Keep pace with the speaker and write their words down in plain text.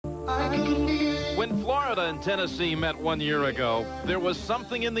When Florida and Tennessee met 1 year ago, there was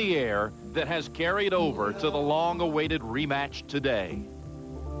something in the air that has carried over to the long-awaited rematch today.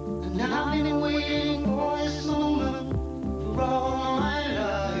 And I've been waiting for this moment for all my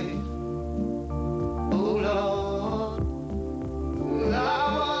life. Oh Lord,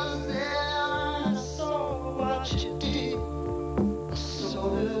 I was there and I saw what you did. I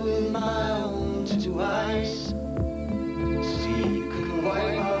saw it with my own two eyes. See, you could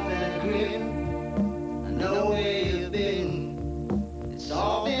wipe off that grin. I know where you've been. It's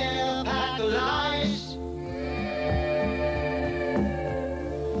all been a pack of lies.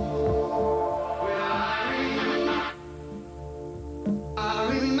 I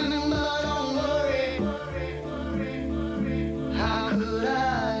remember, don't worry. How could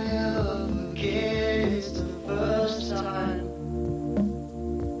I ever forget? It's the first time,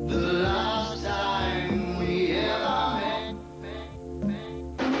 the last time we ever met.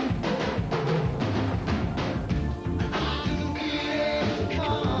 I can feel it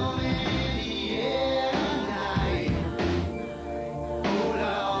coming in the air tonight. Oh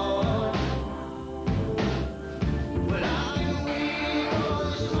Lord, well I've been waiting for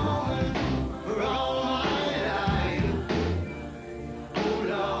this moment for all my life. Oh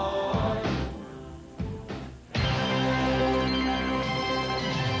Lord.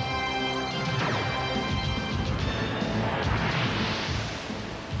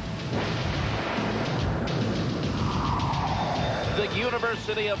 The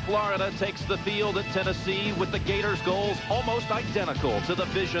University of Florida takes the field at Tennessee with the Gators' goals almost identical to the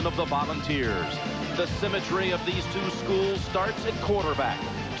vision of the Volunteers. The symmetry of these two schools starts at quarterback.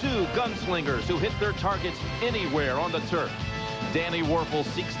 Two gunslingers who hit their targets anywhere on the turf. Danny Wuerffel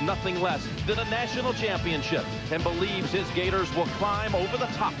seeks nothing less than a national championship and believes his Gators will climb over the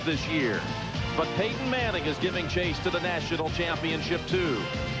top this year. But Peyton Manning is giving chase to the national championship too.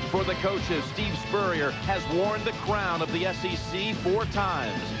 For the coaches, Steve Spurrier has worn the crown of the SEC 4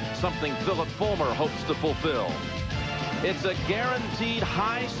 times, something Philip Fulmer hopes to fulfill. It's a guaranteed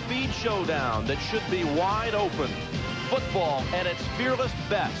high-speed showdown that should be wide open. Football at its fearless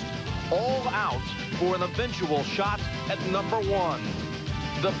best, all out for an eventual shot at #1.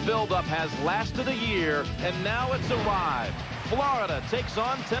 The buildup has lasted a year, and now it's arrived. Florida takes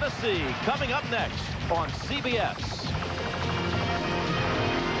on Tennessee, coming up next on CBS.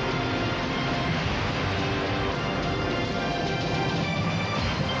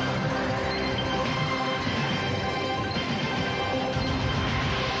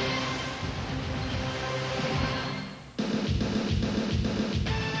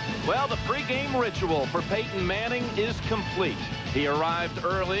 Well, the pregame ritual for Peyton Manning is complete. He arrived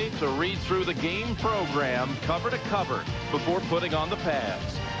early to read through the game program cover to cover before putting on the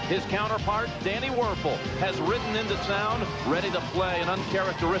pads. His counterpart, Danny Wuerffel, has ridden into town ready to play an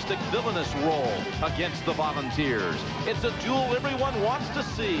uncharacteristic villainous role against the Volunteers. It's a duel everyone wants to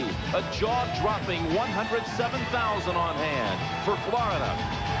see. A jaw-dropping 107,000 on hand for Florida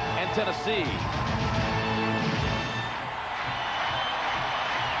and Tennessee.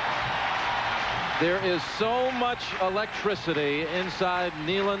 There is so much electricity inside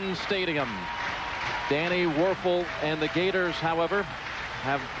Neyland Stadium. Danny Wuerffel and the Gators, however,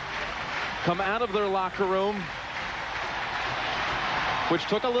 have come out of their locker room, which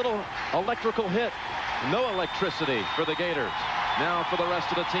took a little electrical hit. No electricity for the Gators. Now for the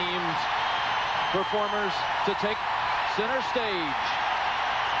rest of the team's performers to take center stage.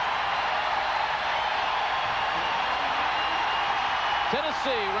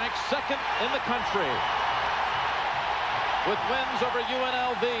 Tennessee ranks 2nd in the country with wins over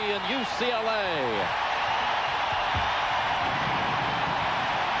UNLV and UCLA.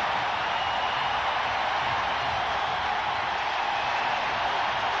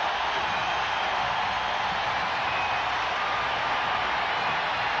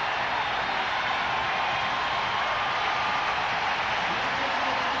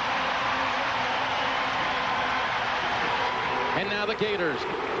 And now the Gators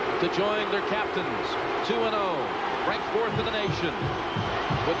to join their captains, 2-0, ranked 4th in the nation,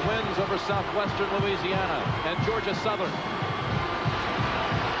 with wins over Southwestern Louisiana and Georgia Southern.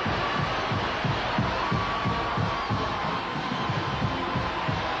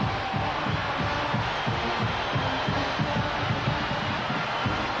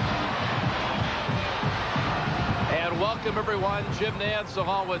 Welcome, everyone. Jim Nantz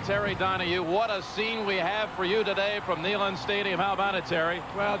along with Terry Donahue. What a scene we have for you today from Neyland Stadium. How about it, Terry?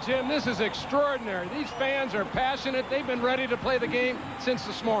 Well, Jim, this is extraordinary. These fans are passionate. They've been ready to play the game since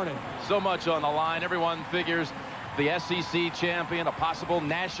this morning. So much on the line. Everyone figures the SEC champion, a possible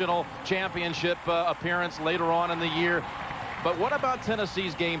national championship appearance later on in the year. But what about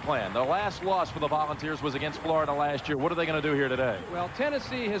Tennessee's game plan? The last loss for the Volunteers was against Florida last year. What are they going to do here today? Well,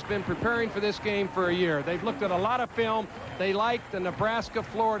 Tennessee has been preparing for this game for a year. They've looked at a lot of film. They liked the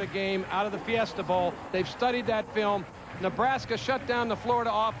Nebraska-Florida game out of the Fiesta Bowl. They've studied that film. Nebraska shut down the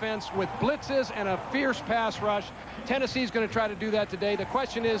Florida offense with blitzes and a fierce pass rush. Tennessee's going to try to do that today. The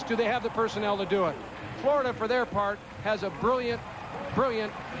question is, do they have the personnel to do it? Florida, for their part, has a brilliant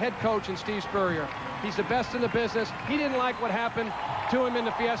head coach in Steve Spurrier. He's the best in the business. He didn't like what happened to him in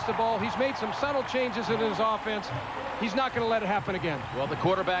the Fiesta Bowl. He's made some subtle changes in his offense. He's not going to let it happen again. Well, the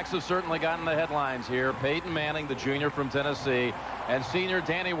quarterbacks have certainly gotten the headlines here. Peyton Manning, the junior from Tennessee, and senior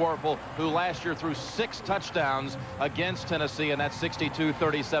Danny Wuerffel, who last year threw 6 touchdowns against Tennessee in that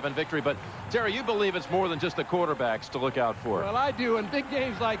 62-37 victory. But, Terry, you believe it's more than just the quarterbacks to look out for. Well, I do. In big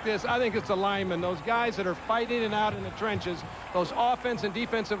games like this, I think it's the linemen, those guys that are fighting it out in the trenches, those offense and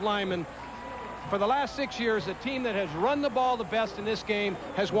defensive linemen. For the last 6 years, the team that has run the ball the best in this game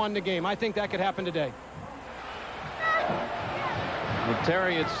has won the game. I think that could happen today. Well,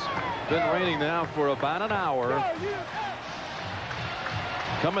 Terry, it's been raining now for about an hour.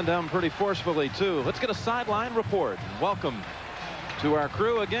 Coming down pretty forcefully, too. Let's get a sideline report. Welcome to our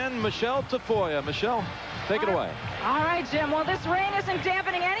crew again, Michelle Tafoya. Michelle, take it away. All right, Jim. Well, this rain isn't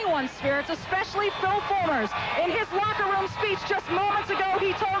dampening anyone's spirits, especially Phil Fulmer's. In his locker room speech just moments ago,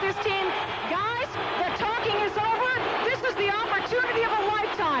 he told his team, guys, the talking is over. This is the opportunity of a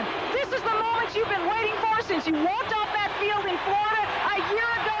lifetime. This is the moment you've been waiting for since you walked off that field in Florida a year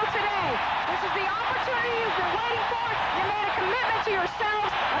ago today. This is the opportunity you've been waiting for. You made a commitment to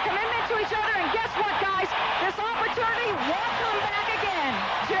yourselves, a commitment to each other, and guess what, guys? This opportunity won't come back again.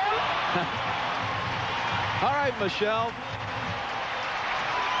 Jim? All right, Michelle.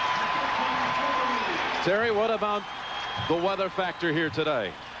 Terry, what about the weather factor here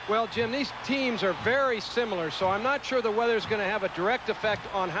today? Well, Jim, these teams are very similar, so I'm not sure the weather's going to have a direct effect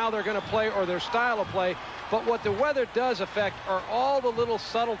on how they're going to play or their style of play. But what the weather does affect are all the little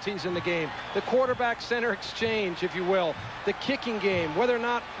subtleties in the game. The quarterback-center exchange, if you will. The kicking game, whether or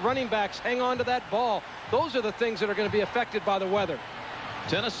not running backs hang on to that ball. Those are the things that are going to be affected by the weather.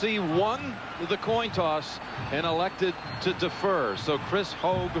 Tennessee won the coin toss and elected to defer. So Chris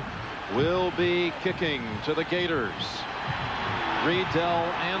Hogue will be kicking to the Gators. Riedel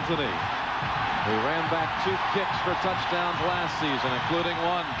Anthony, who ran back 2 kicks for touchdowns last season, including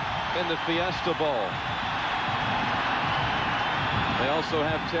one in the Fiesta Bowl. They also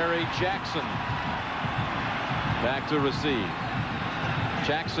have Terry Jackson back to receive.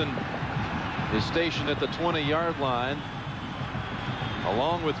 Jackson is stationed at the 20-yard line.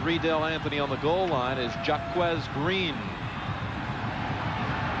 Along with Riedel Anthony on the goal line is Jaquez Green.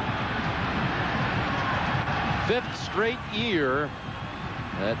 5th straight year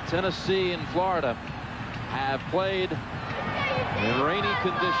that Tennessee and Florida have played in rainy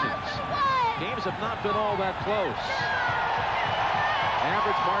conditions. Games have not been all that close.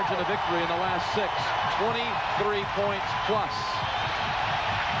 Average margin of victory in the last 6, 23 points plus.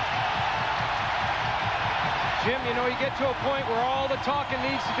 Jim, you know, you get to a point where all the talking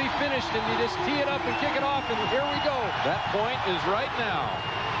needs to be finished, and you just tee it up and kick it off, and here we go. That point is right now.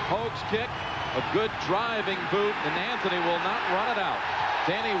 Hogue's kick, a good driving boot, and Anthony will not run it out.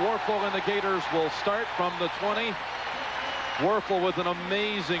 Danny Wuerffel and the Gators will start from the 20. Wuerffel with an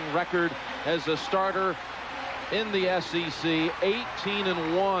amazing record as a starter in the SEC,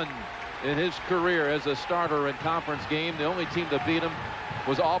 18-1 in his career as a starter in conference game. The only team to beat him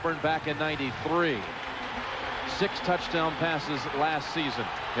was Auburn back in '93. 6 touchdown passes last season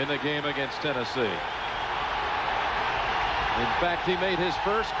in the game against Tennessee. In fact, he made his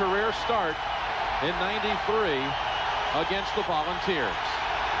first career start in '93 against the Volunteers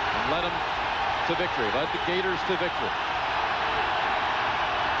and led them to victory, led the Gators to victory.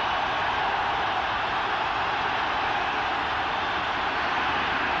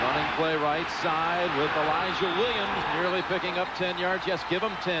 Running play right side with Elijah Williams nearly picking up 10 yards. Yes, give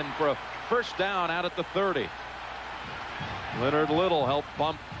him 10 for a first down out at the 30. Leonard Little helped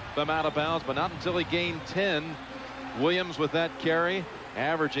bump them out of bounds, but not until he gained 10. Williams with that carry,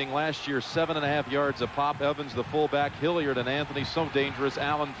 averaging last year 7.5 yards a pop. Evans, the fullback, Hilliard and Anthony, so dangerous.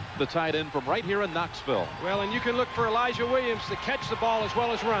 Allen, the tight end from right here in Knoxville. Well, and you can look for Elijah Williams to catch the ball as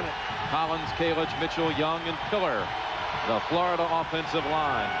well as run it. Collins, Kalich, Mitchell, Young, and Pillar, the Florida offensive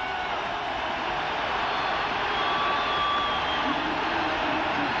line.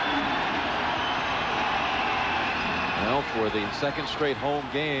 Well, for the second straight home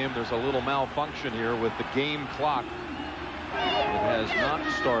game, there's a little malfunction here with the game clock. It has not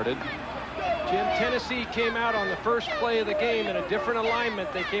started. Jim, Tennessee came out on the first play of the game in a different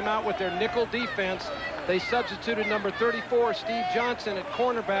alignment. They came out with their nickel defense, They substituted number 34, Steve Johnson, at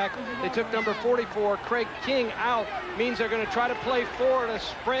cornerback. They took number 44, Craig King, out. Means they're going to try to play Florida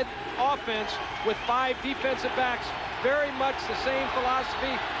spread offense with 5 defensive backs. Very much the same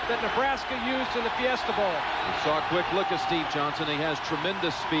philosophy that Nebraska used in the Fiesta Bowl. We saw a quick look at Steve Johnson. He has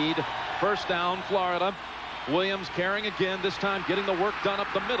tremendous speed. First down, Florida. Williams carrying again, this time getting the work done up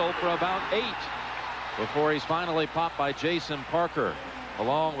the middle for about 8 before he's finally popped by Jason Parker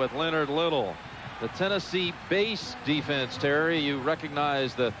along with Leonard Little. The Tennessee base defense, Terry, you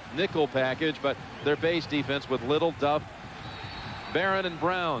recognize the nickel package, but their base defense with Little, Duff, Barron, and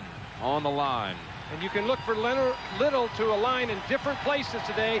Brown on the line. And you can look for Leonard Little to align in different places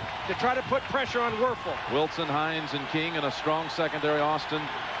today to try to put pressure on Werfel. Wilson, Hines, and King in a strong secondary. Austin,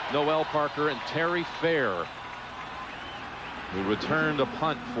 Noel Parker, and Terry Fair, who returned a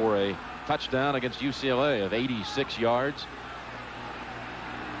punt for a touchdown against UCLA of 86 yards.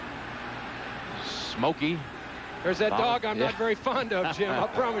 Smokey. There's that dog I'm not very fond of, Jim. I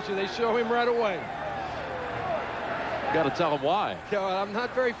promise you, they show him right away. Got to tell him why. Yeah, well, I'm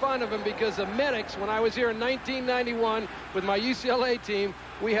not very fond of him because the medics, when I was here in 1991 with my UCLA team,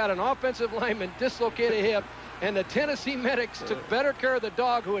 we had an offensive lineman dislocate a hip, and the Tennessee medics took better care of the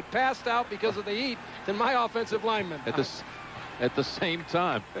dog who had passed out because of the heat than my offensive lineman. At the same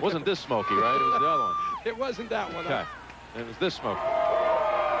time. It wasn't this Smokey, right? It was the other one. It wasn't that one. Okay. It was this Smokey.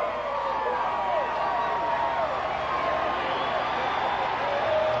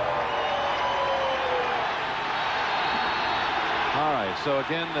 All right, so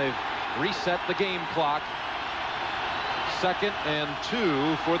again, they've reset the game clock. 2nd and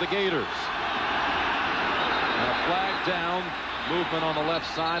 2 for the Gators. And a flag down, movement on the left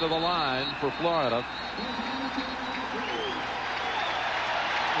side of the line for Florida.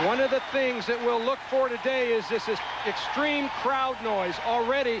 One of the things that we'll look for today is this extreme crowd noise.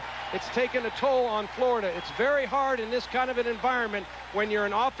 Already, it's taken a toll on Florida. It's very hard in this kind of an environment when you're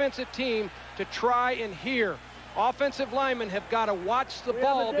an offensive team to try and hear. Offensive linemen have got to watch the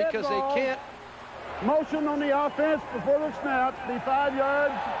ball because they can't. Motion on the offense before the snap. Be 5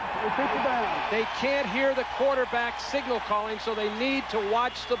 yards. They kick it down. They can't hear the quarterback signal calling, so they need to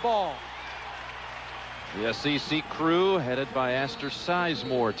watch the ball. The SEC crew headed by Astor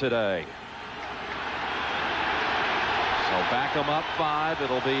Sizemore today. So back them up 5.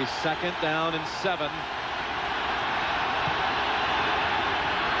 It'll be 2nd down and 7.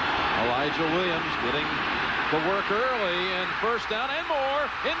 Elijah Williams getting the work early, and first down and more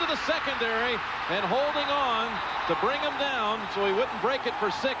into the secondary, and holding on to bring him down so he wouldn't break it for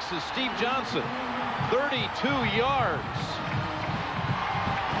 6 is Steve Johnson. 32 yards.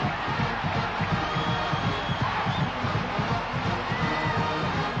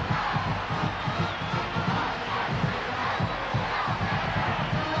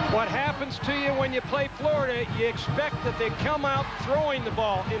 What happens to you when you play Florida, you expect that they come out throwing the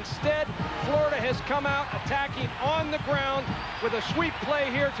ball. Instead, Florida has come out attacking on the ground with a sweep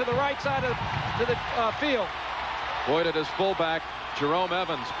play here to the right side of the field. Boyd at his fullback, Jerome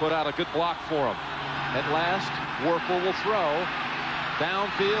Evans, put out a good block for him. At last, Werfel will throw.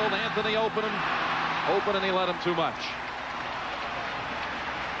 Downfield, Anthony open, and he let him too much.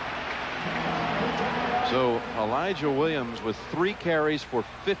 So Elijah Williams with 3 carries for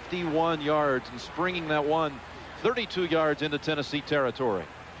 51 yards and springing that one 32 yards into Tennessee territory.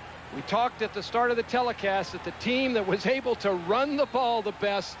 We talked at the start of the telecast that the team that was able to run the ball the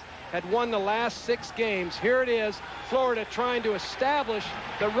best had won the last 6 games. Here it is, Florida trying to establish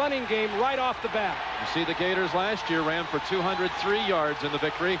the running game right off the bat. You see the Gators last year ran for 203 yards in the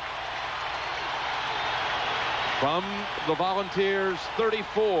victory. From the Volunteers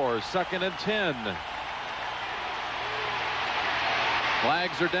 34, 2nd and 10.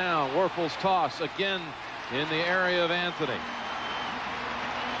 Flags are down. Werfel's toss again in the area of Anthony.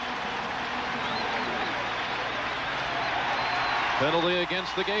 Penalty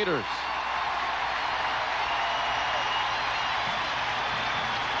against the Gators.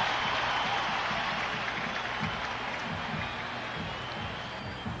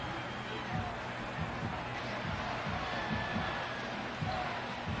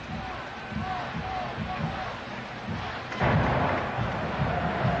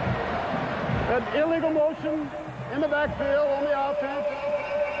 An illegal motion in the backfield on the offense.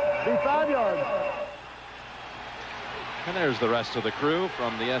 Be 5 yards. And there's the rest of the crew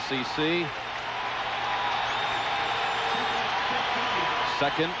from the SEC.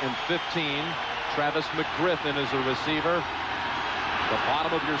 2nd and 15. Travis McGriffin is a receiver. The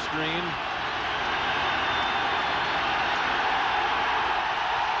bottom of your screen.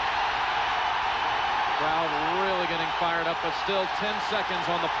 Crowd really getting fired up, but still 10 seconds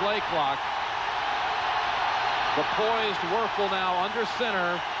on the play clock. The poised Wuerffel now under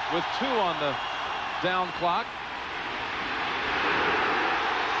center with 2 on the down clock.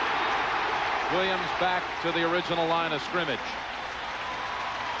 Williams back to the original line of scrimmage.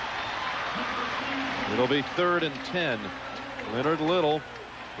 It'll be 3rd and 10. Leonard Little,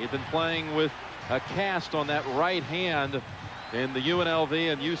 he'd been playing with a cast on that right hand in the UNLV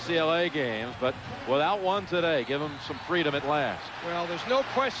and UCLA games, but without one today. Give him some freedom at last. Well, there's no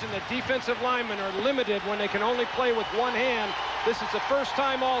question that defensive linemen are limited when they can only play with one hand. This is the first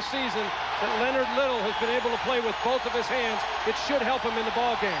time all season that Leonard Little has been able to play with both of his hands. It should help him in the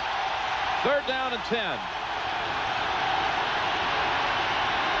ball game. 3rd down and 10.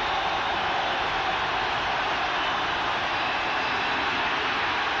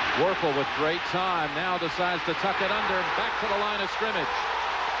 Wuerffel with great time now decides to tuck it under and back to the line of scrimmage.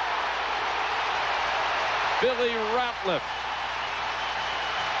 Billy Ratliff.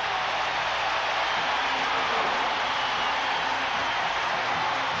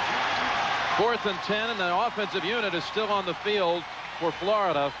 Fourth and 10, and the offensive unit is still on the field for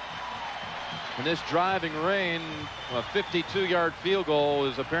Florida. In this driving rain, a 52-yard field goal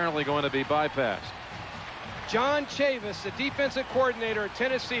is apparently going to be bypassed. John Chavis, the defensive coordinator at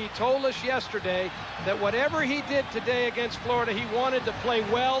Tennessee, told us yesterday that whatever he did today against Florida, he wanted to play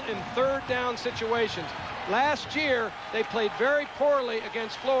well in 3rd down situations. Last year, they played very poorly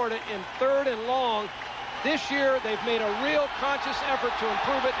against Florida in 3rd and long. This year, they've made a real conscious effort to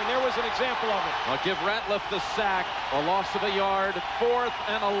improve it, and there was an example of it. I'll give Ratliff the sack, a loss of a yard, 4th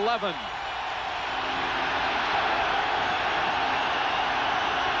and 11.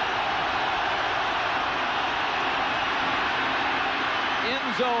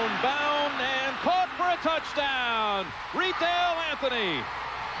 Zone bound and caught for a touchdown. Riedel Anthony.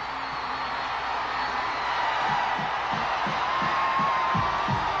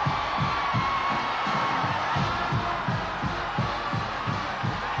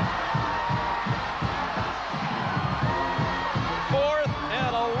 Fourth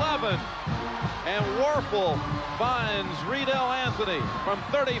and 11. And Wuerffel finds Riedel Anthony from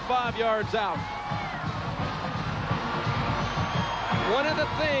 35 yards out. One of the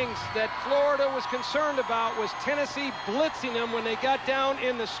things that Florida was concerned about was Tennessee blitzing them when they got down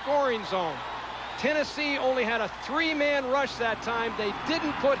in the scoring zone. Tennessee only had a 3-man rush that time. They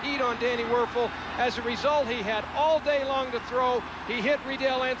didn't put heat on Danny Wuerffel. As a result, he had all day long to throw. He hit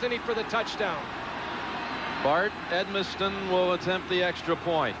Riedel Anthony for the touchdown. Bart Edmiston will attempt the extra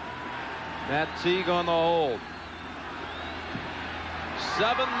point. Matt Teague on the hold.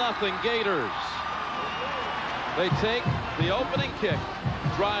 7-0 Gators. They take the opening kick,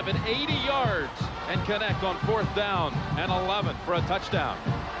 drive it 80 yards, and connect on 4th down and 11 for a touchdown.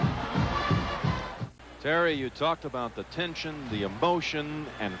 Terry, you talked about the tension, the emotion,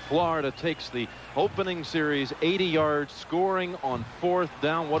 and Florida takes the opening series 80 yards, scoring on 4th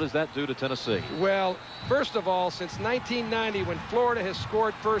down. What does that do to Tennessee? Well, first of all, since 1990, when Florida has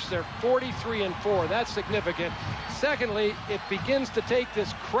scored first, they're 43-4. That's significant. Secondly, it begins to take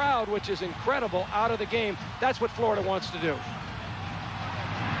this crowd, which is incredible, out of the game. That's what Florida wants to do.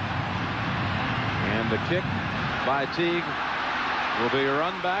 And the kick by Teague will be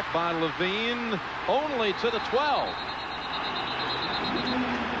run back by Levine, only to the 12.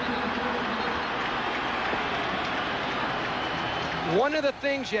 One of the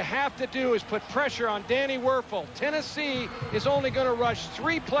things you have to do is put pressure on Danny Wuerffel. Tennessee is only going to rush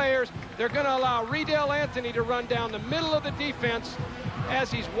 3 players. They're going to allow Riedel Anthony to run down the middle of the defense as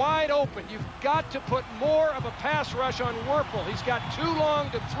he's wide open. You've got to put more of a pass rush on Wuerffel. He's got too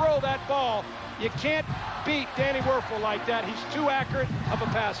long to throw that ball. You can't beat Danny Wuerffel like that. He's too accurate of a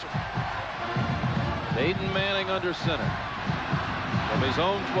passer. Peyton Manning under center. From his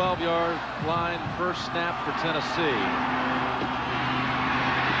own 12-yard line, first snap for Tennessee.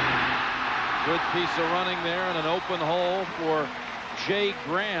 Good piece of running there and an open hole for Jay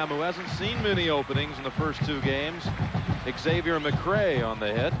Graham, who hasn't seen many openings in the first 2 games. Xavier McCray on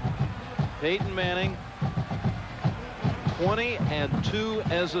the hit. Peyton Manning, 20-2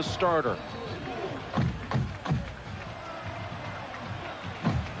 as a starter.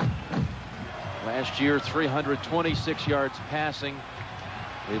 Last year, 326 yards passing.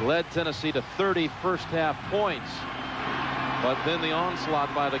 He led Tennessee to 30 first-half points. But then the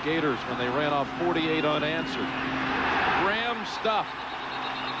onslaught by the Gators when they ran off 48 unanswered. Graham stuffed.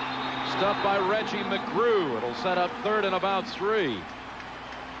 Stuffed by Reggie McGrew. It'll set up 3rd and about 3.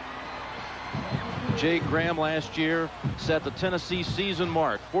 Jay Graham last year set the Tennessee season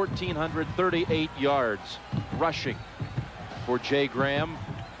mark, 1,438 yards rushing for Jay Graham.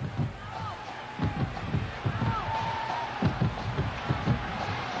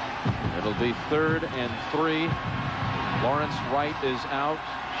 It'll It'll be 3rd and 3. Lawrence Wright is out.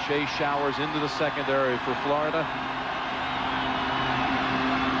 Shea Showers into the secondary for Florida.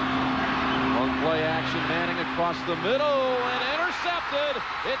 On play action, Manning across the middle and intercepted.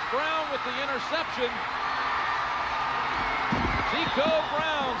 It's Brown with the interception. Tico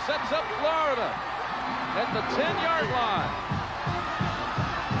Brown sets up Florida at the 10-yard line.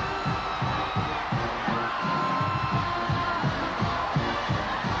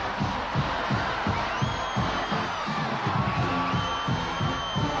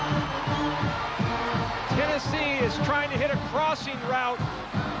 Tennessee is trying to hit a crossing route,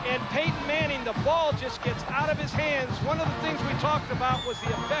 and Peyton Manning, the ball just gets out of his hands. One of the things we talked about was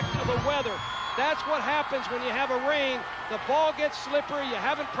the effect of the weather. That's what happens when you have a rain. The ball gets slippery. You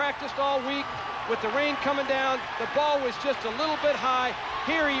haven't practiced all week. With the rain coming down, the ball was just a little bit high.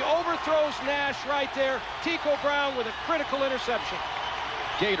 Here he overthrows Nash right there. Tico Brown with a critical interception.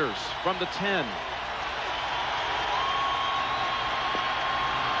 Gators from the 10.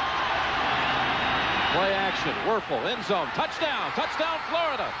 Play action, Werfel, end zone, touchdown, touchdown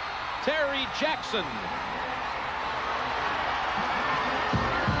Florida. Terry Jackson.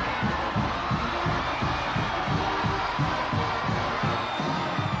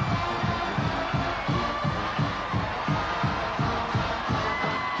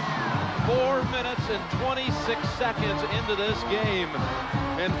 Minutes and 26 seconds into this game,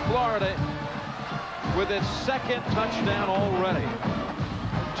 and Florida with its 2nd touchdown already.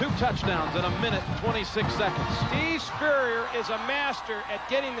 2 touchdowns in 1 minute 26 seconds. Steve Spurrier is a master at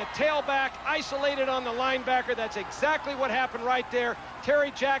getting the tailback isolated on the linebacker. That's exactly what happened right there.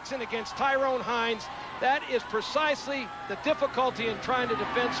 Terry Jackson against Tyrone Hines. That is precisely the difficulty in trying to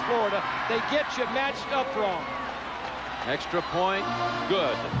defend Florida. They get you matched up wrong. Extra point,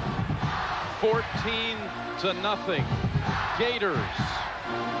 good. 14-0. Gators.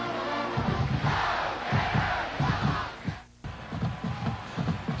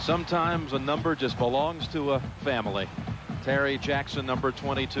 Sometimes a number just belongs to a family. Terry Jackson, number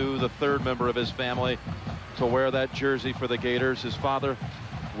 22, the 3rd member of his family to wear that jersey for the Gators. His father,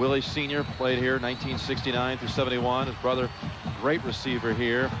 Willie Sr., played here 1969 through 71. His brother, great receiver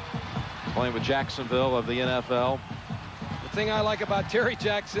here, playing with Jacksonville of the NFL. The thing I like about Terry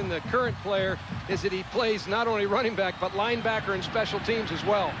Jackson, the current player, is that he plays not only running back, but linebacker and special teams as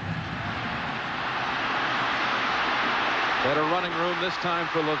well. Better running room this time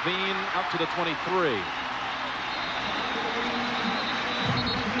for Levine, out to the 23.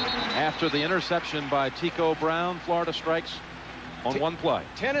 After the interception by Tico Brown, Florida strikes on one play.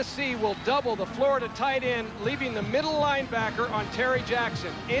 Tennessee will double the Florida tight end, leaving the middle linebacker on Terry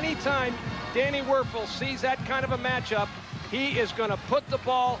Jackson. Anytime Danny Werfel sees that kind of a matchup, he is going to put the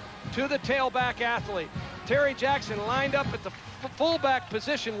ball to the tailback athlete. Terry Jackson lined up at the fullback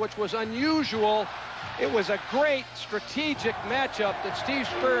position, which was unusual. It was a great strategic matchup that Steve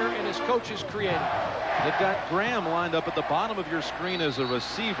Spurrier and his coaches created. They've got Graham lined up at the bottom of your screen as a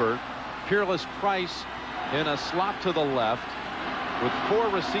receiver. Peerless Price in a slot to the left with 4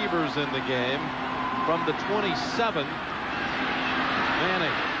 receivers in the game. From the 27,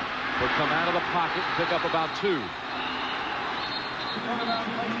 Manning will come out of the pocket and pick up about 2.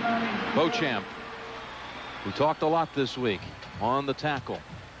 Beauchamp, who talked a lot this week, on the tackle.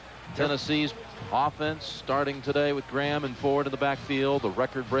 Tennessee's offense starting today with Graham and Ford in the backfield. The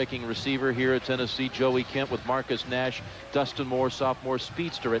record-breaking receiver here at Tennessee, Joey Kent, with Marcus Nash, Dustin Moore, sophomore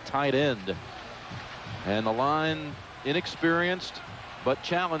speedster at tight end. And the line inexperienced, but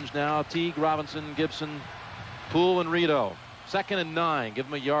challenged now. Teague, Robinson, Gibson, Poole, and Rito. 2nd and 9. Give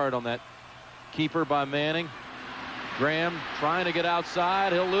him a yard on that keeper by Manning. Graham trying to get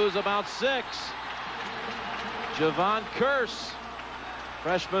outside. He'll lose about 6. Javon Curse,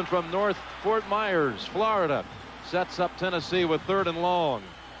 freshman from North Fort Myers, Florida, sets up Tennessee with 3rd and long.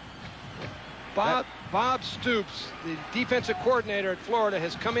 Bob Stoops, the defensive coordinator at Florida,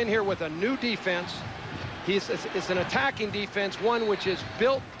 has come in here with a new defense. It's an attacking defense, one which is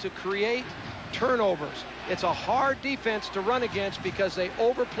built to create turnovers. It's a hard defense to run against because they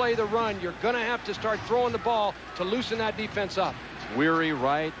overplay the run. You're going to have to start throwing the ball to loosen that defense up. Weary,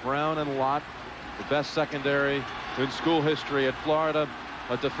 Wright, Brown, and Lott, the best secondary in school history at Florida.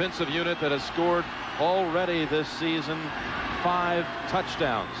 A defensive unit that has scored already this season 5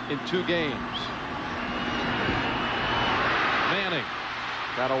 touchdowns in 2 games. Manning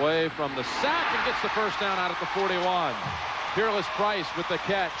got away from the sack and gets the first down out at the 41. Peerless Price with the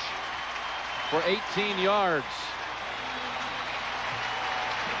catch for 18 yards.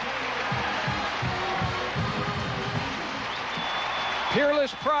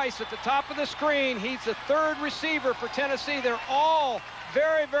 Peerless Price at the top of the screen. He's the third receiver for Tennessee. They're all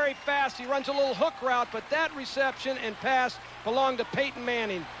very, very fast. He runs a little hook route, but that reception and pass belonged to Peyton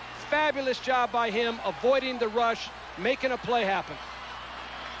Manning. Fabulous job by him, avoiding the rush, making a play happen.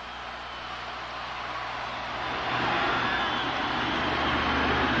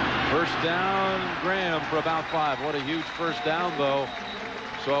 First down, Graham for about 5. What a huge first down, though.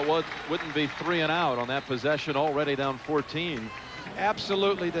 So it wouldn't be 3 and out on that possession, already down 14.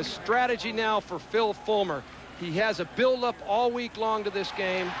 Absolutely. The strategy now for Phil Fulmer. He has a build-up all week long to this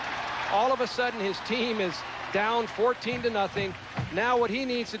game. All of a sudden, his team is down 14-0. Now what he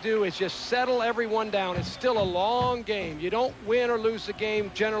needs to do is just settle everyone down. It's still a long game. You don't win or lose the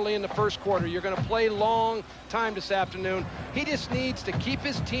game generally in the first quarter. You're going to play long time this afternoon. He just needs to keep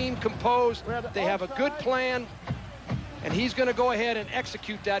his team composed. They have a good plan, and he's going to go ahead and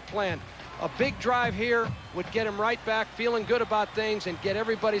execute that plan. A big drive here would get him right back, feeling good about things, and get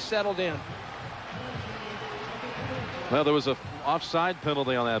everybody settled in. Well, there was an offside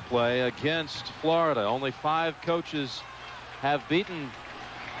penalty on that play against Florida. Only 5 coaches have beaten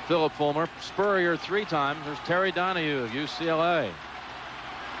Philip Fulmer. Spurrier 3 times. There's Terry Donahue of UCLA.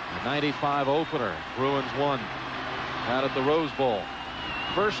 The 95 opener. Bruins won out at the Rose Bowl.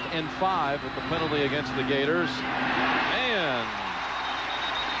 1st and 5 with the penalty against the Gators. And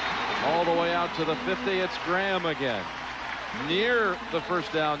all the way out to the 50, it's Graham again. Near the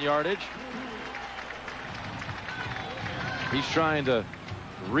first down yardage. He's trying to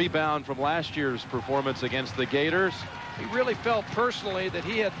rebound from last year's performance against the Gators. He really felt personally that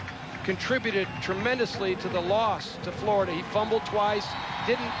he had contributed tremendously to the loss to Florida. He fumbled twice,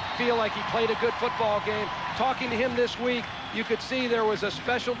 didn't feel like he played a good football game. Talking to him this week, you could see there was a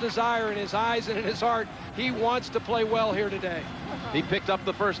special desire in his eyes and in his heart. He wants to play well here today. He picked up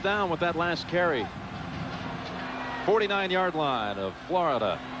the first down with that last carry. 49-yard line of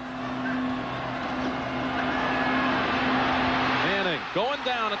Florida. Manning going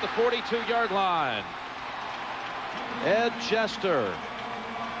down at the 42-yard line. Ed Chester,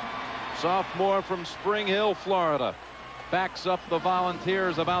 sophomore from Spring Hill, Florida, backs up the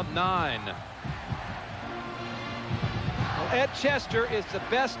Volunteers about 9. Ed Chester is the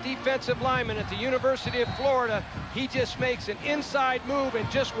best defensive lineman at the University of Florida. He just makes an inside move and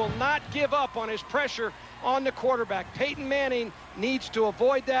just will not give up on his pressure on the quarterback. Peyton Manning needs to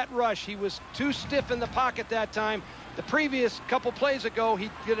avoid that rush. He was too stiff in the pocket that time. The previous couple plays ago, he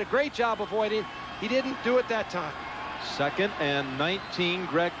did a great job avoiding. He didn't do it that time. 2nd and 19.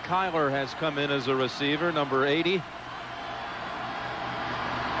 Greg Kyler has come in as a receiver, number 80.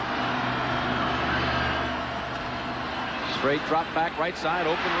 Straight drop back, right side,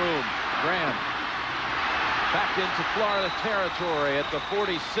 open room. Graham back into Florida territory at the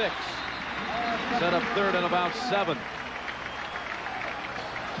 46. Set up 3rd and about 7.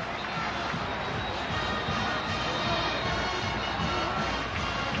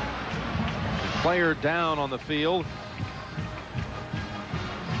 Player down on the field.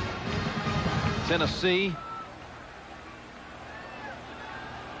 Tennessee.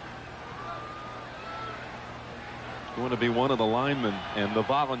 Going to be one of the linemen, and the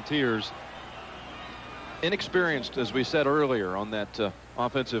Volunteers inexperienced, as we said earlier, on that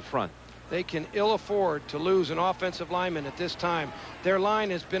offensive front. They can ill afford to lose an offensive lineman at this time. Their line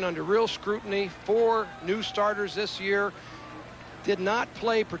has been under real scrutiny. 4 new starters this year. Did not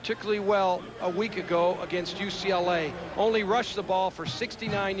play particularly well a week ago against UCLA. Only rushed the ball for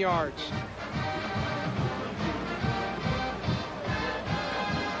 69 yards.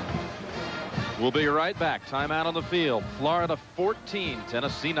 We'll be right back. Timeout on the field. Florida 14,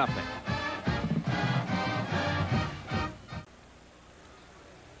 Tennessee nothing.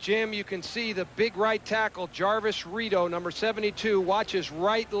 Jim, you can see the big right tackle, Jarvis Rito, number 72, watch his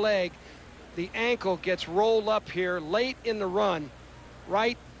right leg. The ankle gets rolled up here late in the run.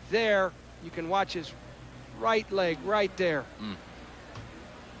 Right there, you can watch his right leg right there.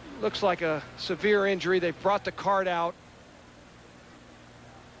 Looks like a severe injury. They've brought the card out.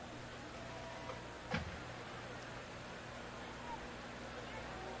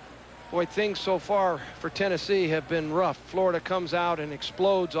 Boy, things so far for Tennessee have been rough. Florida comes out and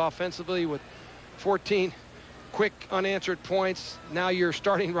explodes offensively with 14 quick unanswered points. Now your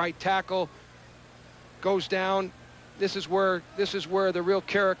starting right tackle goes down. This is where the real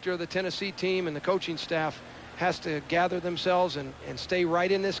character of the Tennessee team and the coaching staff has to gather themselves and stay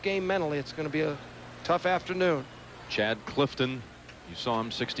right in this game mentally. It's going to be a tough afternoon. Chad Clifton, you saw him,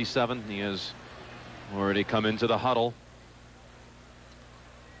 67. He has already come into the huddle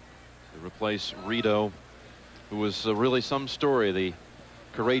to replace Rito, who was really some story. The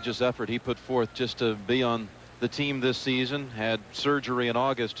courageous effort he put forth just to be on the team this season. Had surgery in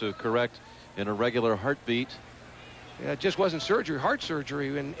August to correct an irregular heartbeat. Yeah, it just wasn't surgery, heart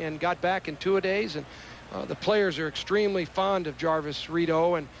surgery, and got back in 2 days. And the players are extremely fond of Jarvis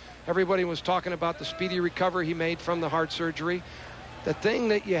Rito, and everybody was talking about the speedy recovery he made from the heart surgery. The thing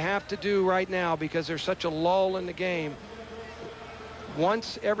that you have to do right now, because there's such a lull in the game,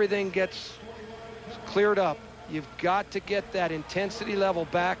 once everything gets cleared up, you've got to get that intensity level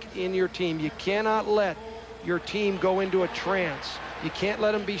back in your team. You cannot let your team go into a trance. You can't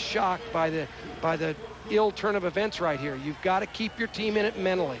let them be shocked by the ill turn of events right here. You've got to keep your team in it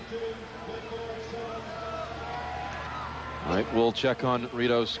mentally. All right, we'll check on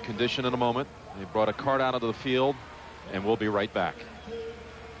Rito's condition in a moment. They brought a cart out of the field, and we'll be right back.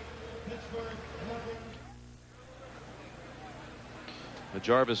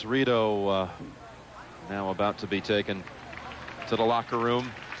 Jarvis Rito now about to be taken to the locker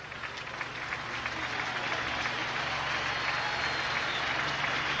room.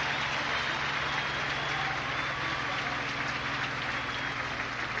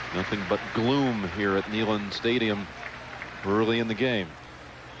 Nothing but gloom here at Neyland Stadium early in the game.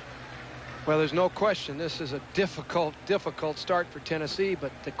 Well, there's no question this is a difficult start for Tennessee,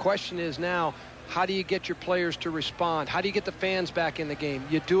 but the question is now, how do you get your players to respond? How do you get the fans back in the game?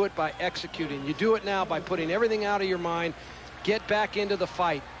 You do it by executing. You do it now by putting everything out of your mind. Get back into the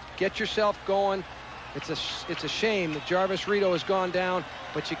fight. Get yourself going. It's a shame that Jarvis Rito has gone down,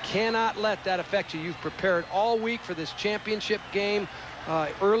 but you cannot let that affect you. You've prepared all week for this championship game.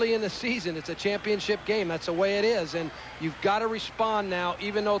 Early in the season, it's a championship game. That's the way it is, and you've got to respond now,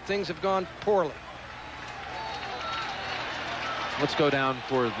 even though things have gone poorly. Let's go down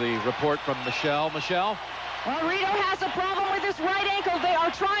for the report from Michelle. Michelle? Well, Rito has a problem with his right ankle. They are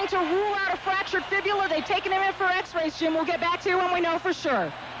trying to rule out a fractured fibula. They've taken him in for x-rays, Jim. We'll get back to you when we know for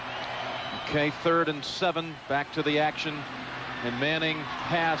sure. Okay, 3rd and 7. Back to the action. And Manning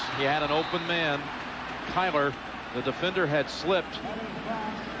passed. He had an open man. Tyler, the defender, had slipped.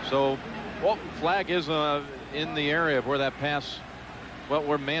 So, well, flag is in the area of where that pass, well,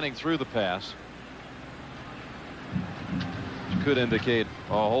 where Manning threw the pass. Which could indicate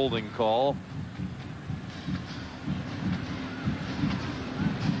a holding call.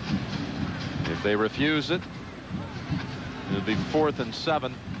 If they refuse it, it'll be 4th and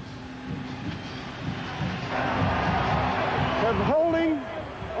 7. There's holding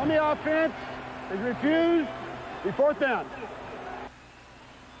on the offense. Is refused. Be 4th down.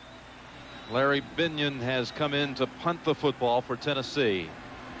 Larry Binion has come in to punt the football for Tennessee.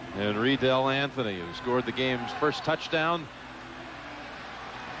 And Riedel Anthony, who scored the game's first touchdown,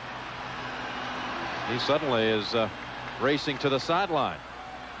 he suddenly is racing to the sideline.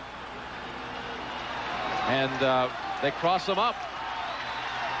 And they cross him up.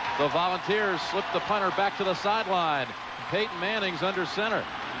 The Volunteers slip the punter back to the sideline. Peyton Manning's under center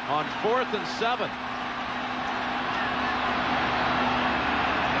on 4th and 7.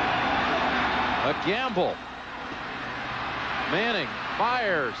 A gamble. Manning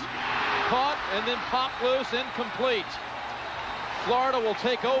fires. Caught and then popped loose, incomplete. Florida will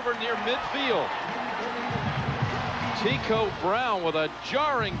take over near midfield. Tico Brown with a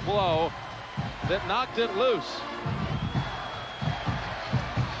jarring blow that knocked it loose.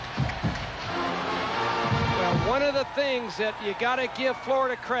 Well, one of the things that you got to give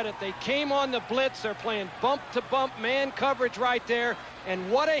Florida credit, they came on the blitz. They're playing bump to bump man coverage right there.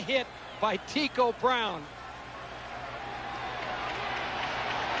 And what a hit by Tico Brown.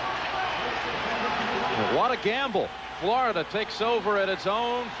 What a gamble. Florida takes over at its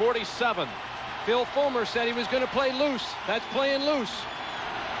own 47. Phil Fulmer said he was going to play loose. That's playing loose.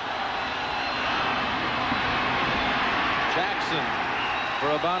 Jackson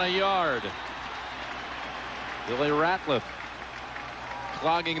for about a yard. Billy Ratliff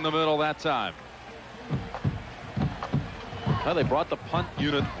clogging the middle that time. Well, they brought the punt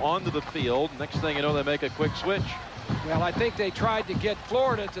unit onto the field. Next thing you know, they make a quick switch. Well, I think they tried to get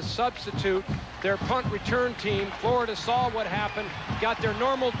Florida to substitute their punt return team. Florida saw what happened, got their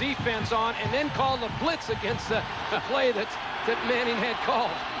normal defense on, and then called a blitz against the play that Manning had called.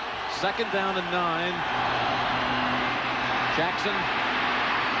 2nd down and 9. Jackson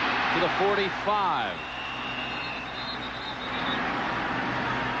to the 45.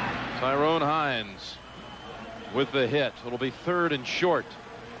 Tyrone Hines with the hit. It'll be 3rd and short.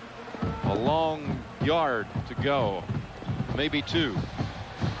 A long yard to go. Maybe 2.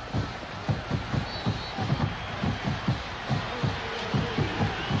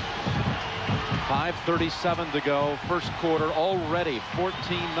 .537 to go. First quarter already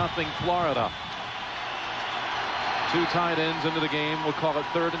 14-0 Florida. 2 tight ends into the game. We'll call it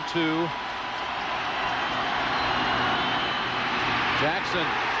 3rd and 2. Jackson,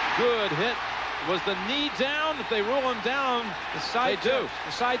 good hit. Was the knee down? If they rule him down, The side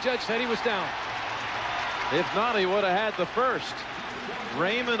judge said he was down. If not, he would have had the first.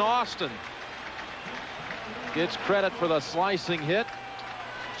 Raymond Austin gets credit for the slicing hit.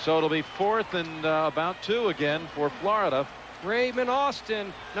 So it'll be 4th and about 2 again for Florida. Raymond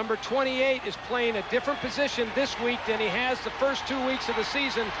Austin, number 28, is playing a different position this week than he has the first 2 weeks of the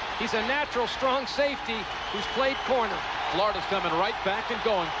season. He's a natural strong safety who's played corner. Florida's coming right back and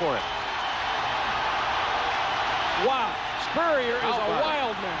going for it. Wow, Spurrier is a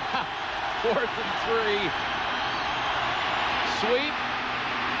wild man. 4th and 3. Sweep.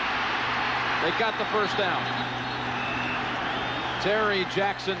 They got the first down. Terry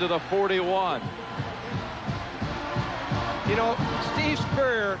Jackson to the 41. You know, Steve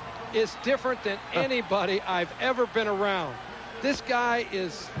Spurrier is different than anybody I've ever been around. This guy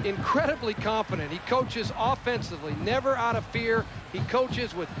is incredibly confident. He coaches offensively, never out of fear. He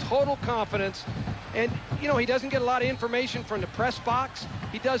coaches with total confidence. And, you know, he doesn't get a lot of information from the press box.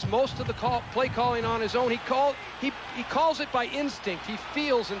 He does most of the play calling on his own. He calls it by instinct. He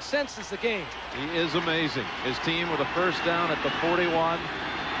feels and senses the game. He is amazing. His team with a first down at the 41.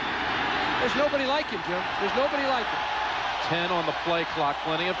 There's nobody like him, Jim. There's nobody like him. 10 on the play clock.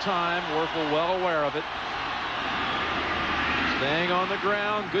 Plenty of time. Werfel well aware of it. Staying on the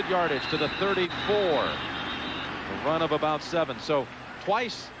ground. Good yardage to the 34. A run of about 7. So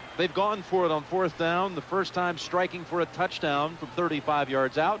twice they've gone for it on 4th down. The first time striking for a touchdown from 35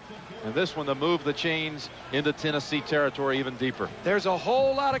 yards out. And this one to move the chains into Tennessee territory even deeper. There's a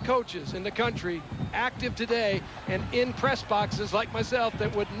whole lot of coaches in the country active today and in press boxes like myself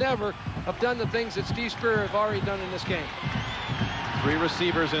that would never have done the things that Steve Spurrier have already done in this game. 3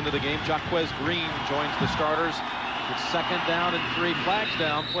 receivers into the game. Jaquez Green joins the starters. It's 2nd down and 3. Flags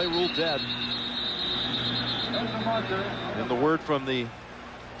down. Play rule dead. And the word from the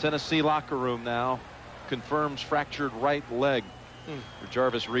Tennessee locker room now confirms fractured right leg for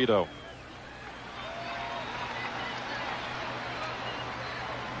Jarvis Rito.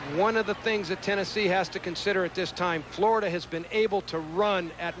 One of the things that Tennessee has to consider at this time, Florida has been able to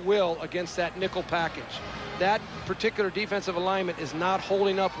run at will against that nickel package. That particular defensive alignment is not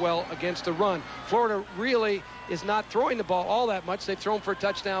holding up well against the run. Florida really is not throwing the ball all that much. They've thrown for a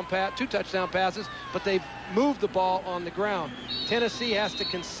touchdown pass, 2 touchdown passes, but they've moved the ball on the ground. Tennessee has to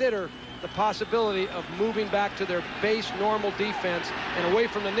consider the possibility of moving back to their base normal defense and away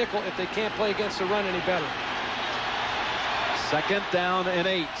from the nickel if they can't play against the run any better. 2nd down and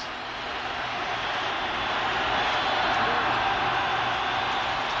 8.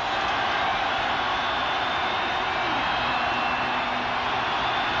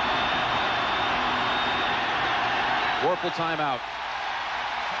 Werfel timeout.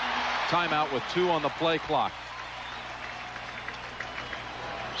 Timeout with 2 on the play clock.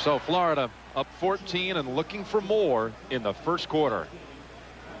 So Florida up 14 and looking for more in the first quarter.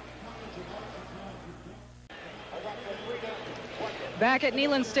 Back at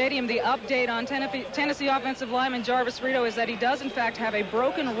Neyland Stadium, the update on Tennessee offensive lineman Jarvis Rito is that he does, in fact, have a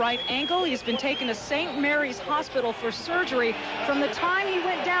broken right ankle. He's been taken to St. Mary's Hospital for surgery. From the time he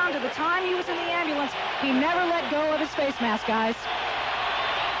went down to the time he was in the ambulance, he never let go of his face mask, guys.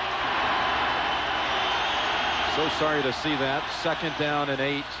 So sorry to see that. 2nd down and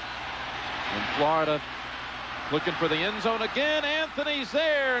 8. And Florida looking for the end zone again. Anthony's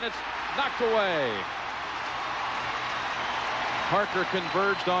there, and it's knocked away. Parker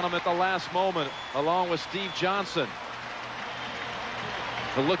converged on him at the last moment, along with Steve Johnson.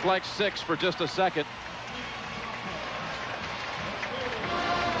 It looked like 6 for just a second.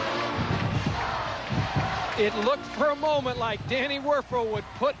 It looked for a moment like Danny Werfel would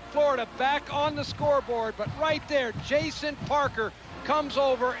put Florida back on the scoreboard, but right there, Jason Parker comes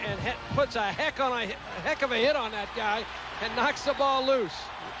over and puts a heck of a hit on that guy and knocks the ball loose.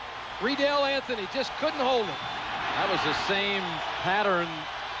 Riddell Anthony just couldn't hold him. That was the same pattern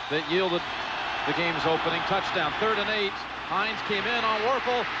that yielded the game's opening touchdown. 3rd and 8. Hines came in on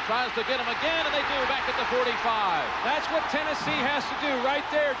Werfel, tries to get him again, and they do back at the 45. That's what Tennessee has to do right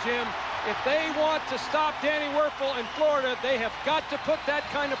there, Jim. If they want to stop Danny Werfel in Florida, they have got to put that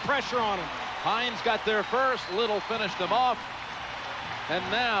kind of pressure on him. Hines got there first. Little finished him off. And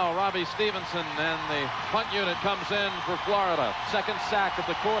now Robbie Stevenson and the punt unit comes in for Florida. 2nd sack of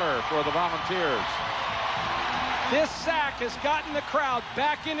the quarter for the Volunteers. This sack has gotten the crowd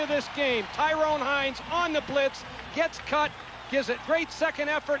back into this game. Tyrone Hines on the blitz, gets cut, gives it great second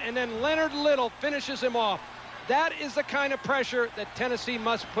effort, and then Leonard Little finishes him off. That is the kind of pressure that Tennessee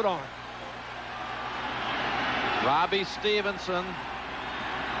must put on. Robbie Stevenson,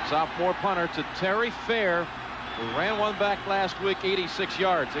 sophomore punter, to Terry Fair, who ran one back last week, 86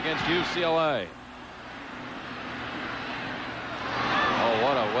 yards against UCLA. Oh,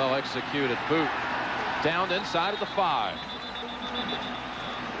 what a well-executed boot. Down inside of the 5.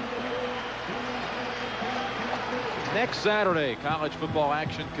 Next Saturday, college football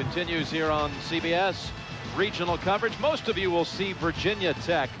action continues here on CBS. Regional coverage. Most of you will see Virginia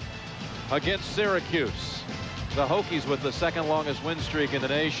Tech against Syracuse. The Hokies with the second longest win streak in the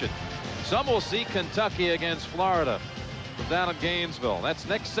nation. Some will see Kentucky against Florida from down in Gainesville. That's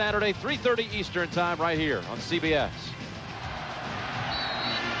next Saturday, 3:30 Eastern time, right here on CBS.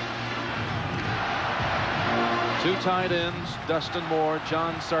 Two tight ends, Dustin Moore,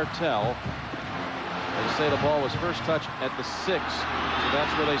 John Sartell. They say the ball was first touched at the 6, so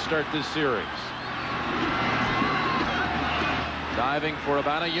that's where they start this series. Diving for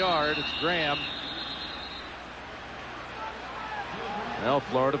about a yard, it's Graham. Now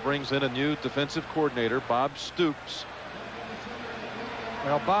Florida brings in a new defensive coordinator, Bob Stoops.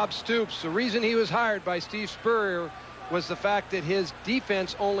 Well, Bob Stoops, the reason he was hired by Steve Spurrier was the fact that his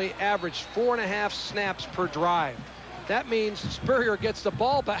defense only averaged 4.5 snaps per drive. That means Spurrier gets the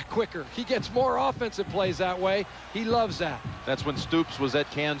ball back quicker. He gets more offensive plays that way. He loves that. That's when Stoops was at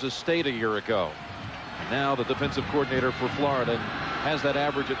Kansas State a year ago. Now the defensive coordinator for Florida has that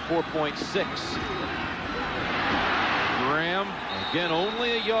average at 4.6. Graham, again,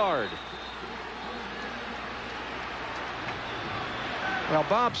 only a yard. Well,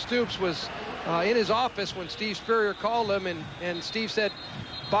 Bob Stoops was in his office when Steve Spurrier called him, and Steve said,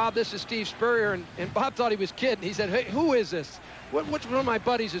 "Bob, this is Steve Spurrier," and Bob thought he was kidding. He said, "Hey, who is this? Which one of my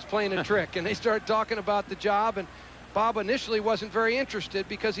buddies is playing a trick?" And they started talking about the job, and Bob initially wasn't very interested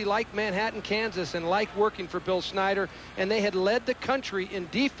because he liked Manhattan, Kansas, and liked working for Bill Snyder, and they had led the country in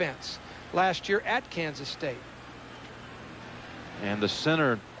defense last year at Kansas State. And the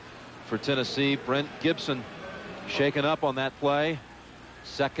center for Tennessee, Brent Gibson, shaken up on that play.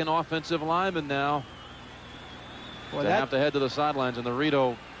 Second offensive lineman now. Well, have to head to the sidelines, and the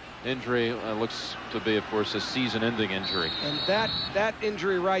Rito injury looks to be, of course, a season-ending injury. And that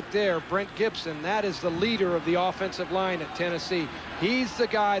injury right there, Brent Gibson, that is the leader of the offensive line at Tennessee. He's the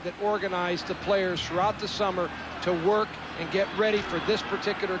guy that organized the players throughout the summer to work and get ready for this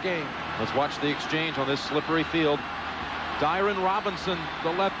particular game. Let's watch the exchange on this slippery field. Dyron Robinson,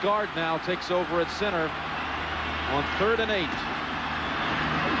 the left guard, now takes over at center on 3rd and 8.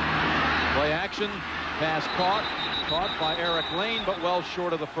 Play action, pass caught by Eric Lane, but well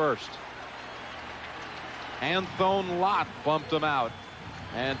short of the first. Anthone Lott bumped him out,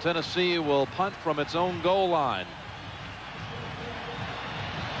 and Tennessee will punt from its own goal line.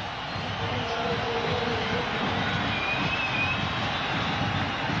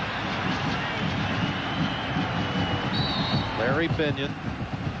 Larry Binion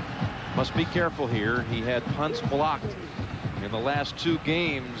must be careful here. He had punts blocked in the last 2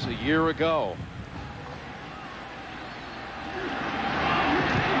 games a year ago.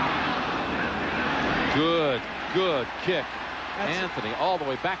 Good kick. Anthony all the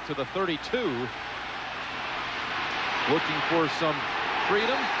way back to the 32. Looking for some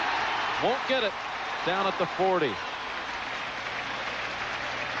freedom. Won't get it. Down at the 40.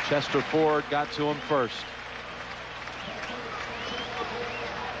 Chester Ford got to him first.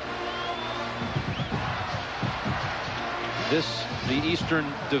 The Eastern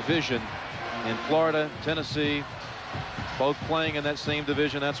Division in Florida, Tennessee, both playing in that same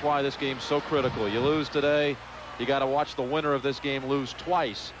division. That's why this game's so critical. You lose today, you got to watch the winner of this game lose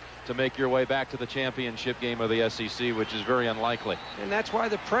twice to make your way back to the championship game of the SEC, which is very unlikely. And that's why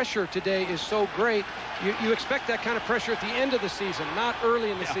the pressure today is so great. You expect that kind of pressure at the end of the season, not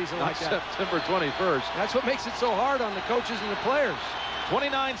early in the season like that. September 21st. That's what makes it so hard on the coaches and the players.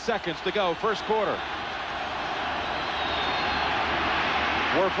 29 seconds to go, first quarter.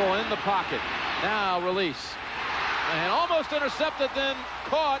 Wuerffel in the pocket. Now release. And almost intercepted, then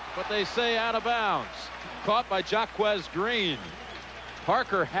caught, but they say out of bounds. Caught by Jaquez Green.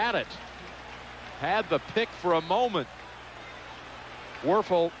 Parker had it. Had the pick for a moment.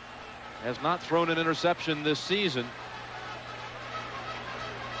 Wuerffel has not thrown an interception this season.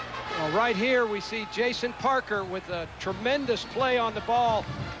 Well, right here we see Jason Parker with a tremendous play on the ball.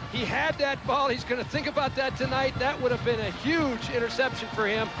 He had that ball. He's going to think about that tonight. That would have been a huge interception for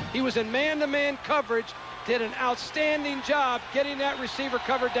him. He was in man-to-man coverage, did an outstanding job getting that receiver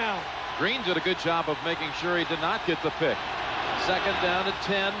covered down. Green did a good job of making sure he did not get the pick. Second down at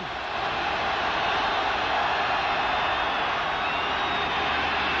 10.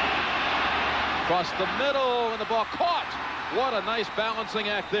 Across the middle, and the ball caught. What a nice balancing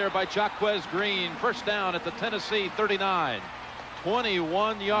act there by Jaquez Green. First down at the Tennessee 39.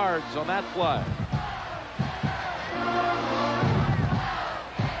 21 yards on that play.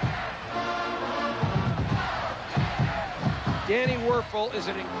 Danny Wuerffel is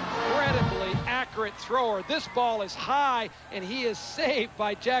an incredibly accurate thrower. This ball is high, and he is saved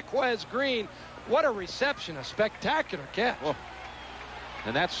by Jaquez Green. What a reception, a spectacular catch. Well,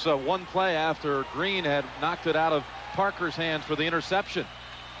 and that's one play after Green had knocked it out of Parker's hands for the interception,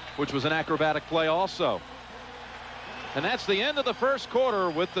 which was an acrobatic play also. And that's the end of the first quarter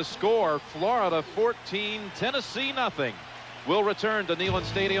with the score, Florida 14, Tennessee nothing. We'll return to Neyland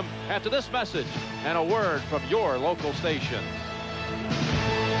Stadium after this message and a word from your local station.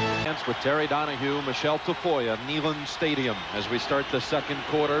 With Terry Donahue, Michelle Tafoya, Neyland Stadium as we start the second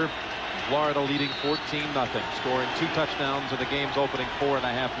quarter. Florida leading 14-0, scoring 2 touchdowns in the game's opening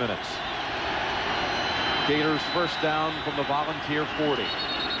 4.5 minutes. Gators first down from the Volunteer 40.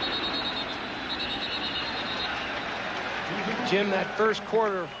 Jim, that first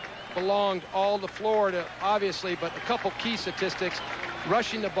quarter belonged all to Florida, obviously, but a couple key statistics.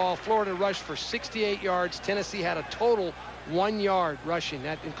 Rushing the ball, Florida rushed for 68 yards. Tennessee had a total 1 yard rushing.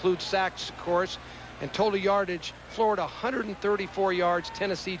 That includes sacks, of course, and total yardage. Florida 134 yards,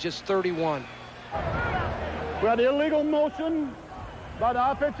 Tennessee just 31. We had illegal motion by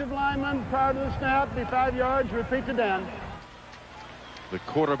the offensive lineman prior to the snap. Be 5 yards. Repeat to Dan. The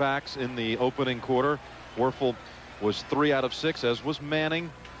quarterbacks in the opening quarter. Wuerffel was 3 out of 6, as was Manning,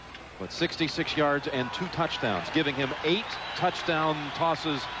 with 66 yards and 2 touchdowns, giving him 8 touchdown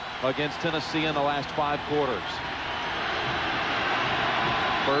tosses against Tennessee in the last 5 quarters.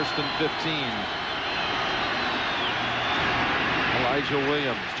 First and 15. Elijah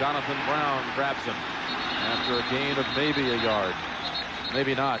Williams. Jonathan Brown grabs him after a gain of maybe a yard.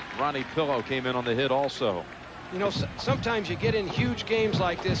 Maybe not. Ronnie Pillow came in on the hit also. You know, sometimes you get in huge games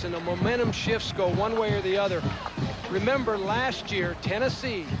like this and the momentum shifts go one way or the other. Remember last year,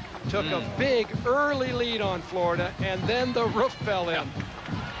 Tennessee took a big early lead on Florida, and then the roof fell in.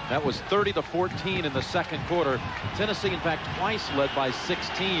 That was 30-14 in the second quarter. Tennessee, in fact, twice led by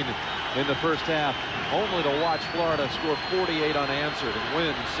 16 in the first half, only to watch Florida score 48 unanswered and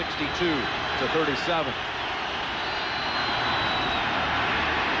win 62-37.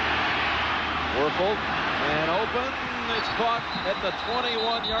 Wuerffel and open. It's caught at the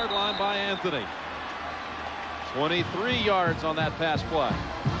 21-yard line by Anthony. 23 yards on that pass play.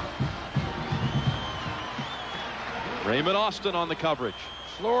 Raymond Austin on the coverage.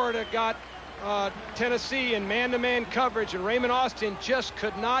 Florida got Tennessee in man-to-man coverage, and Raymond Austin just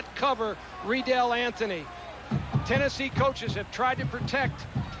could not cover Riedel Anthony. Tennessee coaches have tried to protect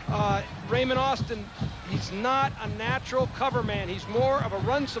Raymond Austin. He's not a natural cover man. He's more of a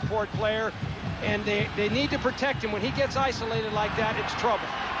run support player, and they need to protect him. When he gets isolated like that, it's trouble.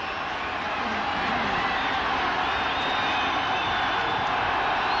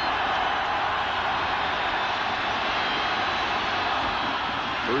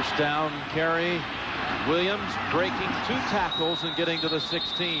 First down carry. Williams breaking 2 tackles and getting to the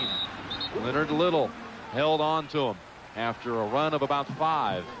 16. Leonard Little held on to him after a run of about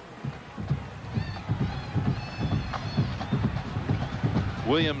 5.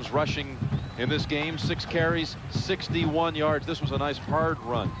 Williams rushing in this game, 6 carries, 61 yards. This was a nice hard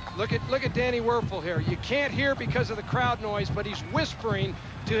run. Look at Danny Wuerffel here. You can't hear because of the crowd noise, but he's whispering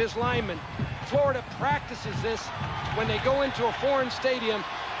to his linemen. Florida practices this when they go into a foreign stadium.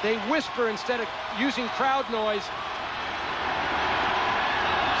 They whisper instead of using crowd noise.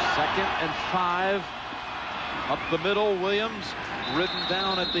 2nd and 5. Up the middle, Williams ridden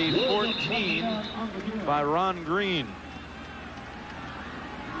down at the 14 by Ron Green.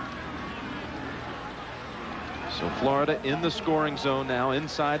 So Florida in the scoring zone now,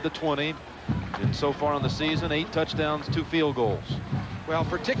 inside the 20. And so far on the season, 8 touchdowns, 2 field goals. Well,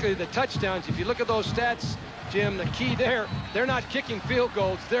 particularly the touchdowns. If you look at those stats, Jim, the key there, they're not kicking field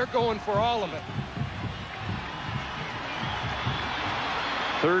goals. They're going for all of it.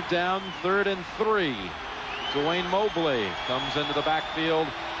 3rd down, 3rd and 3. Dwayne Mobley comes into the backfield.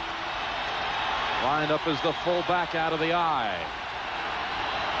 Lined up as the fullback out of the eye.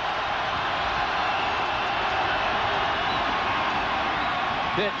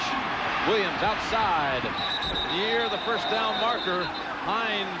 Pitch. Williams outside. Near the first down marker.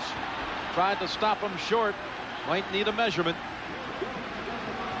 Hines tried to stop him short. Might need a measurement.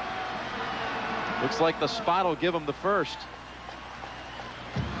 Looks like the spot will give him the first.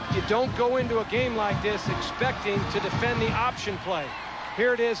 You don't go into a game like this expecting to defend the option play.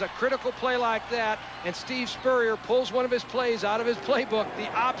 Here it is, a critical play like that, and Steve Spurrier pulls one of his plays out of his playbook,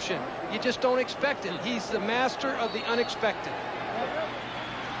 the option. You just don't expect it. He's the master of the unexpected.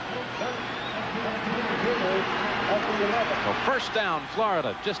 So first down,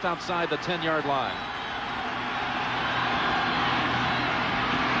 Florida, just outside the 10-yard line.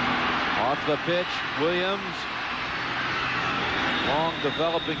 Off the pitch, Williams Long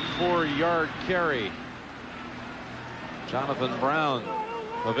developing 4-yard carry. Jonathan Brown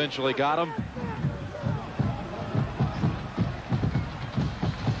eventually got him.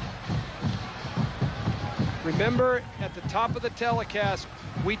 Remember, at the top of the telecast,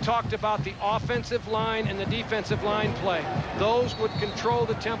 we talked about the offensive line and the defensive line play. Those would control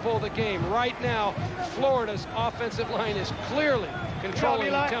the tempo of the game. Right now, Florida's offensive line is clearly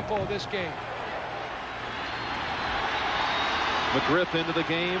controlling the tempo of this game. McGriff into the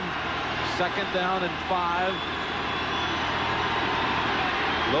game. 2nd down and 5.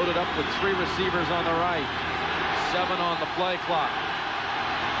 Loaded up with 3 receivers on the right. 7 on the play clock.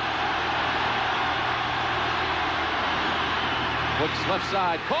 Looks left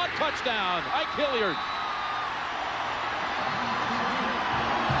side. Caught. Touchdown. Ike Hilliard.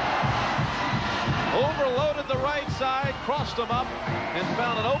 Overloaded the right side. Crossed him up and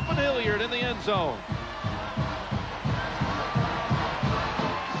found an open Hilliard in the end zone.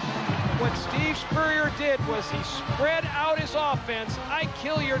 What Steve Spurrier did was he spread out his offense. Ike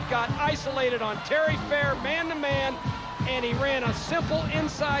Hilliard got isolated on Terry Fair man-to-man, and he ran a simple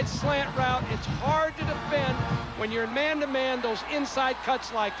inside slant route. It's hard to defend when you're man-to-man, those inside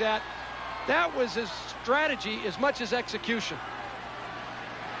cuts like that. That was his strategy as much as execution.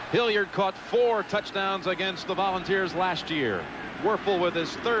 Hilliard caught 4 touchdowns against the Volunteers last year. Werfel with his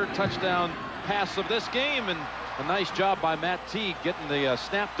 3rd touchdown pass of this game, and a nice job by Matt Teague getting the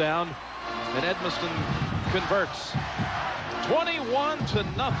snap down, and Edmiston converts.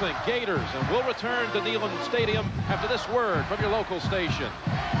 21-0 Gators, and we'll return to Neyland Stadium after this word from your local station.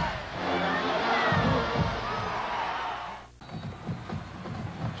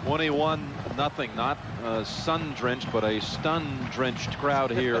 (21-0), not sun-drenched, but a stun-drenched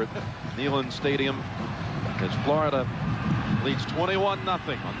crowd here at Neyland Stadium as Florida leads 21-0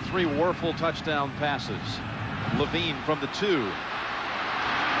 on 3 Werfel touchdown passes. Levine from the 2.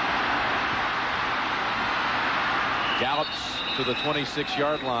 Gallops to the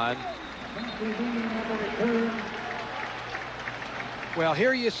 26-yard line. Well,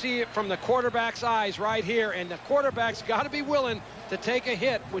 here you see it from the quarterback's eyes right here, and the quarterback's got to be willing to take a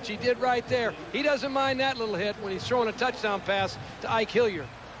hit, which he did right there. He doesn't mind that little hit when he's throwing a touchdown pass to Ike Hilliard.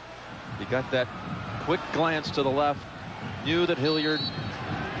 He got that quick glance to the left, knew that Hilliard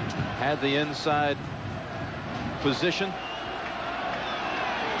had the inside position,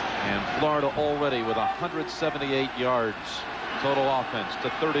 and Florida already with 178 yards total offense to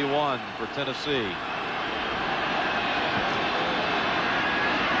 31 for Tennessee.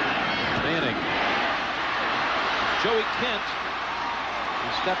 Manning. Joey Kent, he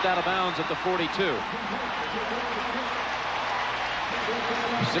stepped out of bounds at the 42.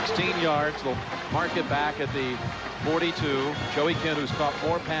 16 yards. They'll mark it back at the 42. Joey Kent, who's caught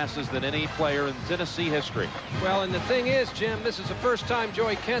more passes than any player in Tennessee history. Well, and the thing is, Jim, this is the first time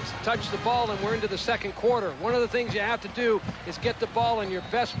Joey Kent's touched the ball, and we're into the 2nd quarter. One of the things you have to do is get the ball in your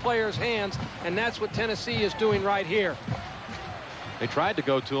best player's hands, and that's what Tennessee is doing right here. They tried to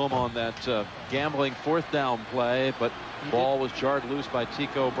go to him on that gambling 4th down play, but the ball was jarred loose by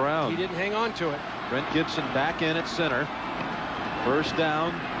Tico Brown. He didn't hang on to it. Brent Gibson back in at center. 1st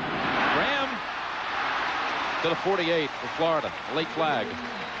down. Graham to the 48 for Florida. Late flag.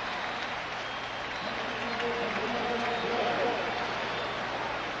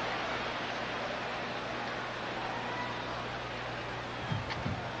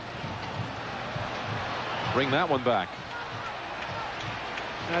 Bring that one back.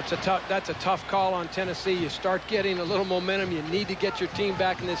 That's a tough call on Tennessee. You start getting a little momentum. You need to get your team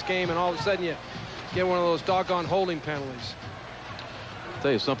back in this game, and all of a sudden you get one of those doggone holding penalties. I'll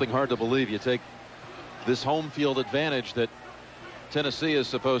tell you something hard to believe. You take this home field advantage that Tennessee is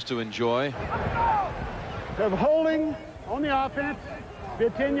supposed to enjoy. Of holding on the offense, be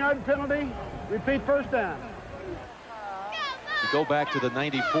a 10-yard penalty, repeat 1st down. You go back to the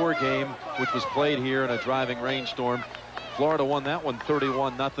 '94 game, which was played here in a driving rainstorm. Florida won that one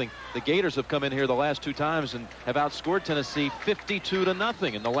 31-0. The Gators have come in here the last 2 times and have outscored Tennessee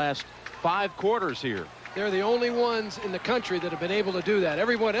 52-0 in the last 5 quarters here. They're the only ones in the country that have been able to do that.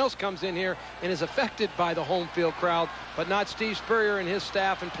 Everyone else comes in here and is affected by the home field crowd, but not Steve Spurrier and his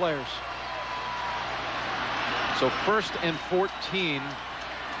staff and players. So 1st and 14,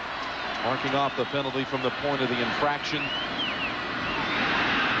 marking off the penalty from the point of the infraction.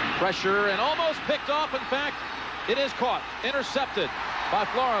 Pressure and almost picked off. In fact, it is caught, intercepted by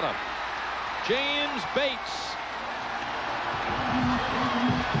Florida. James Bates.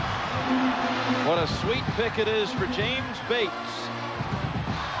 What a sweet pick it is for James Bates,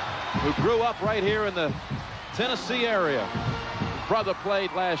 who grew up right here in the Tennessee area. Brother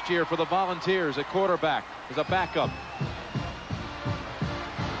played last year for the Volunteers at quarterback as a backup.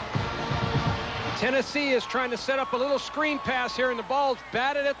 Tennessee is trying to set up a little screen pass here, and the ball's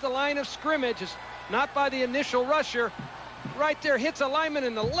batted at the line of scrimmage. It's not by the initial rusher. Right there, hits a lineman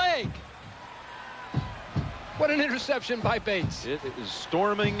in the leg. What an interception by Bates. It is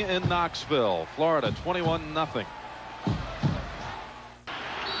storming in Knoxville, Florida, 21-0.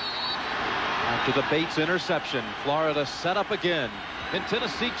 After the Bates interception, Florida set up again in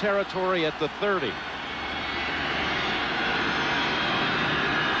Tennessee territory at the 30.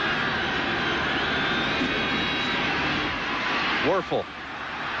 Wuerffel.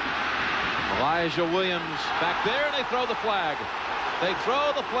 Elijah Williams back there, and they throw the flag. They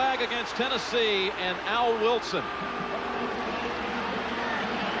throw the flag against Tennessee and Al Wilson.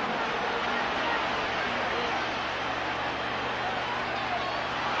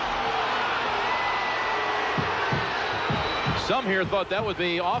 Some here thought that would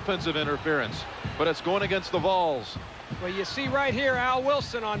be offensive interference, but it's going against the Vols. Well, you see right here Al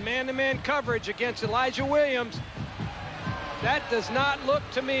Wilson on man-to-man coverage against Elijah Williams. That does not look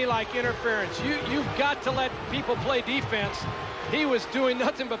to me like interference. You've got to let people play defense. He was doing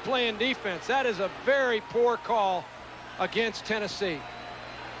nothing but playing defense. That is a very poor call against Tennessee.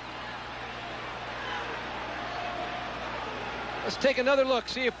 Let's take another look,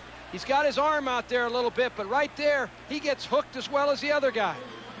 see if he's got his arm out there a little bit, but right there, he gets hooked as well as the other guy.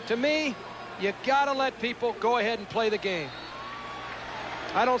 To me, you got to let people go ahead and play the game.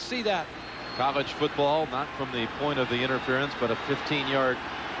 I don't see that. College football, not from the point of the interference, but a 15-yard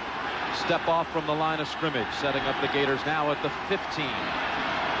step off from the line of scrimmage, setting up the Gators now at the 15.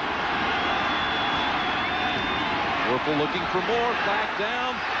 Wuerffel looking for more, flag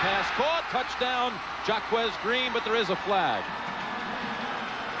down, pass caught, touchdown, Jaquez Green, but there is a flag.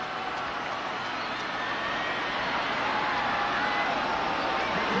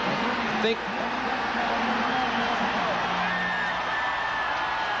 Think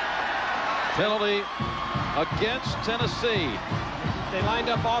penalty against Tennessee. they lined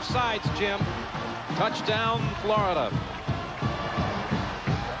up offsides, Jim. Touchdown, Florida.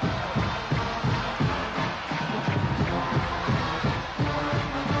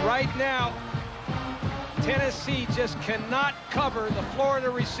 Right now, Tennessee just cannot cover the Florida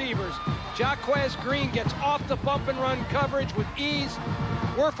receivers. Jaquez Green gets off the bump and run coverage with ease.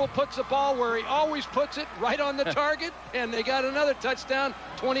 Wuerffel puts the ball where he always puts it, right on the target, and they got another touchdown,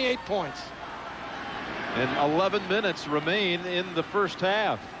 28 points. And 11 minutes remain in the first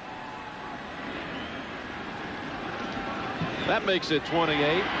half. That makes it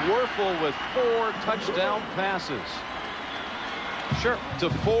 28. Wuerffel with 4 touchdown passes. Sure. To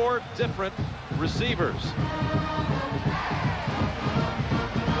 4 different receivers.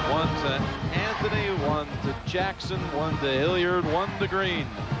 One to Anthony, one to Jackson, one to Hilliard, one to Green.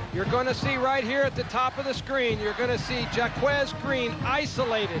 You're going to see right here at the top of the screen, you're going to see Jaquez Green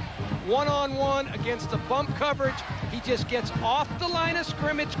isolated one-on-one against the bump coverage. He just gets off the line of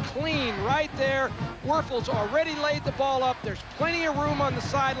scrimmage clean right there. Wuerffel's already laid the ball up. There's plenty of room on the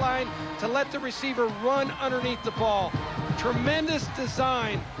sideline to let the receiver run underneath the ball. Tremendous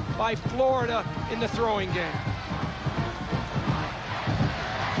design by Florida in the throwing game.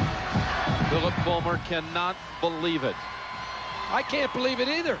 Philip Fulmer cannot believe it. I can't believe it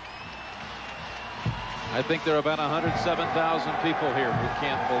either. I think there are about 107,000 people here who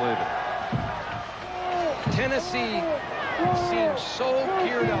can't believe it. Tennessee seems so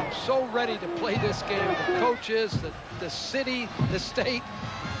geared up, so ready to play this game. The coaches, the city, the state,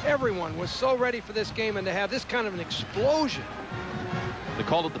 everyone was so ready for this game, and to have this kind of an explosion. They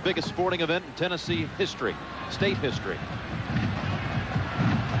called it the biggest sporting event in Tennessee history, state history.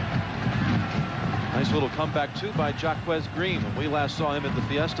 Nice little comeback, too, by Jaquez Green. When we last saw him at the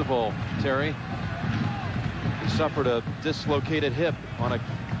Fiesta Bowl, Terry, he suffered a dislocated hip on a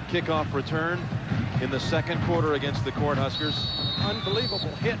kickoff return in the second quarter against the Cornhuskers.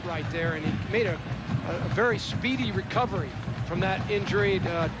 Unbelievable hit right there, and he made a very speedy recovery from that injury.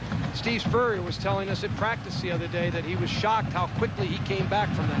 Steve Spurrier was telling us at practice the other day that he was shocked how quickly he came back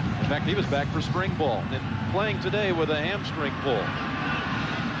from that. In fact, he was back for spring ball and playing today with a hamstring pull.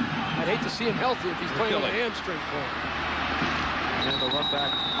 I'd hate to see him healthy if he's playing with a hamstring pull. And the run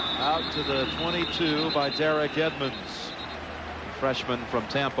back out to the 22 by Derek Edmonds, freshman from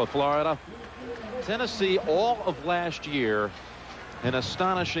Tampa, Florida. Tennessee, all of last year, an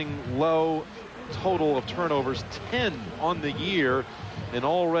astonishing low total of turnovers, 10 on the year, and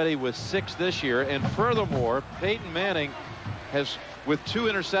already with 6 this year. And furthermore, Peyton Manning has, with 2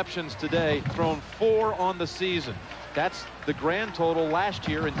 interceptions today, thrown 4 on the season. That's the grand total last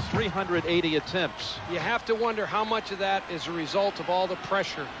year in 380 attempts. You have to wonder how much of that is a result of all the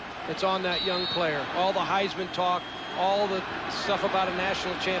pressure that's on that young player. All the Heisman talk, all the stuff about a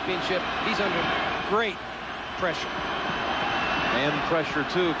national championship. He's under great pressure. And pressure,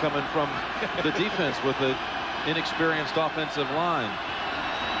 too, coming from the defense with the inexperienced offensive line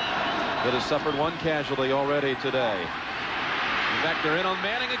that has suffered one casualty already today. In fact, they're in on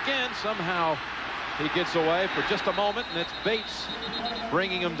Manning again. Somehow he gets away for just a moment, and it's Bates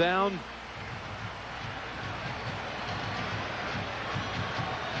bringing him down.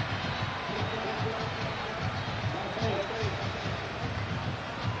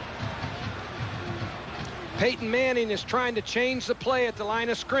 Peyton Manning is trying to change the play at the line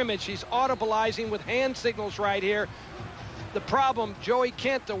of scrimmage. He's audibilizing with hand signals right here. The problem, Joey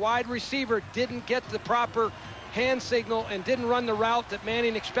Kent, the wide receiver, didn't get the proper hand signal and didn't run the route that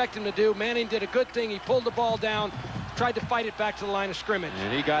Manning expected him to do. Manning did a good thing. He pulled the ball down, tried to fight it back to the line of scrimmage.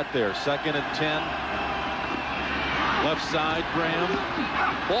 And he got there. 2nd and 10. Left side, Graham.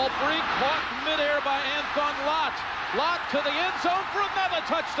 Ball free, caught midair by Anthon Lott. Lott to the end zone for another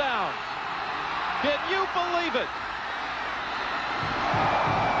touchdown. Can you believe it?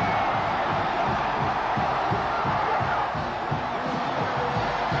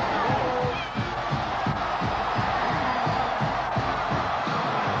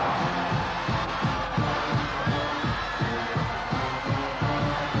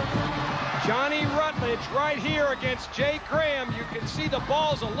 Johnny Rutledge right here against Jay Graham. You can see the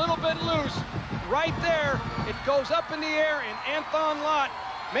ball's a little bit loose right there. It goes up in the air, and Anthon Lott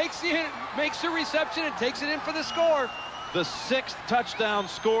makes the reception and takes it in for the score. The 6th touchdown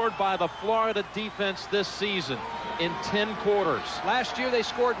scored by the Florida defense this season in 10 quarters. Last year they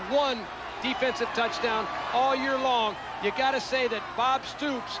scored 1 defensive touchdown all year long. You got to say that Bob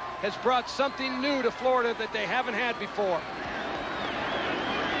Stoops has brought something new to Florida that they haven't had before.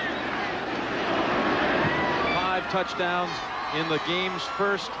 5 touchdowns in the game's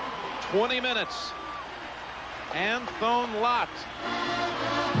first 20 minutes. Anthon Lott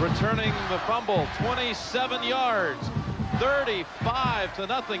returning the fumble, 27 yards,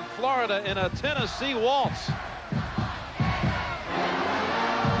 35-0, Florida in a Tennessee waltz.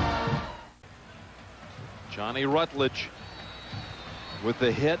 Johnny Rutledge with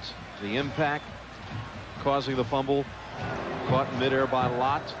the hit, the impact, causing the fumble, caught in midair by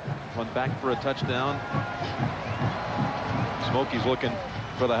Lott, went back for a touchdown. Smokey's looking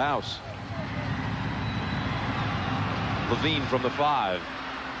for the house. Levine from the 5.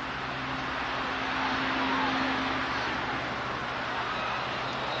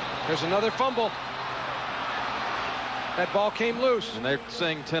 There's another fumble. That ball came loose. And they're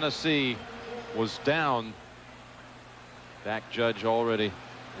saying Tennessee was down. Dak Judge already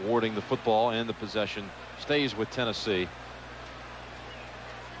awarding the football, and the possession stays with Tennessee.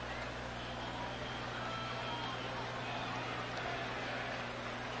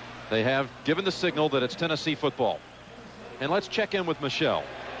 They have given the signal that it's Tennessee football. And let's check in with Michelle.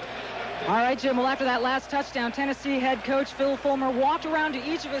 All right, Jim. Well, after that last touchdown, Tennessee head coach Phil Fulmer walked around to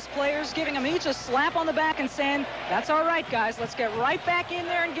each of his players, giving them each a slap on the back and saying, "That's all right, guys. Let's get right back in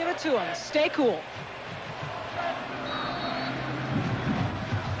there and give it to them. Stay cool."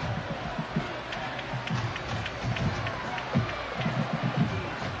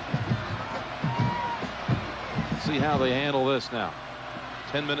 See how they handle this now.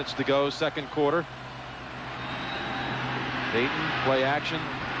 10 minutes to go, 2nd quarter. Dayton, play action.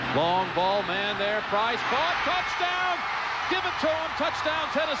 Long ball, man there. Price caught. Touchdown. Give it to him. Touchdown,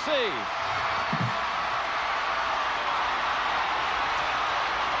 Tennessee.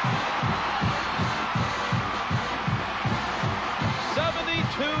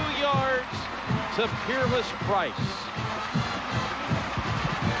 .72 yards to Peerless Price.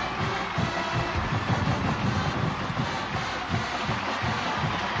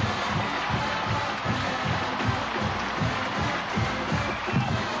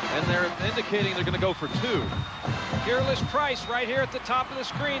 They're indicating they're going to go for 2. Peerless Price right here at the top of the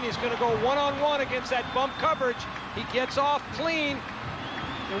screen. He's going to go one-on-one against that bump coverage. He gets off clean,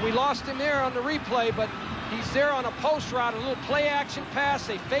 and we lost him there on the replay, but he's there on a post route, a little play action pass.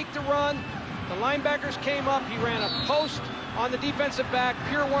 They faked the run. The linebackers came up. He ran a post on the defensive back,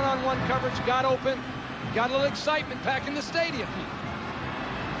 pure one-on-one coverage, got open, got a little excitement back in the stadium.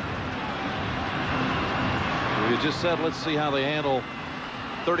 We just said, let's see how they handle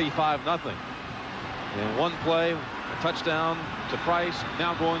 35-0. In one play, a touchdown to Price,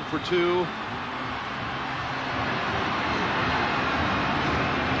 now going for 2.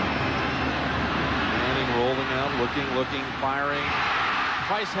 Manning rolling out, looking, firing.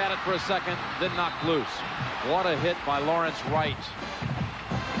 Price had it for a second, then knocked loose. What a hit by Lawrence Wright.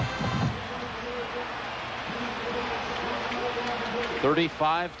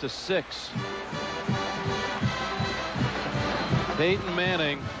 Peyton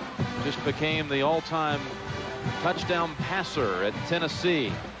Manning just became the all-time touchdown passer at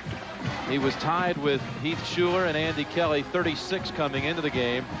Tennessee. He was tied with Heath Schuler and Andy Kelly, 36 coming into the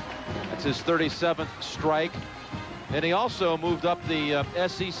game. That's his 37th strike. And he also moved up the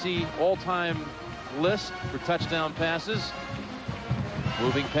SEC all-time list for touchdown passes,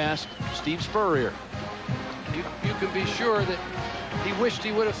 moving past Steve Spurrier. You can be sure that he wished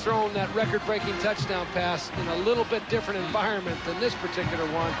he would have thrown that record-breaking touchdown pass in a little bit different environment than this particular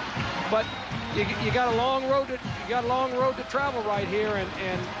one. But you got a long road to travel right here,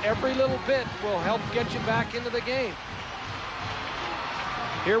 and every little bit will help get you back into the game.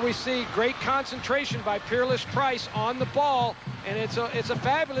 Here we see great concentration by Peerless Price on the ball, and it's a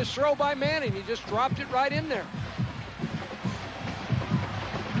fabulous throw by Manning. He just dropped it right in there.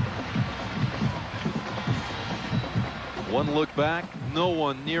 One look back, no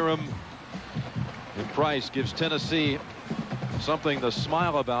one near him. And Price gives Tennessee something to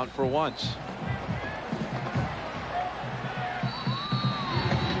smile about for once.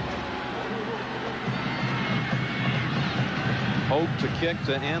 Hope to kick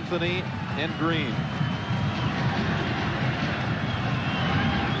to Anthony and Green.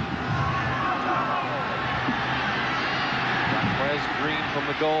 Wes Green from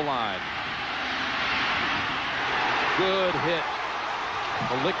the goal line. Good hit.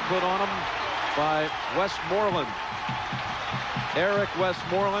 A lick put on him by Westmoreland. Eric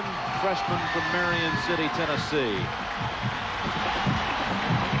Westmoreland, freshman from Marion City, Tennessee.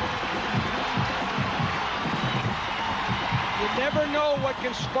 You never know what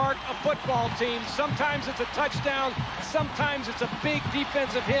can spark a football team. Sometimes it's a touchdown. Sometimes it's a big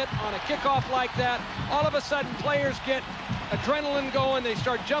defensive hit on a kickoff like that. All of a sudden, players get adrenaline going. They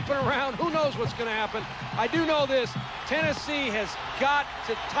start jumping around. Who knows what's going to happen? I do know this. Tennessee has got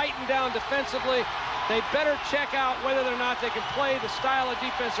to tighten down defensively. They better check out whether or not they can play the style of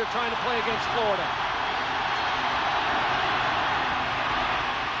defense they're trying to play against Florida.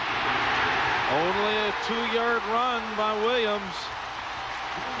 Only a 2-yard run by Williams.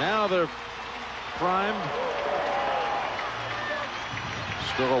 Now they're primed.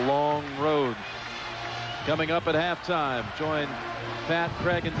 Still a long road. Coming up at halftime, join Pat,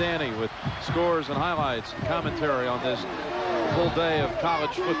 Craig, and Danny with scores and highlights and commentary on this full day of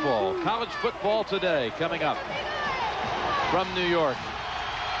college football. College football today coming up from New York.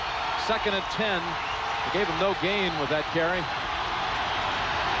 2nd and 10. They gave him no gain with that carry.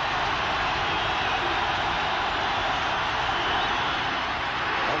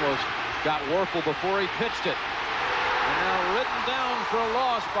 Almost got Warfel before he pitched it. And now written down for a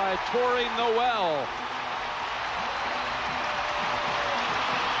loss by Torrey Noel.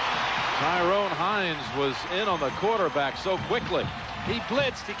 Tyrone Hines was in on the quarterback so quickly. He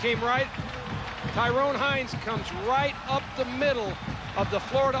blitzed. He came right. Tyrone Hines comes right up the middle of the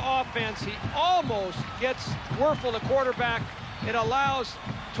Florida offense. He almost gets Werfel, the quarterback. It allows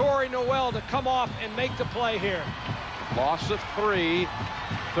Torrey Noel to come off and make the play here. Loss of 3.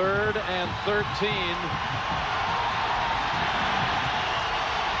 3rd and 13.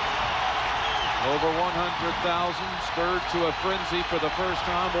 Over 100,000 stirred to a frenzy for the first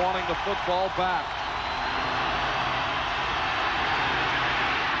time, wanting the football back.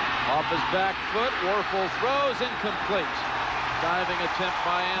 Off his back foot, Werfel throws incomplete. Diving attempt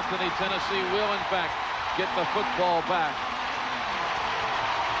by Anthony. Tennessee will, in fact, get the football back.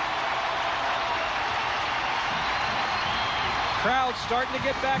 Crowd starting to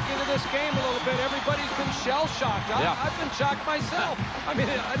get back into this game a little bit. Everybody's been shell-shocked. I've been shocked myself. I mean,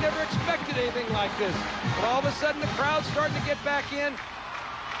 I never expected anything like this. But all of a sudden, the crowd's starting to get back in.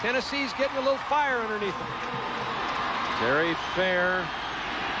 Tennessee's getting a little fire underneath them. Terry Fair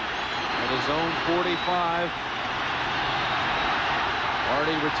at his own 45.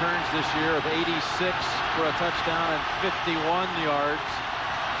 Already returns this year of 86 for a touchdown and 51 yards.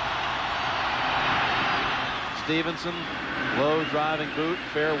 Stevenson, low driving boot.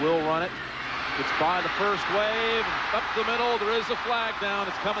 Fair will run it. It's by the first wave. Up the middle. There is a flag down.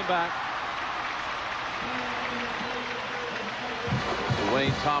 It's coming back.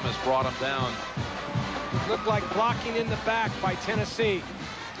 Wayne Thomas brought him down. Looked like blocking in the back by Tennessee.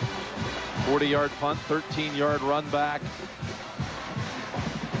 40-yard punt, 13-yard run back.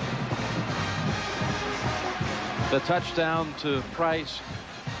 The touchdown to Price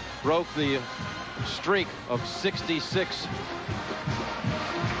broke the streak of 66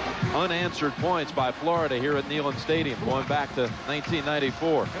 unanswered points by Florida here at Neyland Stadium going back to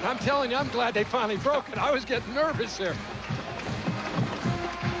 1994. And I'm telling you, I'm glad they finally broke it. I was getting nervous there.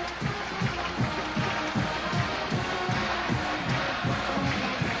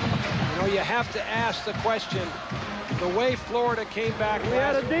 You know, you have to ask the question, The way Florida came back. We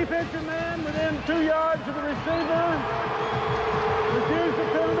had a defensive man within 2 yards of the receiver. Refused the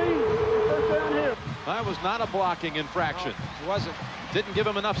penalty. First down here. That was not a blocking infraction. No, it wasn't. Didn't give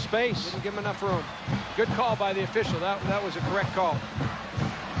him enough space. Didn't give him enough room. Good call by the official. That was a correct call.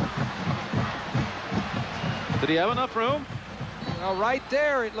 Did he have enough room? Well, right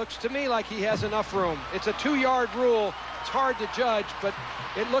there, it looks to me like he has enough room. It's a 2-yard rule. It's hard to judge, but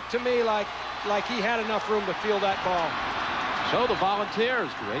it looked to me like he had enough room to field that ball. So the Volunteers,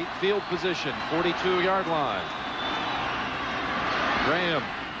 great field position, 42-yard line. Graham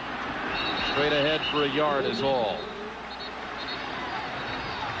straight ahead for a yard is all.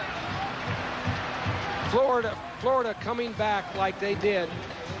 Florida coming back like they did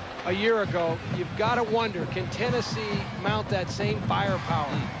a year ago. You've got to wonder, can Tennessee mount that same firepower?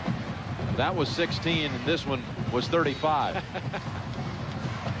 That was 16, and this one was 35.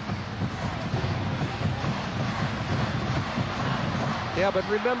 Yeah, but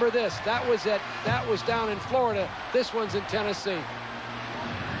remember this. That was down in Florida. This one's in Tennessee.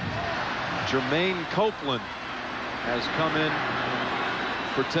 Jermaine Copeland has come in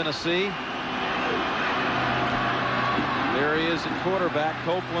for Tennessee. There he is at quarterback.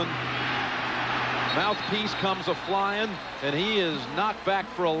 Copeland, mouthpiece comes a-flying, and he is knocked back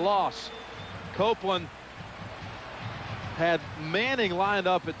for a loss. Copeland had Manning lined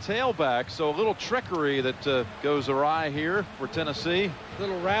up at tailback, so a little trickery that goes awry here for Tennessee.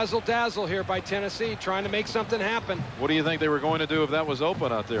 Little razzle-dazzle here by Tennessee, trying to make something happen. What do you think they were going to do if that was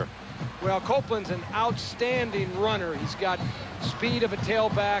open out there? Well, Copeland's an outstanding runner. He's got speed of a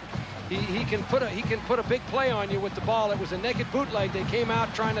tailback. He can put a big play on you with the ball. It was a naked bootleg. They came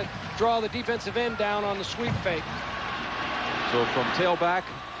out trying to draw the defensive end down on the sweep fake. So from tailback,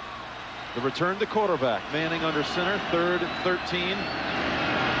 the return to quarterback. Manning under center, 3rd and 13.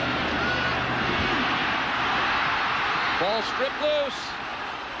 Ball stripped loose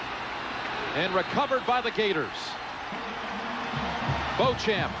and recovered by the Gators.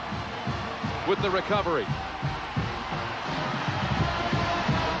 Beauchamp with the recovery.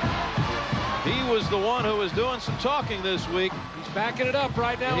 He was the one who was doing some talking this week. He's backing it up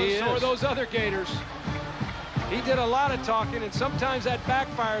right now, and so are those other Gators. He did a lot of talking, and sometimes that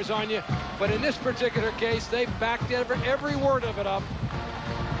backfires on you. But in this particular case, they backed every word of it up.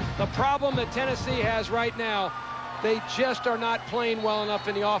 The problem that Tennessee has right now, they just are not playing well enough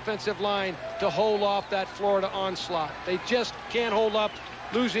in the offensive line to hold off that Florida onslaught. They just can't hold up.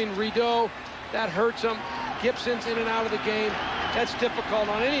 Losing Rideau, that hurts them. Gibson's in and out of the game. That's difficult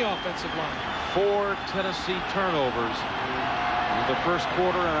on any offensive line. 4 Tennessee turnovers in the first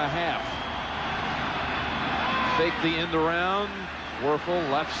quarter and a half. Fake the end around. Wuerffel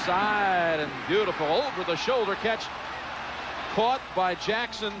left side, and beautiful over the shoulder catch. Caught by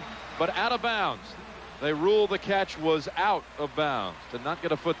Jackson, but out of bounds. They ruled the catch was out of bounds. Did not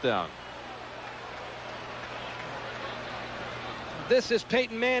get a foot down. This is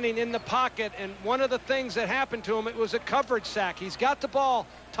Peyton Manning in the pocket, and one of the things that happened to him, it was a coverage sack. He's got the ball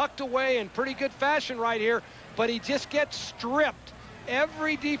tucked away in pretty good fashion right here, but he just gets stripped.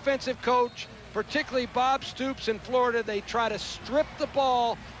 Every defensive coach, particularly Bob Stoops in Florida, they try to strip the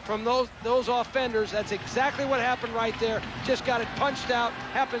ball from those offenders. That's exactly what happened right there. Just got it punched out.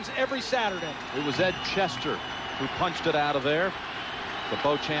 Happens every Saturday. It was Ed Chester who punched it out of there. The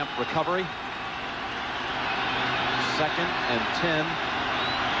Beauchamp recovery. 2nd and 10.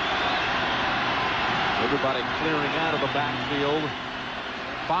 Everybody clearing out of the backfield.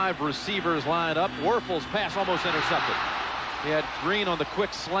 5 receivers lined up. Wuerffel's pass almost intercepted. He had Green on the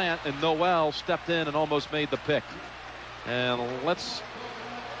quick slant, and Noel stepped in and almost made the pick. And let's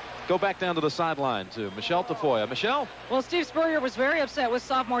go back down to the sideline to Michelle Tafoya. Michelle? Well, Steve Spurrier was very upset with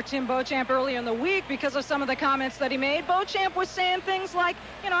sophomore Tim Beauchamp earlier in the week because of some of the comments that he made. Beauchamp was saying things like,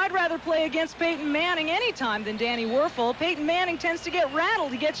 I'd rather play against Peyton Manning anytime than Danny Wuerffel. Peyton Manning tends to get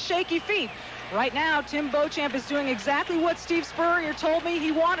rattled. He gets shaky feet. Right now, Tim Beauchamp is doing exactly what Steve Spurrier told me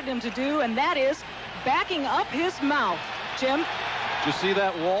he wanted him to do, and that is backing up his mouth. Jim? Did you see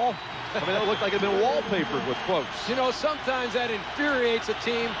that wall? I mean, it looked like it had been wallpapered with quotes. Sometimes that infuriates a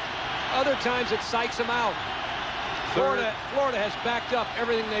team. Other times it psychs them out. Florida has backed up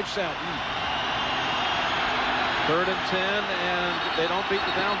everything they've said. 3rd and 10, and they don't beat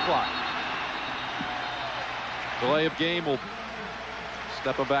the down clock. Delay of game will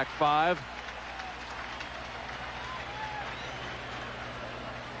step them back 5.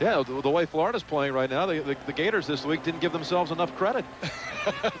 Yeah, the way Florida's playing right now, the Gators this week didn't give themselves enough credit.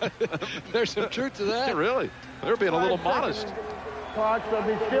 There's some truth to that. Really? They're being a little modest. Clock, so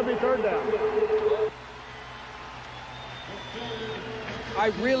still be 3rd down. I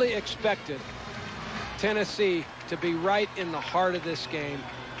really expected Tennessee to be right in the heart of this game.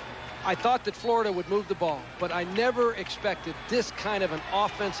 I thought that Florida would move the ball, but I never expected this kind of an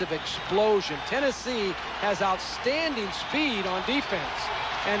offensive explosion. Tennessee has outstanding speed on defense,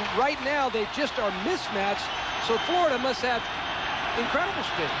 and right now they just are mismatched, so Florida must have incredible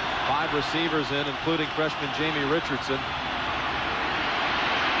speed. 5 receivers in, including freshman Jamie Richardson.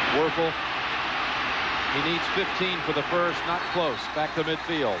 Werfel, he needs 15 for the first, not close. Back to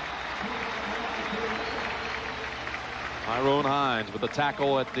midfield. Tyrone Hines with a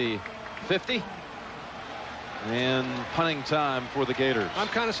tackle at the 50. And punting time for the Gators. I'm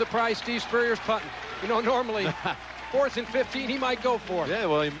kind of surprised Steve Spurrier's punting. You know, normally 4th and 15, he might go for it. Yeah,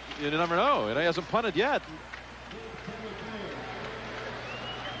 well, you never know. He hasn't punted yet.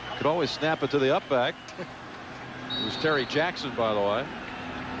 Could always snap it to the up back. It was Terry Jackson, by the way.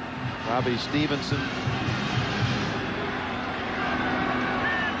 Robbie Stevenson.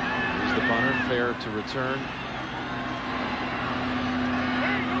 He's the punter, fair to return.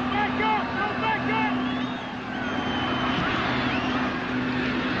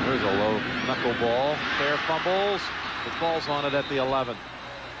 There's a low knuckle ball. Fair fumbles. It falls on it at the 11.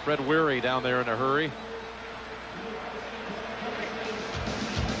 Fred Weary down there in a hurry.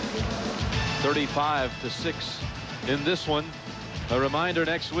 35-6 in this one. A reminder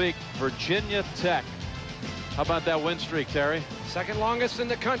next week, Virginia Tech. How about that win streak, Terry? Second longest in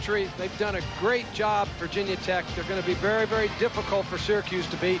the country. They've done a great job, Virginia Tech. They're going to be very, very difficult for Syracuse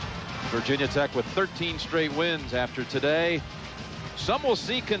to beat. Virginia Tech with 13 straight wins after today. Some will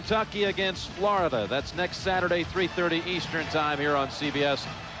see Kentucky against Florida. That's next Saturday, 3:30 Eastern time here on CBS.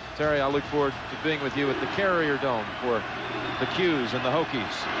 Terry, I look forward to being with you at the Carrier Dome for the Qs and the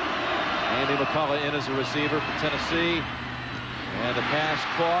Hokies. Andy McCullough in as a receiver for Tennessee. And the pass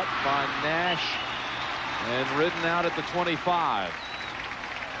caught by Nash and ridden out at the 25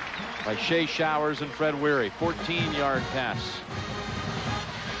 by Shea Showers and Fred Weary. 14-yard pass.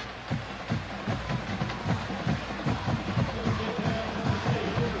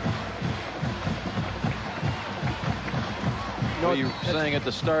 What you were saying at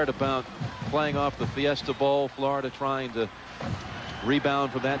the start about playing off the Fiesta Bowl, Florida trying to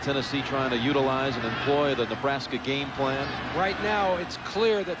rebound from that, Tennessee trying to utilize and employ the Nebraska game plan. Right now, it's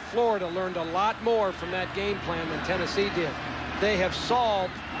clear that Florida learned a lot more from that game plan than Tennessee did. They have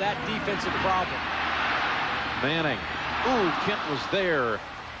solved that defensive problem. Manning. Ooh, Kent was there.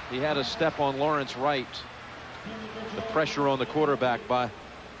 He had a step on Lawrence Wright. The pressure on the quarterback by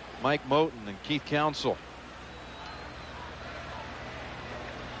Mike Moten and Keith Council.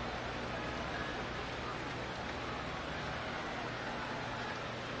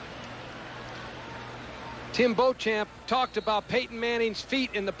 Tim Beauchamp talked about Peyton Manning's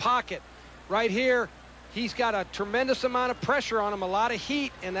feet in the pocket. Right here, he's got a tremendous amount of pressure on him, a lot of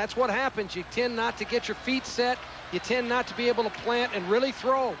heat, and that's what happens. You tend not to get your feet set. You tend not to be able to plant and really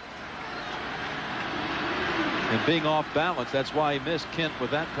throw. And being off balance, that's why he missed Kent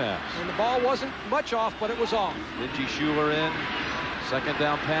with that pass. And the ball wasn't much off, but it was off. Benji Schuler in. Second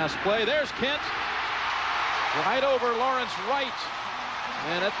down pass play. There's Kent. Right over Lawrence Wright.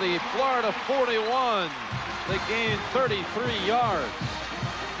 And at the Florida 41, they gained 33 yards.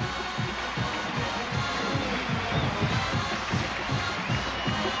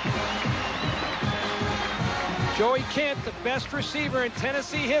 Joey Kent, the best receiver in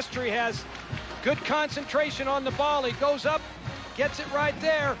Tennessee history, has good concentration on the ball. He goes up, gets it right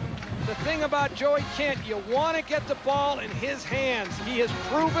there. The thing about Joey Kent, you want to get the ball in his hands. He has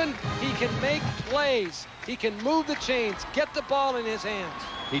proven he can make plays. He can move the chains, get the ball in his hands.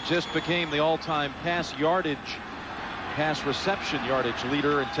 He just became the all-time pass reception yardage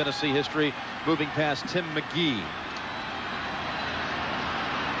leader in Tennessee history, moving past Tim McGee.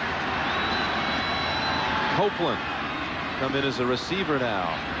 Copeland come in as a receiver now.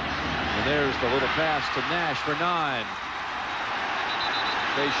 And there's the little pass to Nash for 9.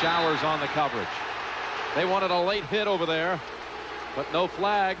 Shea Showers on the coverage. They wanted a late hit over there, but no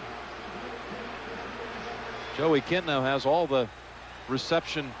flag. Joey Kent now has all the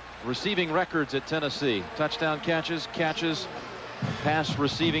receiving records at Tennessee. Touchdown catches, pass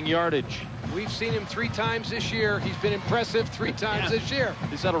receiving yardage. We've seen him 3 times this year. He's been impressive 3 times this year.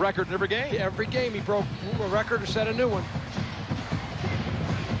 He set a record in every game. Every game he broke a record or set a new one.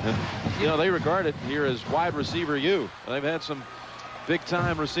 And, you know, they regard it here as wide receiver U. They've had some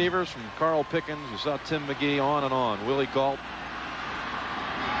big-time receivers from Carl Pickens. You saw Tim McGee, on and on. Willie Galt,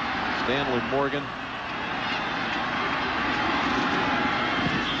 Stanley Morgan.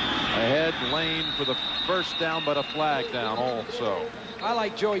 Ahead, Lane for the first down, but a flag down also. I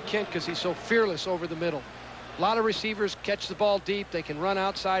like Joey Kent because he's so fearless over the middle. A lot of receivers catch the ball deep. They can run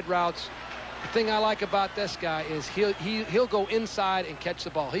outside routes. The thing I like about this guy is he'll go inside and catch the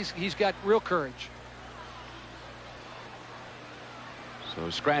ball. He's got real courage. So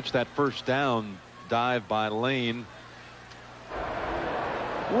scratch that first down dive by Lane.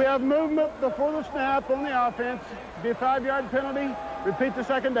 We have movement before the snap on the offense. Be a 5-yard penalty. Repeat the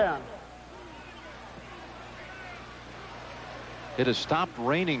second down. It has stopped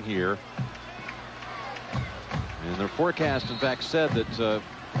raining here. And their forecast, in fact, said that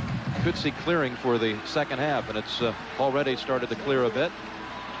could see clearing for the second half, and it's already started to clear a bit.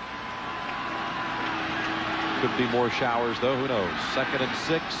 Could be more showers, though. Who knows? 2nd and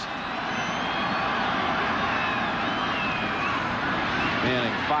 6.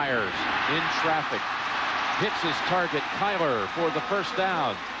 Manning fires in traffic. Hits his target, Kyler, for the first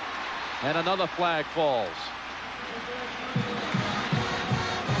down. And another flag falls.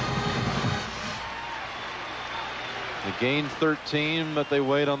 They gained 13, but they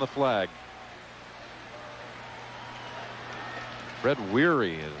wait on the flag. Fred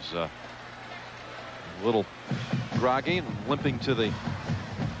Weary is a little groggy and limping to the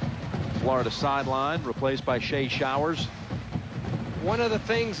Florida sideline, replaced by Shea Showers. One of the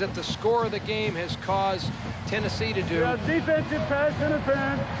things that the score of the game has caused Tennessee to do. We have defensive pass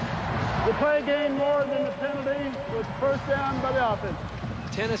interference. The play gained more than the penalty with first down by the offense.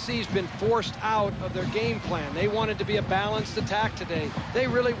 Tennessee's been forced out of their game plan. They wanted to be a balanced attack today. They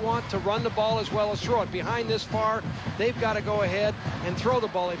really want to run the ball as well as throw it. Behind this far, they've got to go ahead and throw the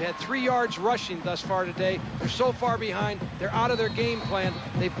ball. They've had 3 yards rushing thus far today. They're so far behind. They're out of their game plan.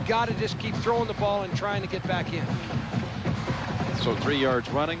 They've got to just keep throwing the ball and trying to get back in. So 3 yards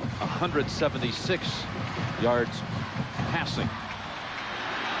running, 176 yards passing.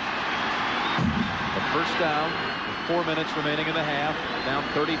 The first down. 4 minutes remaining in the half. Down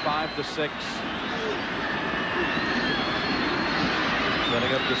 35-6.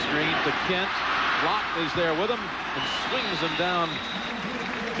 Setting up the screen to Kent. Lott is there with him and swings him down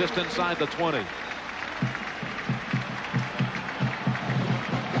just inside the 20.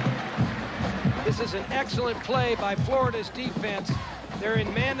 This is an excellent play by Florida's defense. They're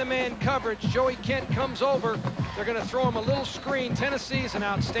in man-to-man coverage. Joey Kent comes over. They're going to throw him a little screen. Tennessee's an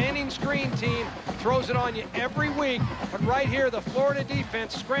outstanding screen team. Throws it on you every week. But right here, the Florida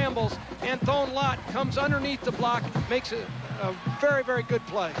defense scrambles. Anthone Lott comes underneath the block. Makes a very, very good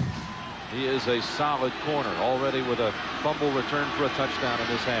play. He is a solid corner, already with a fumble return for a touchdown in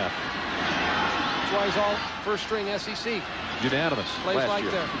this half. That's why he's all first-string SEC. Unanimous. Plays like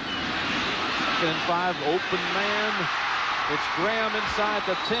year. there. 2nd and 5, open man. It's Graham inside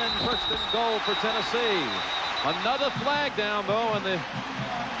the 10, 1st and goal for Tennessee. Another flag down, though, in the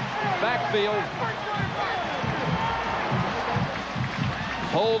backfield.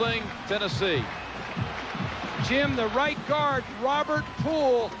 Holding Tennessee. Jim, the right guard, Robert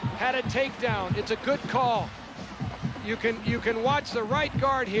Poole, had a takedown. It's a good call. You can watch the right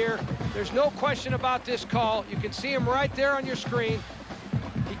guard here. There's no question about this call. You can see him right there on your screen.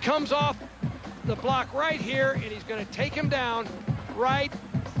 He comes off the block right here, and he's going to take him down right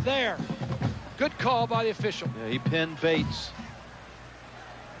there. Good call by the official. Yeah, he pinned Bates.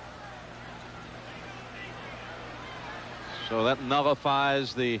 So that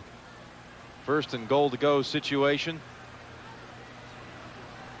nullifies the 1st and goal to go situation.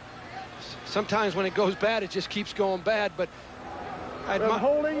 Sometimes when it goes bad, it just keeps going bad, but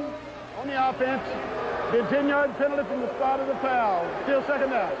holding on the offense. Be a 10-yard penalty from the spot of the foul. Still second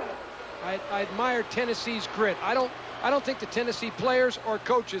down. I admire Tennessee's grit. I don't think the Tennessee players or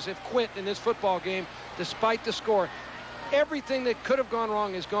coaches have quit in this football game despite the score. Everything that could have gone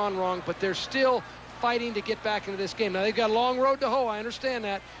wrong has gone wrong, but they're still fighting to get back into this game. Now, they've got a long road to hoe. I understand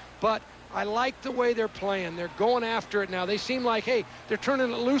that, but I like the way they're playing. They're going after it now. They seem like, hey, they're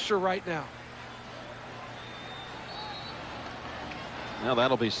turning it looser right now. Now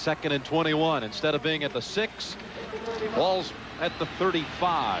that'll be 2nd and 21. Instead of being at the 6, ball's at the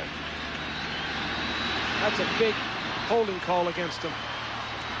 35. That's a big holding call against him.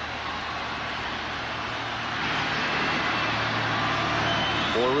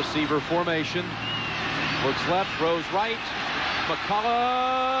 Four-receiver formation. Looks left, throws right.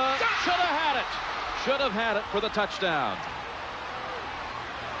 McCullough should have had it. Should have had it for the touchdown.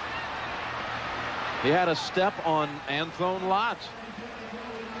 He had a step on Anthone Lott.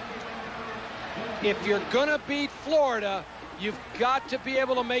 If you're going to beat Florida, you've got to be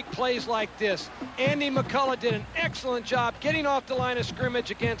able to make plays like this. Andy McCullough did an excellent job getting off the line of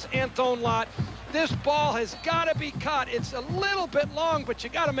scrimmage against Anthone Lott. This ball has got to be caught. It's a little bit long, but you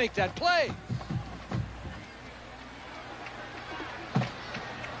got to make that play.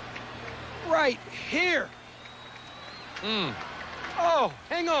 Right here. Oh,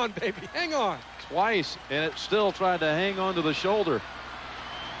 hang on, baby, hang on. Twice, and it still tried to hang on to the shoulder.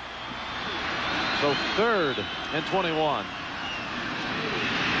 So 3rd and 21.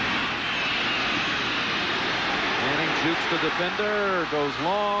 Manning jukes the defender, goes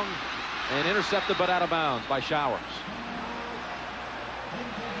long, and intercepted but out of bounds by Showers.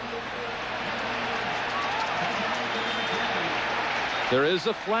 There is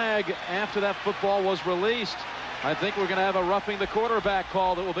a flag after that football was released. I think we're going to have a roughing the quarterback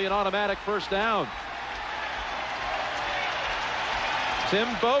call that will be an automatic first down. Tim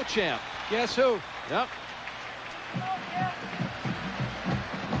Beauchamp. Guess who? Yep.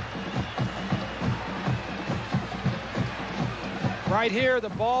 Right here, the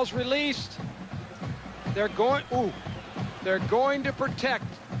ball's released. They're going to protect.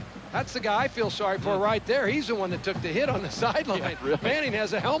 That's the guy I feel sorry for right there. He's the one that took the hit on the sideline. Yeah, really? Manning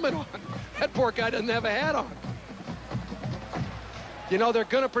has a helmet on. That poor guy doesn't have a hat on. You know, they're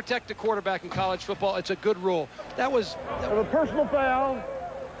going to protect the quarterback in college football. It's a good rule. That was A personal foul,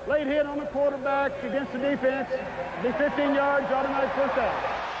 late hit on the quarterback against the defense. Be 15 yards, automatic first down.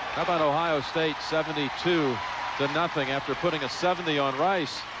 How about Ohio State 72-0 after putting a 70 on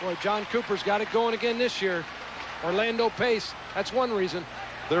Rice? Boy, John Cooper's got it going again this year. Orlando Pace, that's one reason.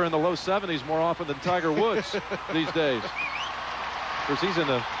 They're in the low 70s more often than Tiger Woods these days. Of course, he's in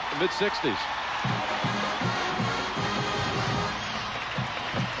the mid-60s.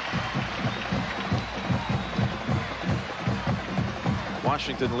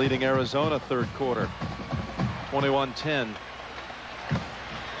 Washington leading Arizona 3rd quarter, 21-10.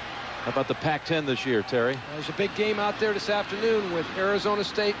 How about the Pac-10 this year, Terry? There's a big game out there this afternoon with Arizona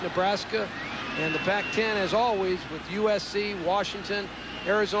State, Nebraska, and the Pac-10, as always, with USC, Washington,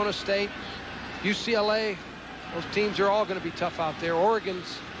 Arizona State, UCLA. Those teams are all going to be tough out there.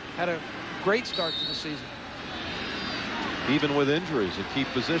 Oregon's had a great start to the season. Even with injuries at key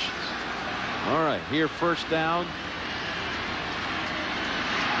positions. All right, here first down.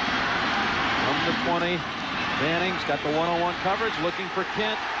 From the 20, Manning's got the one-on-one coverage, looking for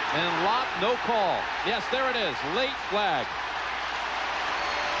Kent, and Lott, no call. Yes, there it is, late flag.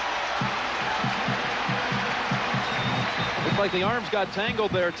 Looks like the arms got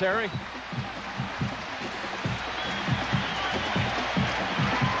tangled there, Terry.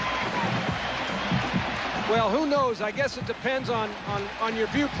 Well, who knows? I guess it depends on your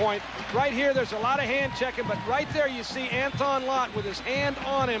viewpoint. Right here, there's a lot of hand checking, but right there you see Anton Lott with his hand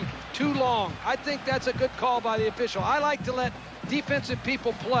on him too long. I think that's a good call by the official. I like to let defensive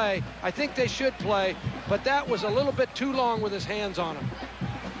people play. I think they should play, but that was a little bit too long with his hands on him.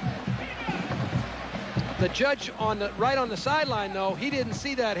 The judge right on the sideline, though, he didn't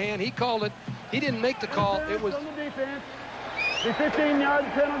see that hand. He called it. He didn't make the call. It was on the defense. The 15-yard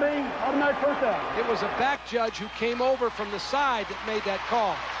penalty, automatic first down. It was a back judge who came over from the side that made that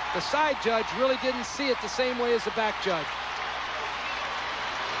call. The side judge really didn't see it the same way as the back judge.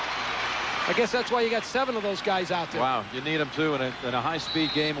 I guess that's why you got 7 of those guys out there. Wow, you need them too in a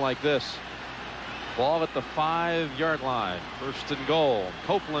high-speed game like this. Ball at the 5-yard line. 1st and goal.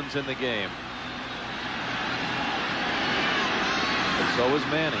 Copeland's in the game. And so is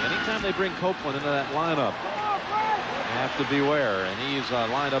Manning. Anytime they bring Copeland into that lineup, you have to beware. And he's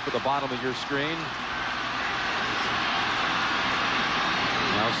lined up at the bottom of your screen.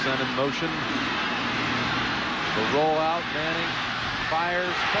 Now sent in motion. The rollout. Manning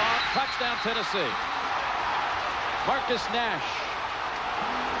fires. Caught. Touchdown, Tennessee. Marcus Nash.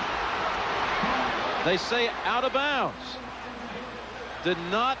 They say out of bounds. Did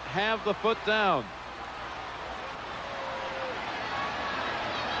not have the foot down.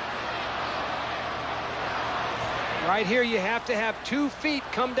 Right here, you have to have 2 feet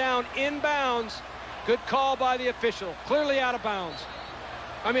come down in bounds. Good call by the official. Clearly out of bounds.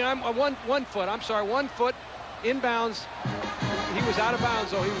 I mean, one foot. I'm sorry, 1 foot in bounds. He was out of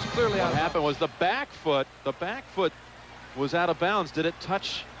bounds, though. He was clearly out of bounds. What happened was the back foot was out of bounds. Did it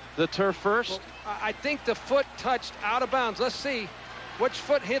touch the turf first? Well, I think the foot touched out of bounds. Let's see which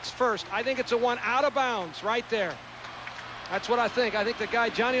foot hits first. I think it's a one out of bounds right there. That's what I think. I think the guy,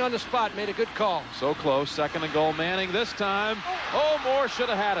 Johnny on the spot, made a good call. So close. 2nd and goal. Manning this time. Oh, Moore should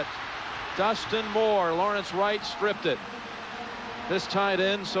have had it. Dustin Moore. Lawrence Wright stripped it. This tight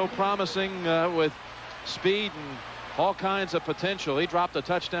end so promising with speed and all kinds of potential. He dropped a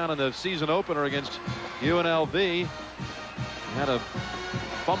touchdown in the season opener against UNLV. He had a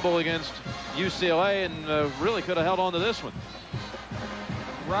fumble against UCLA and really could have held on to this one.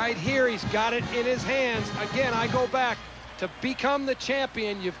 Right here, he's got it in his hands. Again, I go back. To become the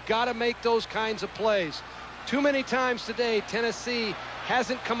champion, you've got to make those kinds of plays. Too many times today, Tennessee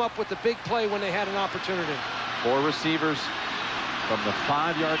hasn't come up with the big play when they had an opportunity. 4 receivers from the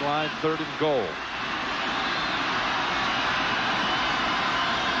 5-yard line, 3rd and goal.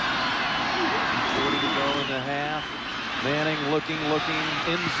 To go in the half. Manning looking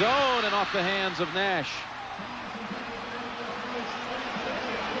in zone and off the hands of Nash.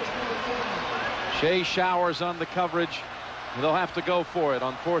 Shea Showers on the coverage. They'll have to go for it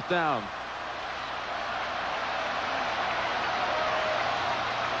on 4th down.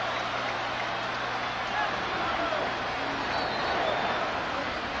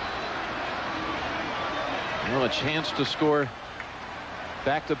 Well, a chance to score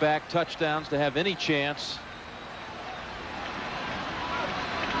back-to-back touchdowns to have any chance.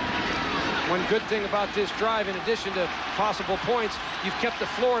 One good thing about this drive, in addition to possible points, you've kept the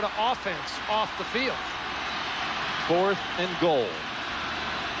Florida offense off the field. 4th and goal.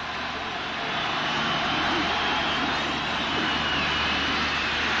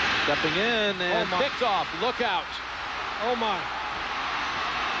 Stepping in and picked off. Look out. Oh my.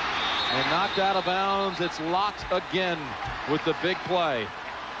 And knocked out of bounds. It's Lott again with the big play.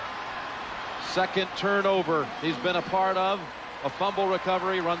 2nd turnover he's been a part of. A fumble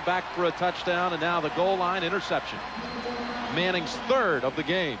recovery, run back for a touchdown, and now the goal line interception. Manning's 3rd of the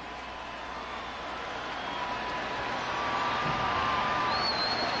game.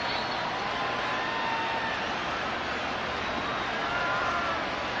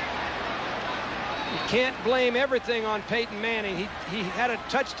 Can't blame everything on Peyton Manning. He had a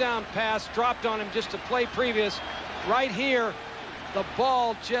touchdown pass dropped on him just a play previous. Right here, the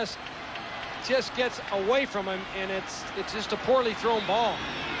ball just gets away from him, and it's just a poorly thrown ball.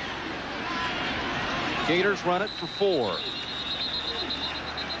 Gators run it for 4.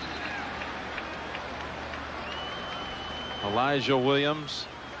 Elijah Williams,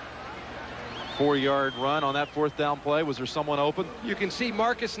 4-yard run on that 4th down play. Was there someone open? You can see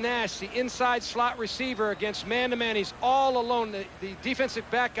Marcus Nash, the inside slot receiver, against man-to-man. He's all alone. The defensive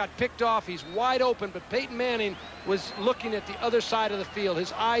back got picked off. He's wide open, but Peyton Manning was looking at the other side of the field.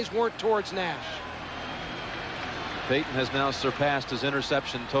 His eyes weren't towards Nash. Peyton has now surpassed his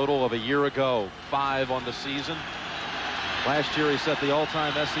interception total of a year ago, 5 on the season. Last year he set the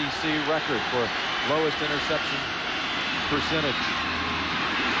all-time SEC record for lowest interception percentage.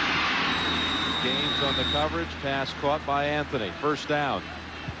 Games on the coverage, pass caught by Anthony. 1st down.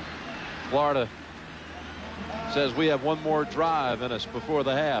 Florida says we have one more drive in us before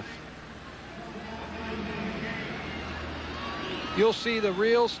the half. You'll see the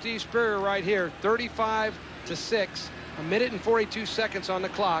real Steve Spurrier right here. 35-6, 1 minute and 42 seconds on the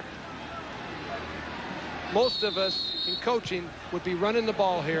clock. Most of us in coaching would be running the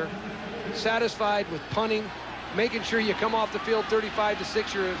ball here, satisfied with punting, making sure you come off the field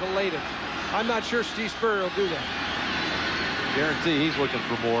 35-6, you're elated. I'm not sure Steve Spurrier will do that. Guarantee he's looking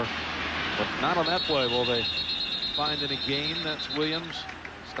for more, but not on that play. Will they find any gain? That's Williams,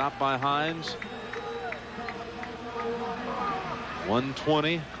 stopped by Hines.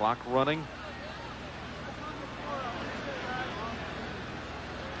 1:20, clock running.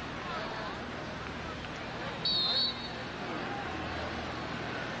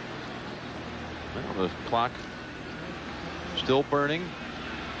 Well, the clock still burning.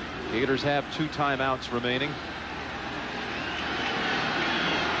 Gators have 2 timeouts remaining.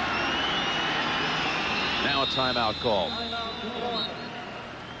 Now a timeout call.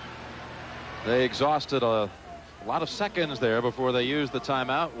 They exhausted a lot of seconds there before they used the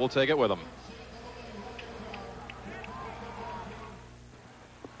timeout. We'll take it with them.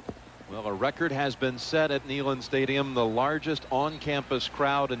 Well, a record has been set at Neyland Stadium, the largest on-campus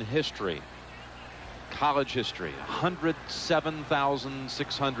crowd in history. College history,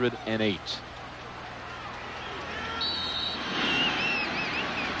 107,608.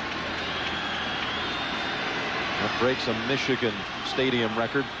 That breaks a Michigan Stadium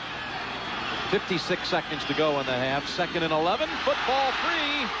record. 56 seconds to go in the half. 2nd and 11. Football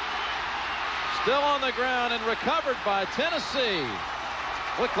free. Still on the ground and recovered by Tennessee.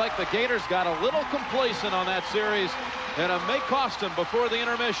 Looked like the Gators got a little complacent on that series, and it may cost them before the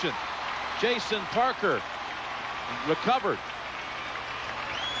intermission. Jason Parker recovered.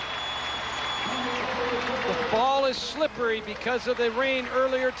 The ball is slippery because of the rain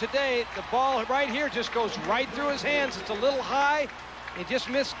earlier today. The ball right here just goes right through his hands. It's a little high. He just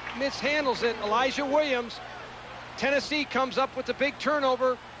mishandles it. Elijah Williams. Tennessee comes up with the big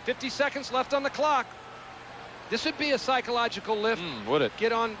turnover. 50 seconds left on the clock. This would be a psychological lift. Would it?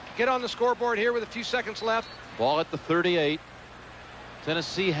 Get on the scoreboard here with a few seconds left. Ball at the 38.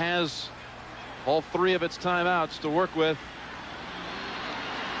 Tennessee has all 3 of its timeouts to work with.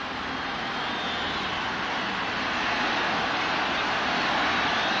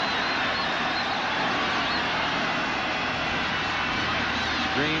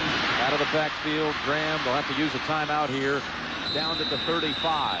 Out of the backfield, Graham. They'll have to use a timeout here. Down to the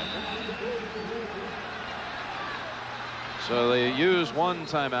 35. So they use one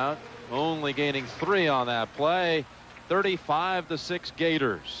timeout, only gaining 3 on that play. 35-6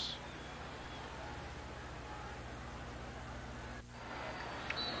 Gators.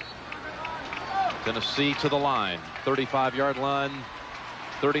 Tennessee to the line, 35-yard line,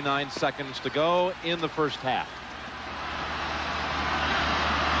 39 seconds to go in the first half.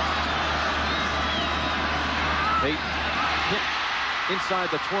 Peyton hit inside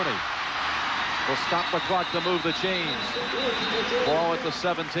the 20. Will stop the clock to move the chains. Ball at the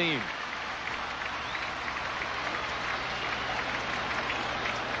 17.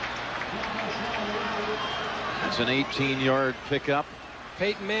 It's an 18-yard pickup.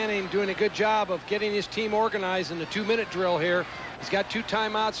 Peyton Manning doing a good job of getting his team organized in the 2-minute drill here. He's got 2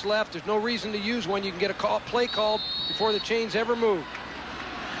 timeouts left. There's no reason to use one. You can get a play called before the chains ever move.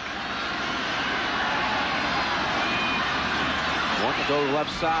 Want to go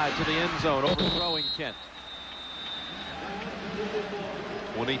left side to the end zone, overthrowing Kent.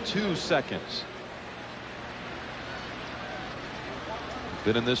 22 seconds.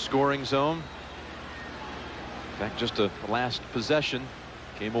 Been in this scoring zone. In fact, just a last possession.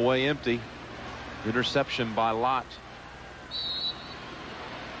 Came away empty. Interception by Lott.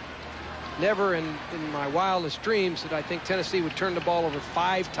 Never in my wildest dreams did I think Tennessee would turn the ball over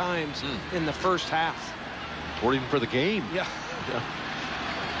 5 times in the first half. Or even for the game. Yeah.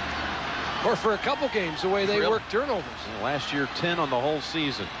 Or for a couple games, the way they work turnovers. Last year, 10 on the whole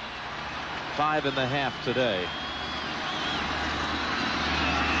season. 5 in the half today.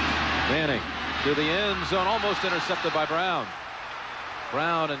 Manning to the end zone, almost intercepted by Brown.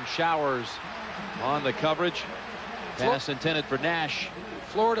 Brown and Showers on the coverage. Pass intended for Nash.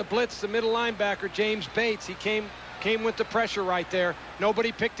 Florida blitzed the middle linebacker, James Bates. He came with the pressure right there.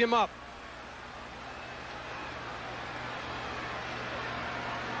 Nobody picked him up.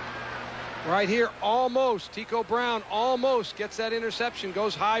 Right here, almost. Tico Brown almost gets that interception,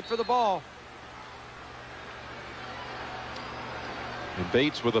 goes high for the ball. And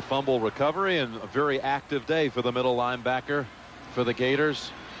Bates with a fumble recovery, and a very active day for the middle linebacker for the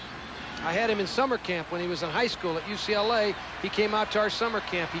Gators. I had him in summer camp when he was in high school at UCLA. He came out to our summer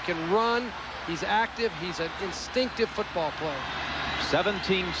camp. He can run. He's active. He's an instinctive football player.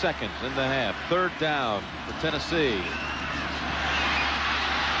 17 seconds in the half. 3rd down for Tennessee.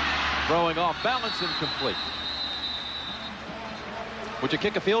 Throwing off balance, incomplete. Would you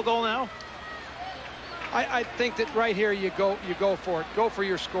kick a field goal now? I think that right here you go for it. Go for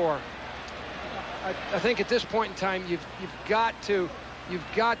your score. I think at this point in time you've got to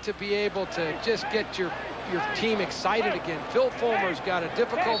be able to just get your team excited again. Phil Fulmer's got a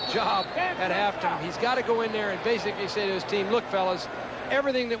difficult job at halftime. He's got to go in there and basically say to his team, look, fellas,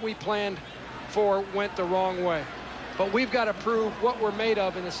 everything that we planned for went the wrong way. But we've got to prove what we're made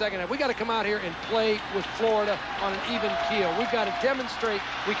of in the second half. We've got to come out here and play with Florida on an even keel. We've got to demonstrate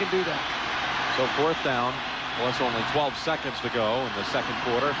we can do that. So 4th down, plus only 12 seconds to go in the second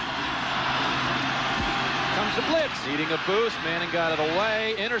quarter. Comes the blitz. Needing a boost. Manning got it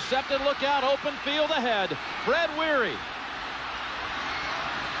away. Intercepted. Look out. Open field ahead. Fred Weary.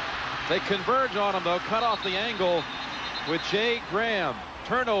 They converge on him, though. Cut off the angle with Jay Graham.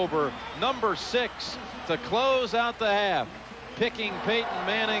 Turnover number 6 to close out the half. Picking Peyton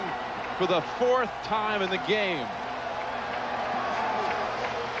Manning for the 4th time in the game.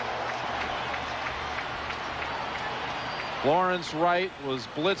 Lawrence Wright was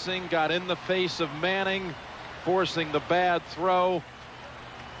blitzing, got in the face of Manning, forcing the bad throw.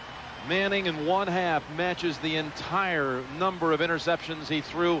 Manning in 1 half matches the entire number of interceptions he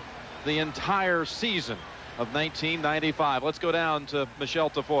threw the entire season of 1995. Let's go down to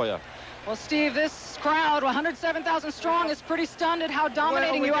Michelle Tafoya. Well, Steve, this crowd, 107,000 strong, is pretty stunned at how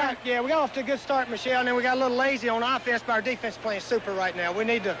dominating you are. Yeah, we got off to a good start, Michelle, and then we got a little lazy on offense, but our defense is playing super right now. We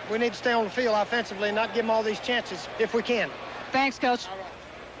need to stay on the field offensively and not give them all these chances if we can. Thanks, Coach.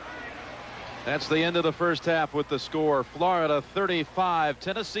 That's the end of the first half with the score. Florida 35,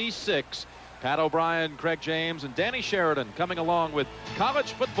 Tennessee 6. Pat O'Brien, Craig James, and Danny Sheridan coming along with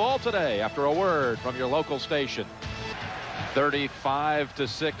college football today after a word from your local station.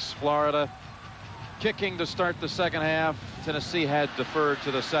 35-6 Florida. Kicking to start the second half. Tennessee had deferred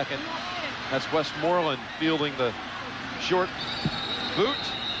to the second. That's Westmoreland fielding the short boot.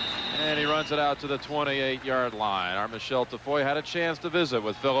 And he runs it out to the 28-yard line. Our Michelle Tafoya had a chance to visit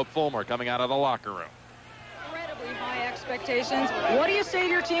with Philip Fulmer coming out of the locker room. Incredibly high expectations. What do you say to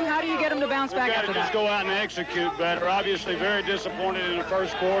your team? How do you get them to bounce back after that? We've got to just go out and execute better. Obviously very disappointed in the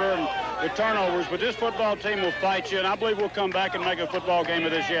first quarter and the turnovers, but this football team will fight you, and I believe we'll come back and make a football game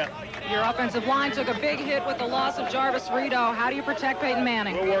of this yet. Your offensive line took a big hit with the loss of Jarvis Rito. How do you protect Peyton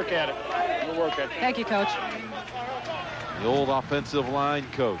Manning? We'll work at it. Thank you, Coach. The old offensive line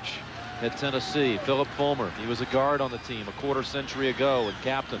coach at Tennessee, Philip Fulmer. He was a guard on the team a quarter century ago and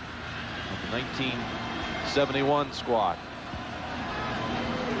captain of the 1971 squad.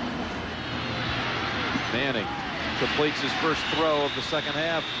 Manning completes his first throw of the second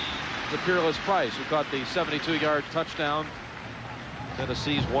half to Peerless Price, who caught the 72-yard touchdown.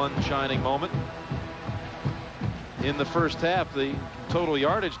 Tennessee's one shining moment. In the first half, the total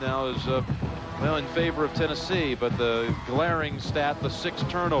yardage now is well, in favor of Tennessee, but the glaring stat, the 6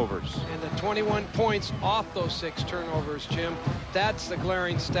 turnovers. And the 21 points off those 6 turnovers, Jim. That's the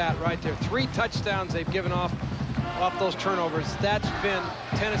glaring stat right there. 3 touchdowns they've given off those turnovers. That's been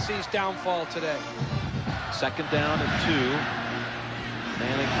Tennessee's downfall today. Second down and 2.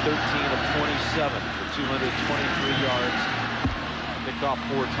 Manning 13 of 27 for 223 yards. Picked off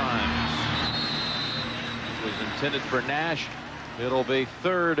 4 times. It was intended for Nash. It'll be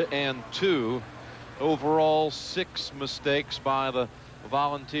 3rd and 2. Overall, 6 mistakes by the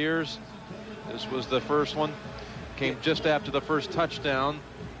Volunteers. This was the first one. Came just after the first touchdown.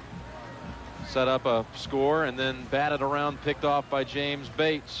 Set up a score and then batted around, picked off by James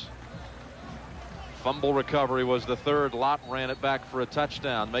Bates. Fumble recovery was the 3rd. Lott ran it back for a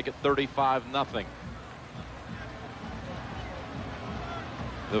touchdown, make it 35-0.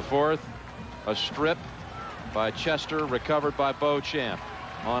 The 4th, a strip by Chester, recovered by Beauchamp.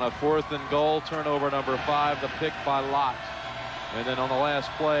 On a 4th and goal, turnover number 5, the pick by Lott. And then on the last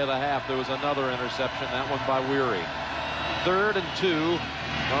play of the half, there was another interception, that one by Weary. 3rd and 2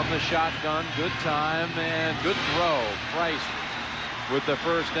 from the shotgun. Good time and good throw. Price with the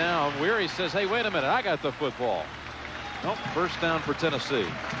first down. Weary says, hey, wait a minute, I got the football. Nope, first down for Tennessee.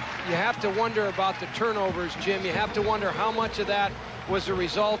 You have to wonder about the turnovers, Jim. You have to wonder how much of that was a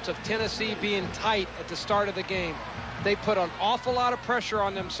result of Tennessee being tight at the start of the game. They put an awful lot of pressure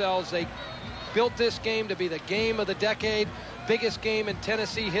on themselves. They built this game to be the game of the decade, biggest game in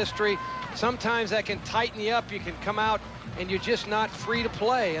Tennessee history. Sometimes that can tighten you up. You can come out and you're just not free to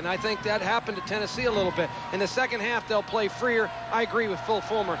play. And I think that happened to Tennessee a little bit. In the second half, they'll play freer. I agree with Phil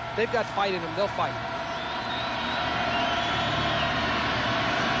Fulmer. They've got fight in them. They'll fight.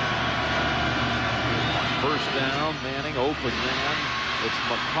 First down, Manning, open man. It's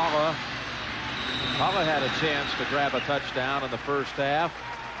McCullough. McCullough had a chance to grab a touchdown in the first half.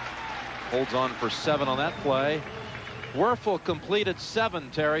 Holds on for 7 on that play. Wuerffel completed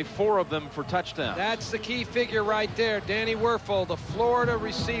 7, Terry, 4 of them for touchdowns. That's the key figure right there. Danny Wuerffel. The Florida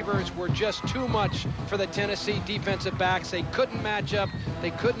receivers were just too much for the Tennessee defensive backs. They couldn't match up.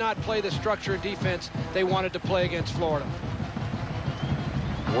 They could not play the structure of defense they wanted to play against Florida.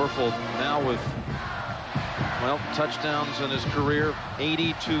 Wuerffel now with, well, touchdowns in his career,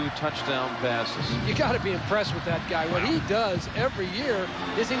 82 touchdown passes. You got to be impressed with that guy. What he does every year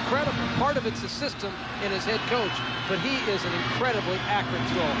is incredible. Part of it's the system and his head coach, but he is an incredibly accurate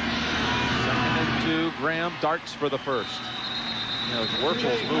thrower. 2nd and 2. Graham darts for the first. You know,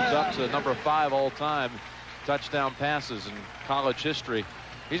 Wuerffel's moved up to number 5 all-time touchdown passes in college history.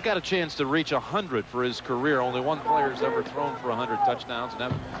 He's got a chance to reach 100 for his career. Only one player's ever thrown for 100 touchdowns, and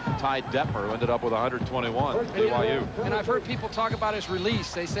that Ty Detmer, who ended up with 121 at BYU. And I've heard people talk about his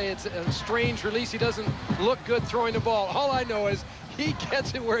release. They say it's a strange release. He doesn't look good throwing the ball. All I know is he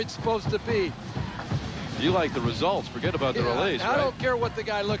gets it where it's supposed to be. You like the results. Forget about the release, I right? don't care what the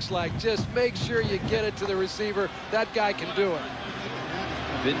guy looks like. Just make sure you get it to the receiver. That guy can do it.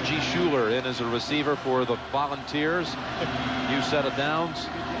 Benji Schuler in as a receiver for the Volunteers. New set of downs.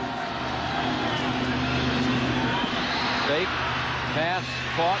 Fake pass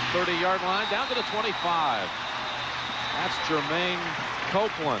caught, 30-yard line, down to the 25. That's Jermaine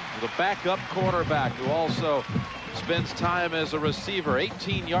Copeland, the backup quarterback, who also spends time as a receiver.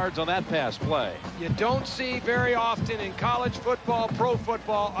 18 yards on that pass play. You don't see very often in college football, pro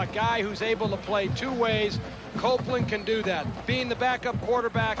football, a guy who's able to play 2 ways. Copeland can do that. Being the backup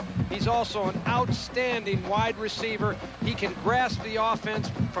quarterback, he's also an outstanding wide receiver. He can grasp the offense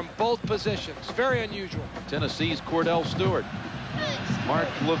from both positions. Very unusual. Tennessee's Cordell Stewart. Mark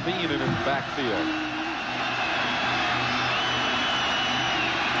Levine in his backfield.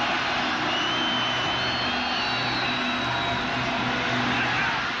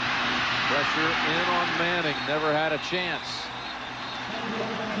 Pressure in on Manning. Never had a chance.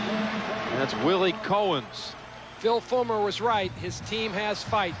 That's Willie Coens. Phil Fulmer was right. His team has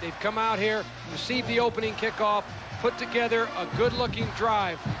fight. They've come out here, received the opening kickoff, put together a good-looking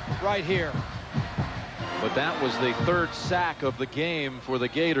drive right here. But that was the 3rd sack of the game for the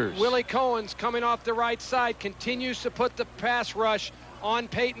Gators. Willie Coens coming off the right side continues to put the pass rush on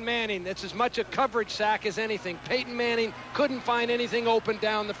Peyton Manning. That's as much a coverage sack as anything. Peyton Manning couldn't find anything open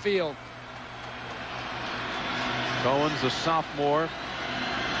down the field. Cohen's a sophomore.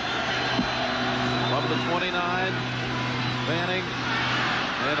 Up the 29. Manning.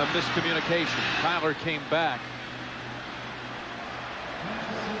 And a miscommunication. Kyler came back.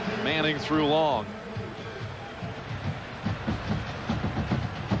 Manning threw long.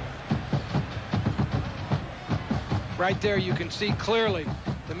 Right there you can see clearly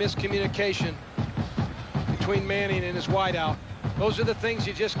the miscommunication between Manning and his wideout. Those are the things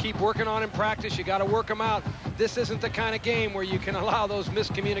you just keep working on in practice. You got to work them out. This isn't the kind of game where you can allow those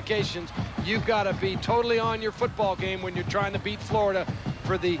miscommunications. You've got to be totally on your football game when you're trying to beat Florida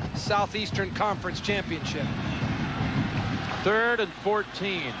for the Southeastern Conference Championship. 3rd and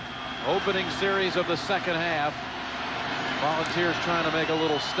 14. Opening series of the second half. Volunteers trying to make a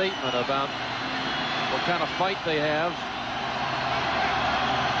little statement about what kind of fight they have.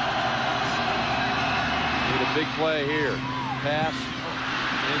 Need a big play here. Pass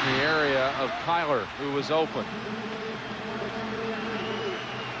in the area of Kyler, who was open.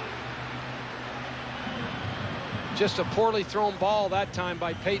 Just a poorly thrown ball that time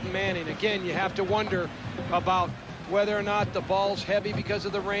by Peyton Manning. Again, you have to wonder about whether or not the ball's heavy because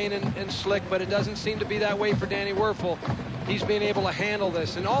of the rain and slick, but it doesn't seem to be that way for Danny Wuerffel. He's been able to handle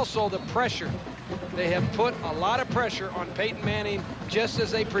this. And also the pressure. They have put a lot of pressure on Peyton Manning, just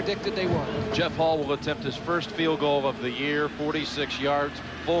as they predicted they would. Jeff Hall will attempt his first field goal of the year, 46 yards.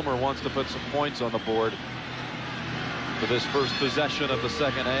 Fulmer wants to put some points on the board for this first possession of the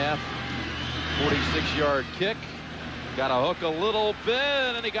second half. 46-yard kick. Got to hook a little bit,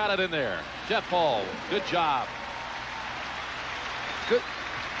 and he got it in there. Jeff Hall, good job.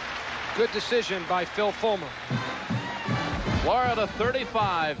 Good decision by Phil Fulmer. Florida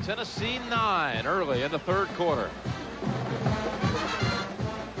 35, Tennessee 9 early in the third quarter.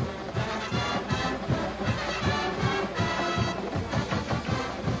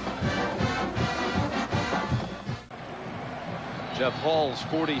 Jeff Hall's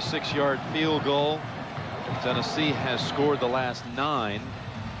 46-yard field goal. Tennessee has scored the last 9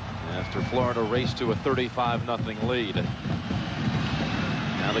 after Florida raced to a 35-0 lead.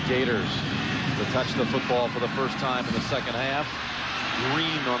 Now the Gators to touch the football for the first time in the second half.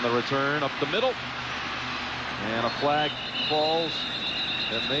 Green on the return up the middle. And a flag falls,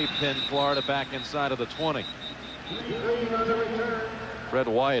 and they pin Florida back inside of the 20. Fred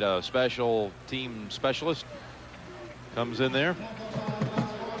White, a special team specialist, comes in there.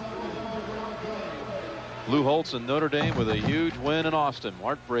 Lou Holtz and Notre Dame with a huge win in Austin.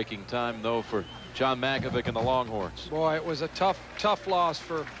 Heartbreaking time, though, for John Makovic and the Longhorns. Boy, it was a tough loss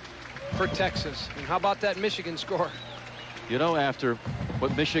for Texas. And how about that Michigan score? You know, after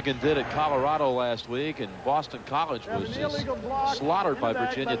what Michigan did at Colorado last week, and Boston College was just slaughtered by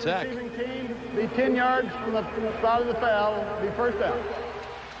Virginia Tech. Be 10 yards from the start of the foul, be first down.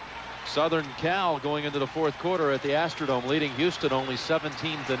 Southern Cal going into the fourth quarter at the Astrodome, leading Houston only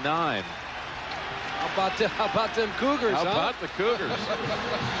 17-9. How about them Cougars, How huh? about the Cougars?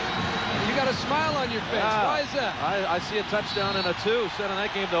 You got a smile on your face. Why is that? I see a touchdown and a 2, sending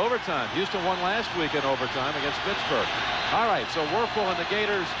that game to overtime. Houston won last week in overtime against Pittsburgh. All right, so Wuerffel and the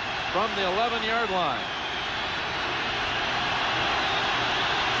Gators from the 11-yard line.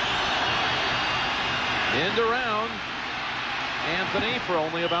 End around. Anthony for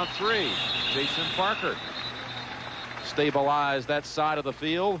only about 3. Jason Parker stabilized that side of the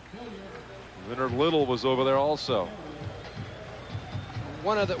field. Leonard Little was over there also.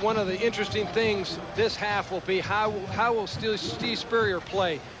 One of the interesting things this half will be how will Steve Spurrier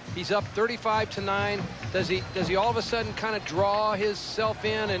play. He's up 35-9. Does he all of a sudden kind of draw himself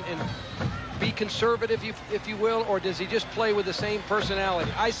in and be conservative, if you will, or does he just play with the same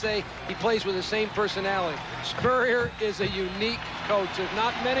personality? I say he plays with the same personality. Spurrier is a unique coach. There's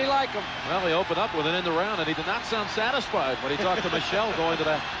not many like him. Well, he opened up with an end around, and he did not sound satisfied when he talked to Michelle going to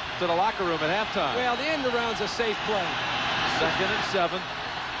the locker room at halftime. Well, the end around's a safe play. 2nd and 7.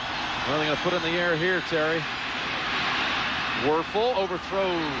 Well, they're going to put in the air here, Terry. Wuerffel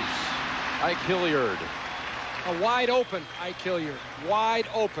overthrows Ike Hilliard. A wide open Ike Hilliard. Wide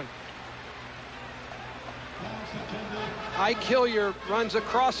open. Ike Hilliard runs a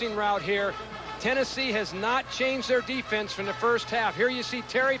crossing route here. Tennessee has not changed their defense from the first half. Here you see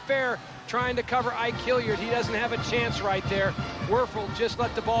Terry Fair trying to cover Ike Hilliard. He doesn't have a chance right there. Wuerffel just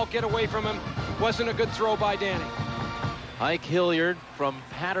let the ball get away from him. Wasn't a good throw by Danny. Ike Hilliard from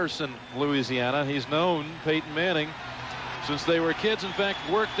Patterson, Louisiana. He's known Peyton Manning since they were kids. In fact,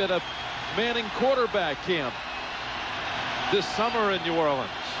 worked at a Manning quarterback camp this summer in New Orleans.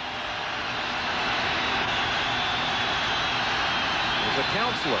 as a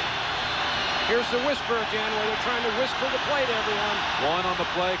counselor. Here's the whisper again, where they're trying to whisper the play to everyone. 1 on the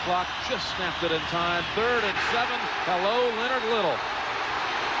play clock, just snapped it in time. 3rd and 7. Hello, Leonard Little.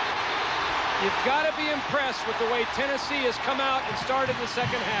 You've got to be impressed with the way Tennessee has come out and started the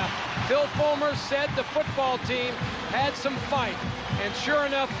second half. Phil Fulmer said the football team had some fight. And sure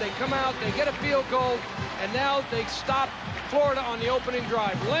enough, they come out, they get a field goal, and now they stop Florida on the opening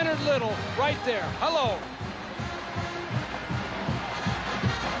drive. Leonard Little right there. Hello.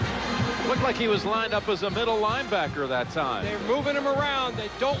 Looked like he was lined up as a middle linebacker that time. They're moving him around. They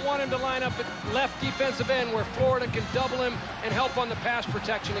don't want him to line up at left defensive end where Florida can double him and help on the pass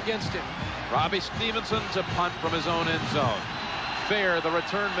protection against him. Robbie Stevenson to punt from his own end zone. Fair, the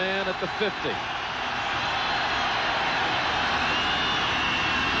return man at the 50.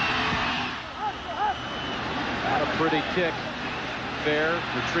 Not a pretty kick. Fair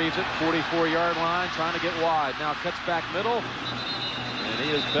retrieves it, 44-yard line, trying to get wide. Now cuts back middle. And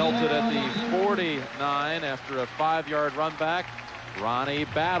he is belted at the 49 after a 5-yard run back. Ronnie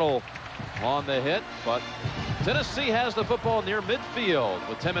Battle on the hit, but Tennessee has the football near midfield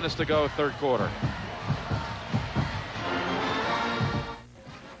with 10 minutes to go, third quarter.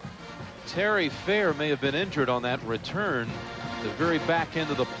 Terry Fair may have been injured on that return, the very back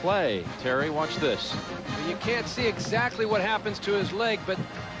end of the play. Terry, watch this. You can't see exactly what happens to his leg, but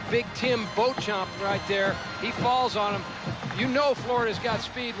Big Tim Beauchamp right there, he falls on him. You know Florida's got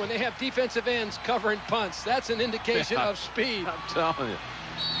speed when they have defensive ends covering punts. That's an indication of speed. I'm telling you.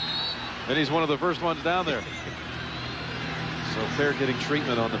 And he's one of the first ones down there. So Fair getting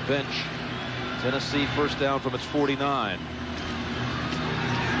treatment on the bench. Tennessee first down from its 49.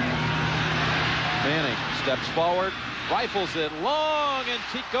 Manning steps forward, rifles it long, and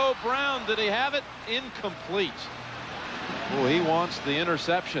Tico Brown, did he have it? Incomplete. Oh, he wants the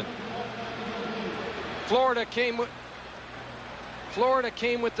interception. Florida came with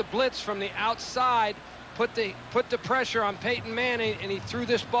the blitz from the outside, put the pressure on Peyton Manning, and he threw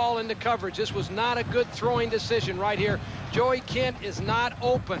this ball into coverage. This was not a good throwing decision right here. Joey Kent is not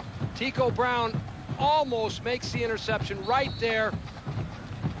open. Tico Brown almost makes the interception right there.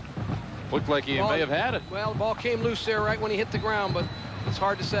 Looked like he may have had it. Well, the ball came loose there right when he hit the ground, but it's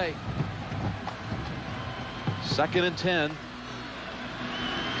hard to say. 2nd and 10.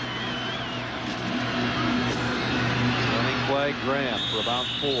 Running play, Graham for about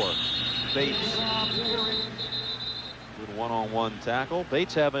 4. Bates. Good one-on-one tackle.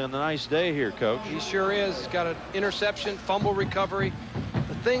 Bates having a nice day here, Coach. He sure is. He's got an interception, fumble recovery.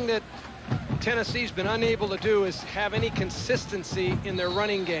 The thing that Tennessee's been unable to do is have any consistency in their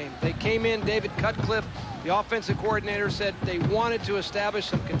running game. They came in, David Cutcliffe, the offensive coordinator, said they wanted to establish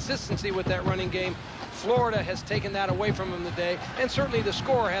some consistency with that running game. Florida has taken that away from them today, and certainly the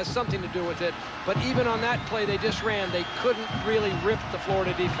score has something to do with it. But even on that play they just ran, they couldn't really rip the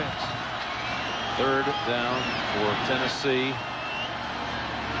Florida defense. 3rd down for Tennessee.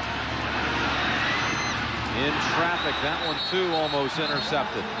 In traffic, that one too almost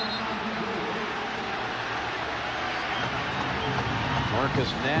intercepted.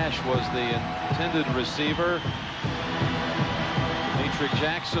 Marcus Nash was the intended receiver. Demetric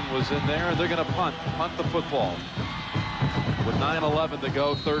Jackson was in there, and they're going to punt the football with 9:11 to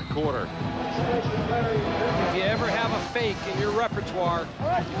go, third quarter. If you ever have a fake in your repertoire,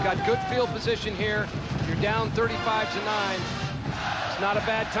 you've got good field position here, you're down 35-9. It's not a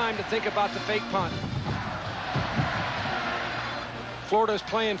bad time to think about the fake punt. Florida's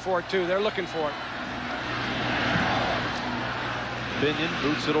playing for it too. They're looking for it. Binion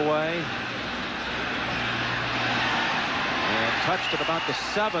boots it away. And touched at about the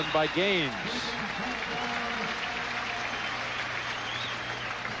 7 by Gaines.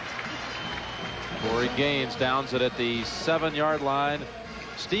 Corey Gaines downs it at the 7-yard line.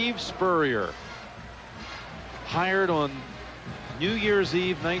 Steve Spurrier, hired on New Year's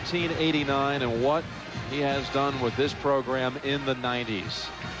Eve 1989, and what he has done with this program in the 90s.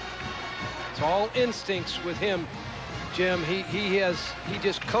 It's all instincts with him, Jim. He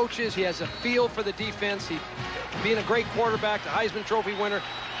just coaches. He has a feel for the defense. He, being a great quarterback, the Heisman Trophy winner,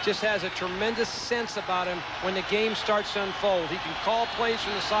 just has a tremendous sense about him when the game starts to unfold. He can call plays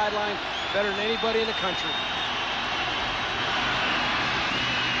from the sideline better than anybody in the country.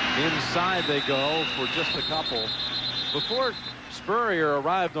 Inside they go for just a couple. Before Spurrier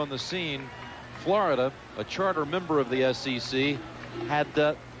arrived on the scene, Florida, a charter member of the SEC, had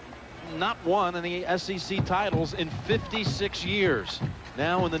not won any SEC titles in 56 years.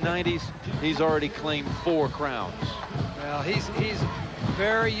 Now in the 90s, he's already claimed 4 crowns. Well, he's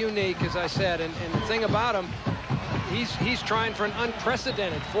very unique, as I said, and the thing about him, he's trying for an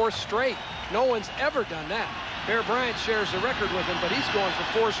unprecedented 4th straight. No one's ever done that. Bear Bryant shares the record with him, but he's going for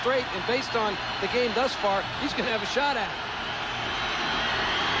 4 straight, and based on the game thus far, he's going to have a shot at it.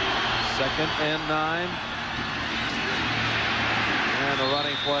 2nd and 9. And a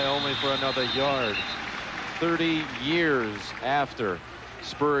running play only for another yard. 30 years after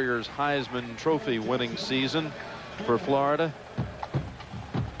Spurrier's Heisman Trophy winning season for Florida,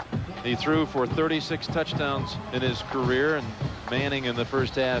 he threw for 36 touchdowns in his career, and Manning in the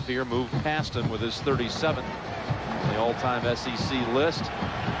first half here moved past him with his 37th. The all-time SEC list.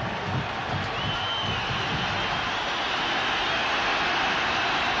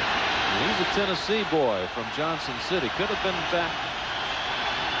 He's a Tennessee boy from Johnson City. Could have been back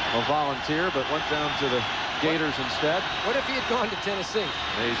a Volunteer, but went down to the Gators instead. What if he had gone to Tennessee?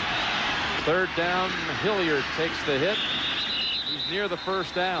 Amazing. 3rd down, Hilliard takes the hit. He's near the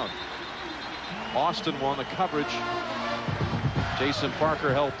 1st down. Austin won the coverage. Jason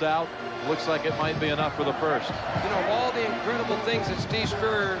Parker helped out. Looks like it might be enough for the 1st. You know, of all the incredible things that Steve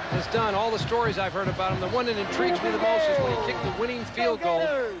Spurrier has done, all the stories I've heard about him, the one that intrigues me the most is when he kicked the winning field goal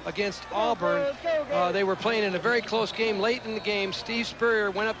against Auburn. They were playing in a very close game. Late in the game, Steve Spurrier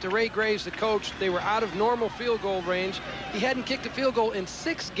went up to Ray Graves, the coach. They were out of normal field goal range. He hadn't kicked a field goal in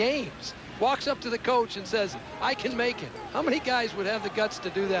 6 games. Walks up to the coach and says, I can make it. How many guys would have the guts to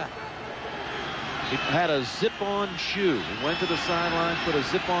do that? He had a zip-on shoe. He went to the sideline, put a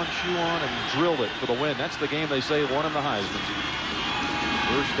zip-on shoe on, and drilled it for the win. That's the game they say won him the Heisman.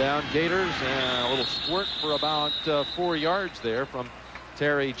 1st down, Gators, and a little squirt for about 4 yards there from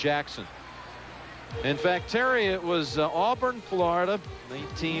Terry Jackson. In fact, Terry, it was Auburn, Florida,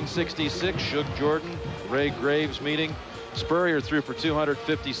 1966. Shug Jordan, Ray Graves meeting. Spurrier threw for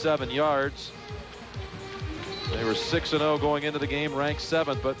 257 yards. They were 6-0 going into the game, ranked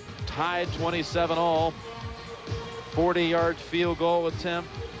 7th, but tied 27 all. 40-yard field goal attempt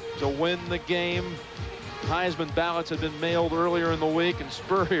to win the game. Heisman ballots had been mailed earlier in the week, and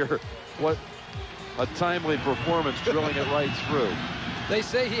Spurrier, what a timely performance, drilling it right through. They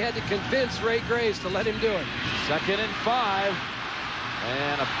say he had to convince Ray Graves to let him do it. 2nd and 5,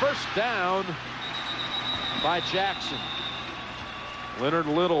 and a 1st down by Jackson. Leonard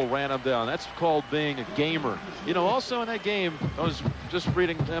Little ran him down. That's called being a gamer. You know, also in that game, I was just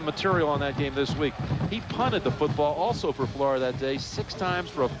reading material on that game this week. He punted the football also for Florida that day 6 times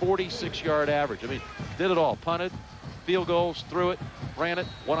for a 46-yard average. I mean, did it all. Punted, field goals, threw it, ran it,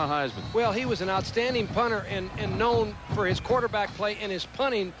 won a Heisman. Well, he was an outstanding punter and known for his quarterback play and his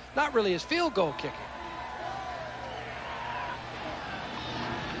punting, not really his field goal kicking.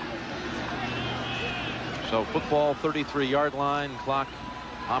 So football, 33-yard line, clock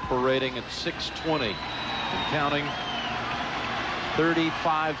operating at 6:20 and counting.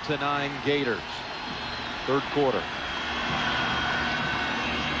 35-9 Gators. 3rd quarter.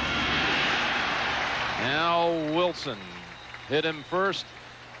 Now Wilson hit him first.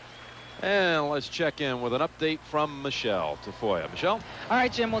 And let's check in with an update from Michelle Tafoya. Michelle? All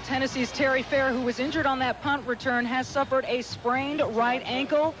right, Jim. Well, Tennessee's Terry Fair, who was injured on that punt return, has suffered a sprained right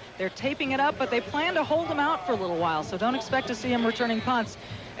ankle. They're taping it up, but they plan to hold him out for a little while, so don't expect to see him returning punts,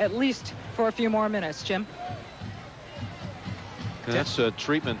 at least for a few more minutes. Jim? That's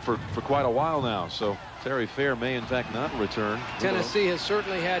treatment for quite a while now, so Terry Fair may, in fact, not return. Tennessee has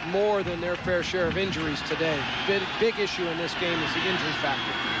certainly had more than their fair share of injuries today. Big issue in this game is the injury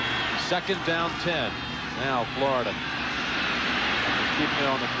factor. 2nd down 10. Now Florida. Keeping it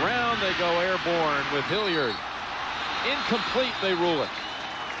on the ground. They go airborne with Hilliard. Incomplete, they rule it.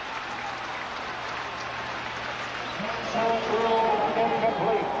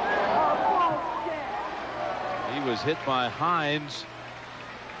 He was hit by Hines.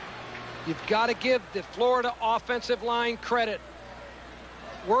 You've got to give the Florida offensive line credit.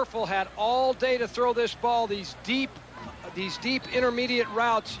 Wuerffel had all day to throw this ball. These deep intermediate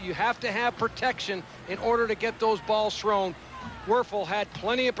routes, you have to have protection in order to get those balls thrown. Wuerffel had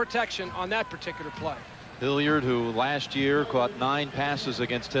plenty of protection on that particular play. Hilliard, who last year caught 9 passes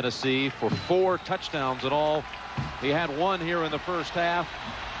against Tennessee for 4 touchdowns in all. He had 1 here in the first half.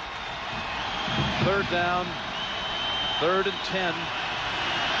 3rd down, 3rd and 10.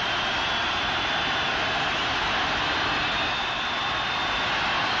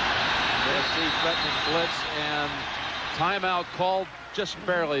 Tennessee threatening blitz, and timeout called, just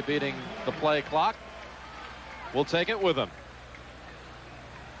barely beating the play clock. We'll take it with them.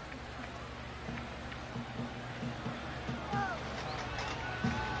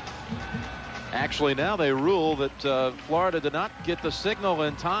 Actually, now they rule that Florida did not get the signal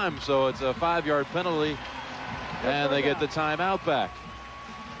in time, so it's a 5-yard penalty, and they get the timeout back.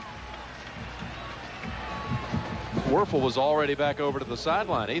 Wuerffel was already back over to the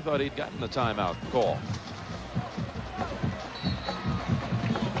sideline. He thought he'd gotten the timeout call.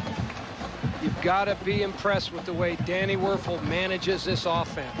 You've got to be impressed with the way Danny Wuerffel manages this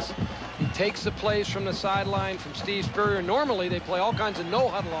offense. He takes the plays from the sideline from Steve Spurrier. Normally they play all kinds of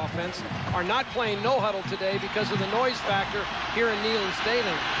no-huddle offense. Are not playing no-huddle today because of the noise factor here in Neyland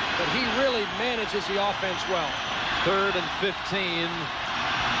Stadium. But he really manages the offense well. 3rd and 15.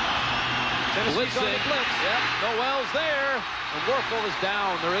 Tennessee's on the blitz. Yep, Noel's there. And Wuerffel is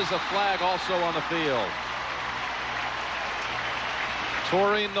down. There is a flag also on the field.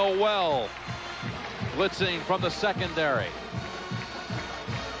 Torrey Noel blitzing from the secondary.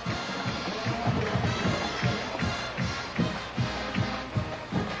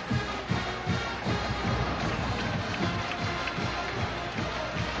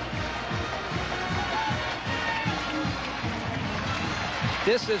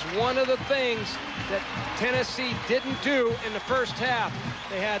 This is one of the things that Tennessee didn't do in the first half.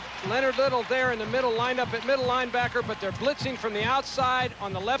 They had Leonard Little there in the middle, lined up at middle linebacker, but they're blitzing from the outside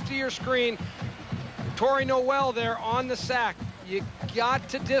on the left of your screen. Torrey Noel there on the sack. You got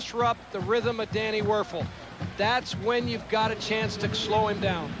to disrupt the rhythm of Danny Wuerffel. That's when you've got a chance to slow him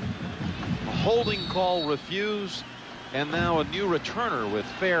down. A holding call refused, and now a new returner with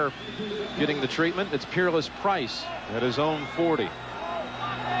Fair getting the treatment. It's Peerless Price at his own 40.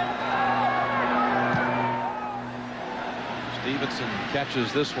 Stevenson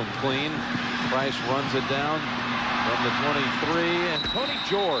catches this one clean. Price runs it down from the 23, and Tony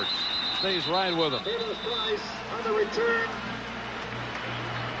George stays right with him. Price on the return.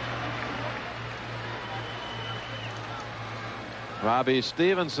 Robbie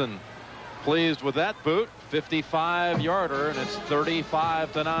Stevenson pleased with that boot. 55-yarder, and it's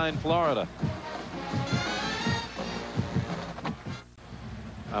 35-9 Florida.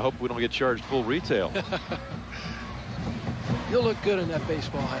 I hope we don't get charged full retail. You'll look good in that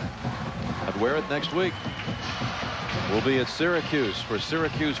baseball hat. I'd wear it next week. We'll be at Syracuse for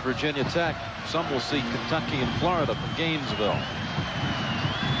Syracuse, Virginia Tech. Some will see Kentucky and Florida from Gainesville.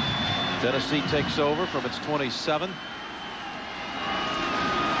 Tennessee takes over from its 27.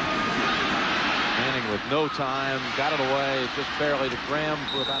 Manning with no time, got it away just barely to Graham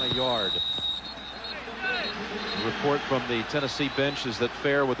for about a yard. The report from the Tennessee bench is that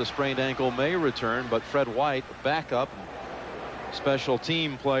Fair with a sprained ankle may return, but Fred White, backup special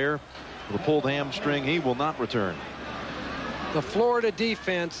team player with a pulled hamstring, he will not return. The Florida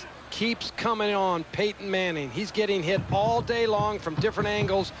defense keeps coming on Peyton Manning. He's getting hit all day long from different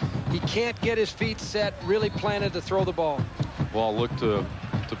angles. He can't get his feet set, really planted to throw the ball. Ball looked to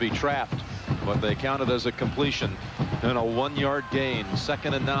be trapped, but they counted as a completion and a 1-yard gain.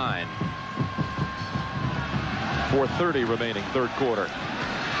 2nd and 9. 4:30 remaining, third quarter.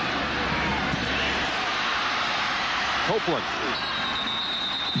 Copeland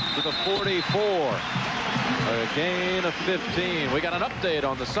to the 44. A gain of 15. We got an update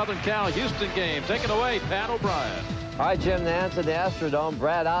on the Southern Cal Houston game. Take it away, Pat O'Brien. All right, Jim Nance at the Astrodome.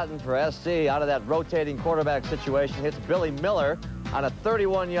 Brad Otten for SC out of that rotating quarterback situation hits Billy Miller on a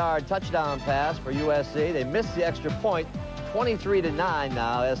 31-yard touchdown pass for USC. They missed the extra point. 23-9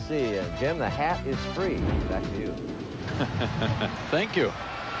 now, SC. Jim, the hat is free. Back to you. Thank you.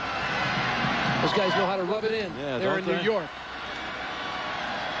 Those guys know how to rub it in. Yeah, they're in New York.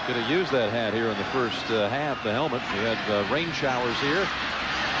 Could have used that hat here in the first half, the helmet. We had rain showers here,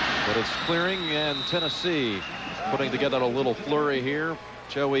 but it's clearing, and Tennessee putting together a little flurry here.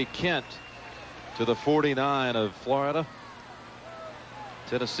 Joey Kent to the 49 of Florida.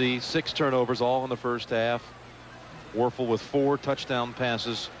 Tennessee 6 turnovers, all in the first half. Wuerffel with 4 touchdown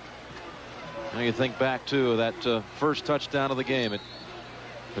passes. Now you think back to that first touchdown of the game. It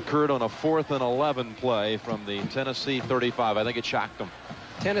occurred on a 4th and 11 play from the Tennessee 35. I think it shocked them.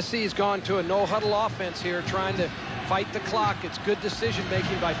 Tennessee's gone to a no-huddle offense here, trying to fight the clock. It's good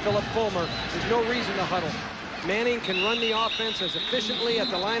decision-making by Philip Fulmer. There's no reason to huddle. Manning can run the offense as efficiently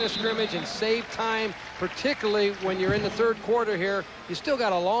at the line of scrimmage and save time, particularly when you're in the third quarter here. You still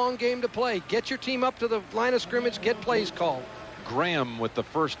got a long game to play. Get your team up to the line of scrimmage, get plays called. Graham with the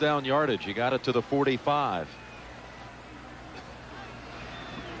first down yardage. He got it to the 45.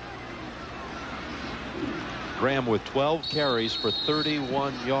 Graham with 12 carries for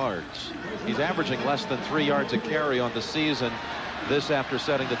 31 yards. He's averaging less than 3 yards a carry on the season. This after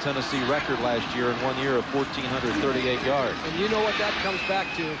setting the Tennessee record last year in 1 year of 1,438 yards. And you know what that comes back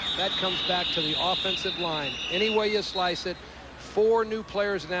to? That comes back to the offensive line. Any way you slice it, 4 new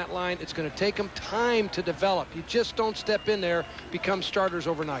players in that line. It's going to take them time to develop. You just don't step in there, become starters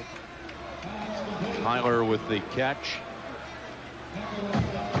overnight. Tyler with the catch.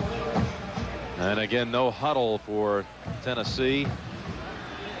 And again, no huddle for Tennessee.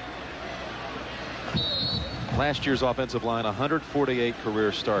 Last year's offensive line, 148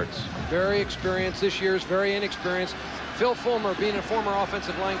 career starts. Very experienced. This year's very inexperienced. Phil Fulmer, being a former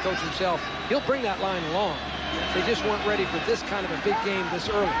offensive line coach himself, he'll bring that line along. They just weren't ready for this kind of a big game this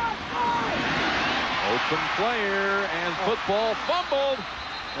early. Open player, and football fumbled.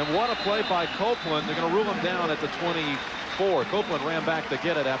 And what a play by Copeland. They're going to rule him down at the 24. Copeland ran back to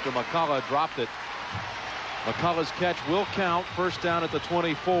get it after McCullough dropped it. McCullough's catch will count. First down at the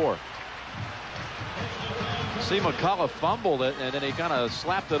 24. See, McCullough fumbled it, and then he kind of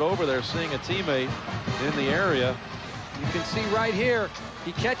slapped it over there, seeing a teammate in the area. You can see right here,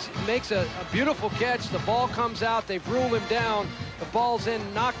 he makes a beautiful catch. The ball comes out. They've ruled him down. The ball's in,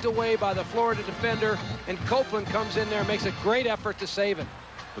 knocked away by the Florida defender, and Copeland comes in there and makes a great effort to save it.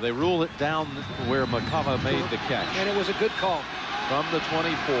 But they rule it down where McCullough made the catch. And it was a good call. From the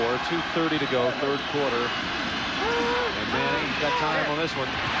 24, 2:30 to go, third quarter. And Manning's got time on this one.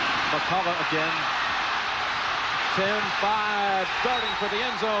 McCullough again. 10-5, darting for the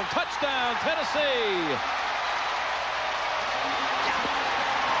end zone. Touchdown, Tennessee.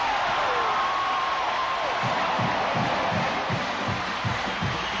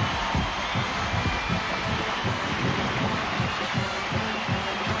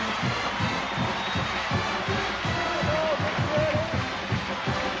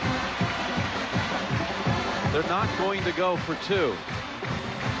 They're not going to go for two.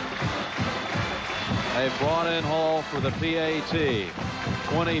 They brought in Hall for the PAT.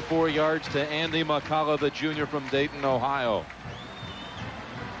 24 yards to Andy McCullough, the junior from Dayton, Ohio.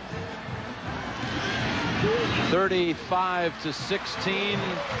 35-16.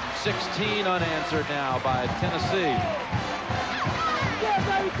 16 unanswered now by Tennessee.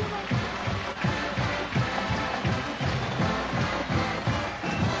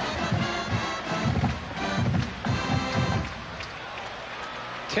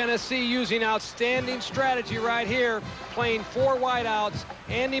 Tennessee using outstanding strategy right here, playing 4 wideouts.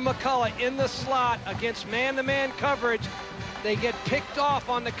 Andy McCullough in the slot against man-to-man coverage. They get picked off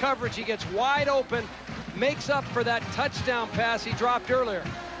on the coverage. He gets wide open, makes up for that touchdown pass he dropped earlier.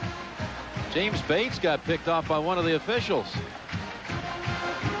 James Bates got picked off by one of the officials.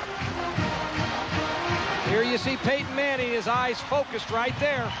 Here you see Peyton Manning, his eyes focused right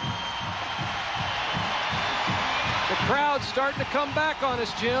there. The crowd's starting to come back on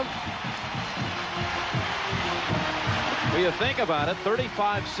us, Jim. Well, you think about it,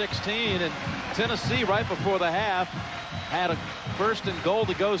 35-16, and Tennessee right before the half had a first and goal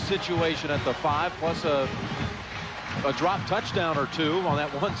to go situation at the 5, plus a drop touchdown or two on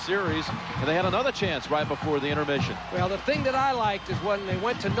that one series, and they had another chance right before the intermission. Well, the thing that I liked is when they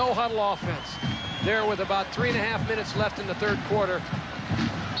went to no huddle offense there with about 3.5 minutes left in the third quarter.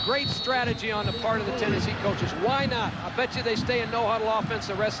 Great strategy on the part of the Tennessee coaches. Why not? I bet you they stay in no huddle offense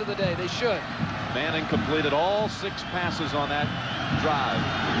the rest of the day. They should. Manning completed all 6 passes on that drive,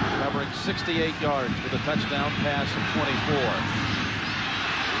 covering 68 yards with a touchdown pass of 24.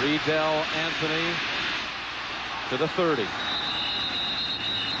 Riedel Anthony to the 30.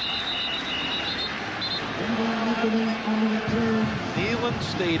 Neyland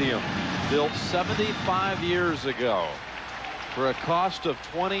Stadium, built 75 years ago for a cost of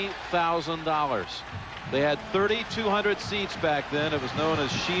 $20,000. They had 3,200 seats back then. It was known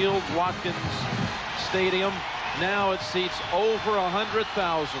as Shields Watkins Stadium. Now it seats over 100,000.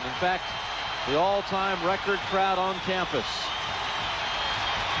 In fact, the all-time record crowd on campus.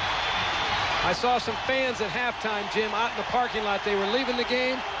 I saw some fans at halftime, Jim, out in the parking lot. They were leaving the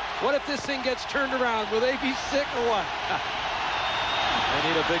game. What if this thing gets turned around? Will they be sick or what? They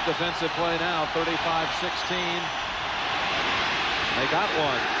need a big defensive play now. 35-16. They got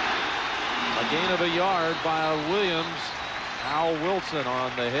one. A gain of a yard by Williams. Al Wilson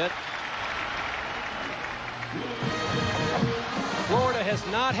on the hit. Florida has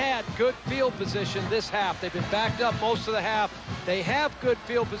not had good field position this half. They've been backed up most of the half. They have good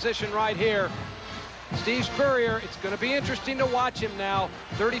field position right here. Steve Spurrier, it's going to be interesting to watch him now.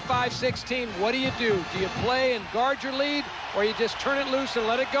 35-16, what do? Do you play and guard your lead, or you just turn it loose and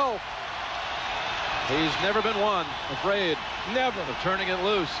let it go? He's never been one afraid. Never. Of turning it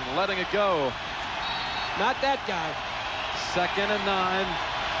loose and letting it go. Not that guy. 2nd and 9.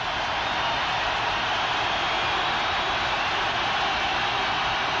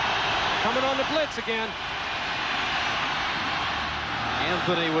 Coming on the blitz again.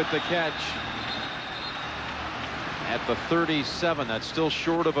 Anthony with the catch at the 37. That's still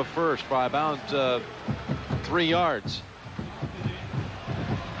short of a first by about 3 yards.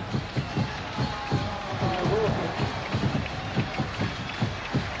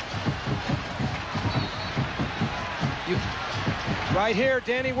 Right here,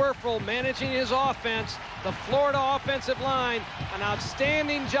 Danny Wuerffel managing his offense. The Florida offensive line, an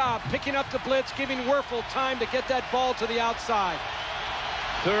outstanding job picking up the blitz, giving Wuerffel time to get that ball to the outside.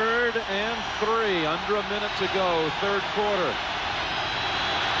 3rd and 3, under a minute to go, 3rd quarter.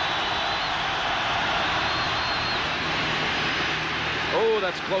 Oh,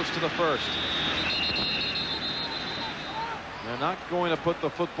 that's close to the first. They're not going to put the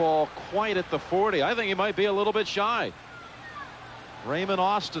football quite at the 40. I think he might be a little bit shy. Raymond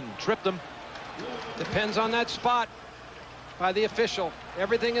Austin tripped him. Depends on that spot by the official.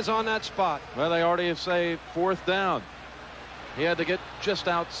 Everything is on that spot. Well, they already say 4th down. He had to get just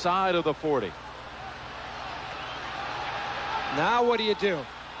outside of the 40. Now what do you do?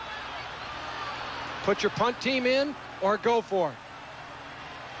 Put your punt team in or go for it?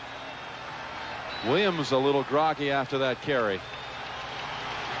 Williams a little groggy after that carry.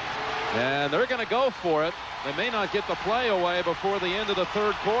 And they're going to go for it. They may not get the play away before the end of the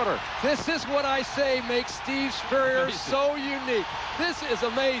 3rd quarter. This is what I say makes Steve Spurrier so unique. This is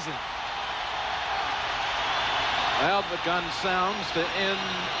amazing. Well, the gun sounds to end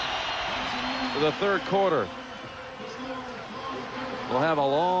the 3rd quarter. We'll have a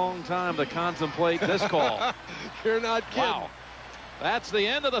long time to contemplate this call. You're not kidding. Wow. That's the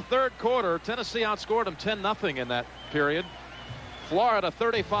end of the 3rd quarter. Tennessee outscored them 10-0 in that period. Florida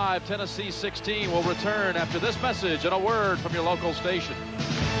 35, Tennessee 16. Will return after this message and a word from your local station.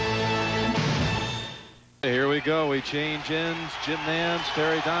 Here we go. We change ends. Jim Nance,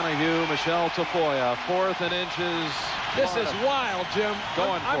 Terry Donahue, Michelle Tafoya. 4th and inches. This is wild, Jim.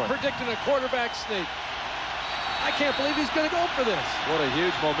 I'm for it. predicting a quarterback sneak. I can't believe he's going to go for this. What a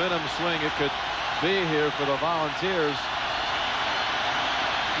huge momentum swing it could be here for the Volunteers.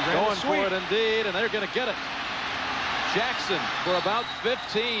 Going for it indeed, and they're going to get it. Jackson for about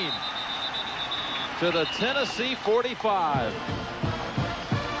 15 to the Tennessee 45.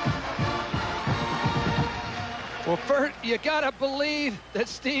 Well, first, you got to believe that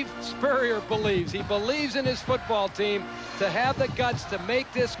Steve Spurrier believes. He believes in his football team to have the guts to make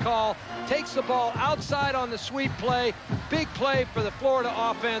this call. Takes the ball outside on the sweep play. Big play for the Florida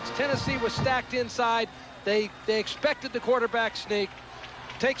offense. Tennessee was stacked inside. They expected the quarterback sneak.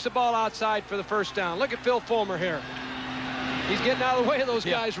 Takes the ball outside for the 1st down. Look at Phil Fulmer here. He's getting out of the way of those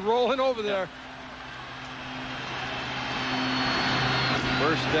guys rolling over there.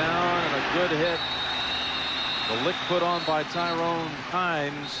 1st down and a good hit. The lick put on by Tyrone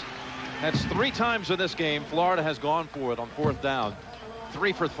Hines. That's 3 times in this game Florida has gone for it on 4th down.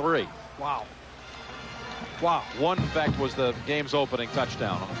 3 for 3. Wow. Wow. One, in fact, was the game's opening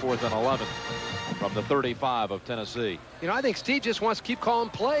touchdown on 4th and 11 from the 35 of Tennessee. You know, I think Steve just wants to keep calling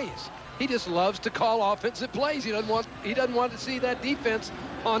plays. He just loves to call offensive plays. He doesn't want to see that defense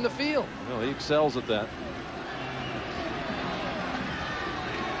on the field. Well, he excels at that.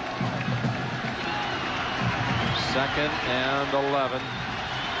 Second and 11.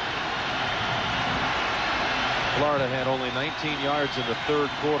 Florida had only 19 yards in the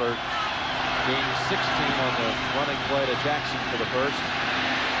 3rd quarter. Gained 16 on the running play to Jackson for the 1st.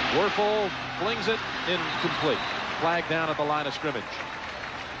 Wuerffel flings it incomplete. Flag down at the line of scrimmage.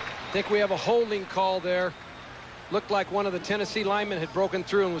 I think we have a holding call there. Looked like one of the Tennessee linemen had broken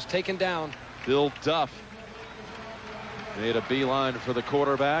through and was taken down. Bill Duff made a beeline for the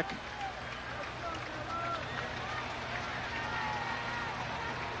quarterback.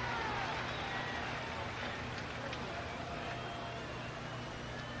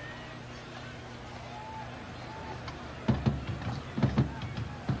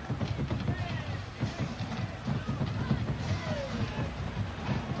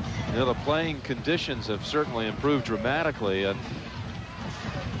 You know, the playing conditions have certainly improved dramatically, and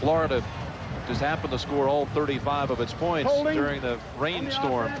Florida just happened to score all 35 of its points during the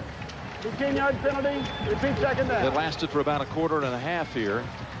rainstorm. 15-yard penalty. Repeat 2nd down. It lasted for about a quarter and a half here.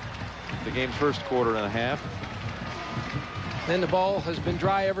 The game's 1st quarter and a half. Then the ball has been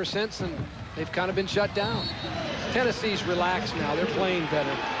dry ever since, and they've kind of been shut down. Tennessee's relaxed now. They're playing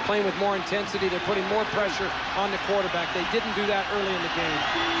better, playing with more intensity. They're putting more pressure on the quarterback. They didn't do that early in the game.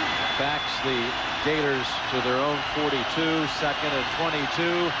 Backs the Gators to their own 42, 2nd and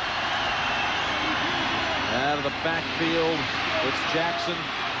 22. Out of the backfield, it's Jackson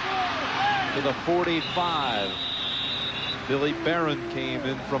to the 45. Billy Barron came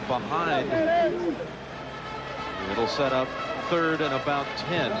in from behind. It'll set up 3rd and about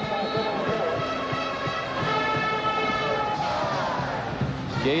 10.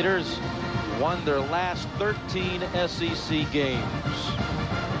 Gators won their last 13 SEC games.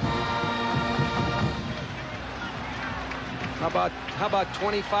 How about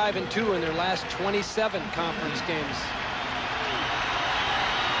 25-2 in their last 27 conference games?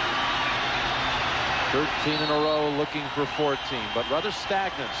 13 in a row, looking for 14, but rather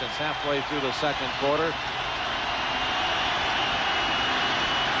stagnant since halfway through the second quarter.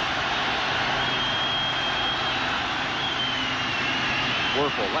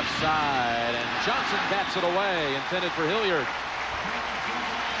 Werfel left side, and Johnson bats it away, intended for Hilliard.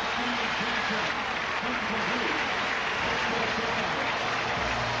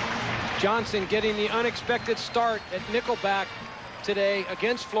 Johnson getting the unexpected start at nickelback today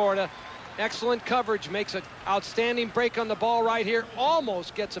against Florida. Excellent coverage, makes an outstanding break on the ball right here,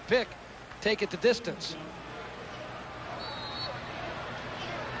 almost gets a pick, take it to distance.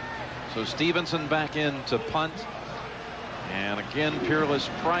 So Stevenson back in to punt. And again, Peerless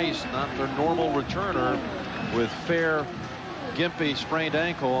Price, not their normal returner, with Fair gimpy sprained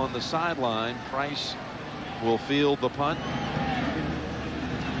ankle on the sideline. Price will field the punt.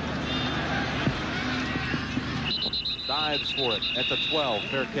 Dives for it at the 12.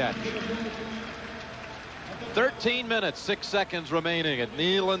 Fair catch. 13 minutes, 6 seconds remaining at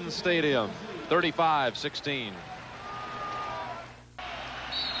Neyland Stadium. 35-16.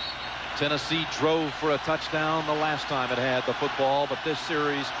 Tennessee drove for a touchdown the last time it had the football, but this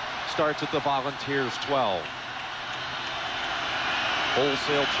series starts at the Volunteers 12.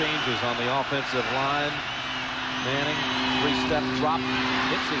 Wholesale changes on the offensive line. Manning, three-step drop,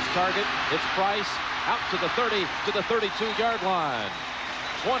 hits his target, hits Price, out to the 30, to the 32-yard line.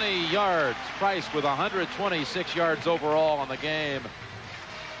 20 yards. Price with 126 yards overall on the game.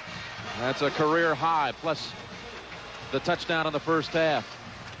 That's a career high, plus the touchdown in the first half.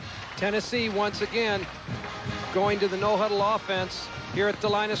 Tennessee once again going to the no-huddle offense here at the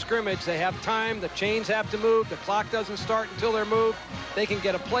line of scrimmage. They have time. The chains have to move. The clock doesn't start until they're moved. They can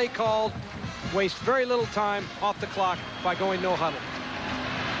get a play called, waste very little time off the clock by going no-huddle.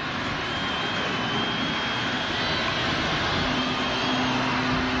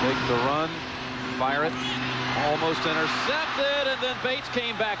 Take the run, fire it, almost intercepted, and then Bates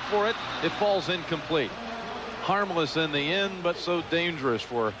came back for it. It falls incomplete. Harmless in the end, but so dangerous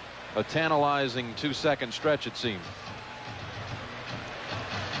for a tantalizing 2-second stretch, it seemed.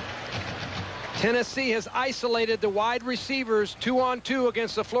 Tennessee has isolated the wide receivers 2-on-2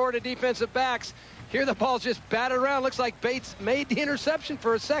 against the Florida defensive backs. Here the ball's just batted around. Looks like Bates made the interception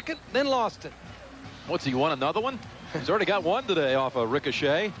for a second, then lost it. What's he won, another one? He's already got one today off a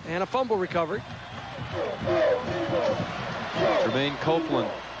ricochet. And a fumble recovery. Jermaine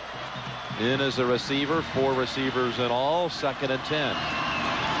Copeland in as a receiver. 4 receivers in all. 2nd and 10.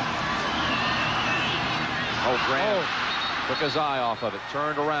 Oh, Graham took his eye off of it.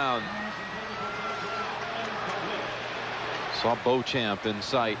 Turned around. Saw Beauchamp in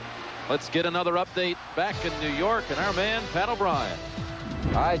sight. Let's get another update back in New York, and our man, Pat O'Brien.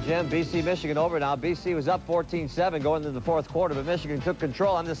 All right, Jim, BC, Michigan over now. BC was up 14-7 going into the fourth quarter, but Michigan took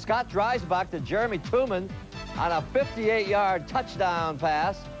control. And the Scott Dreisbach to Jeremy Tooman on a 58-yard touchdown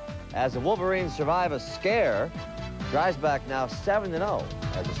pass as the Wolverines survive a scare. Dreisbach now 7-0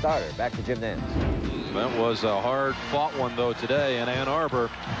 as a starter. Back to Jim Nance. That was a hard-fought one, though, today in Ann Arbor.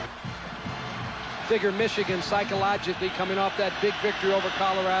 Figure Michigan psychologically coming off that big victory over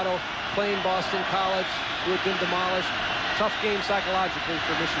Colorado, playing Boston College, who had been demolished. Tough game psychologically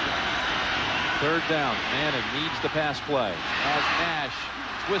for Michigan. 3rd down. Manning needs the pass play. As Nash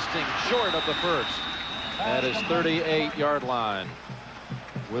twisting short of the first at his 38-yard line.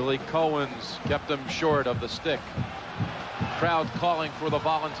 Willie Cohen's kept him short of the stick. Crowd calling for the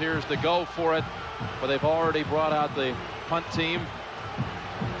Volunteers to go for it, but they've already brought out the punt team.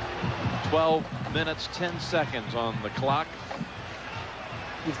 12 minutes, 10 seconds on the clock.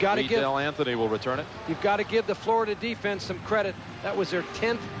 You've got to give Del Anthony will return it. You've got to give the Florida defense some credit. That was their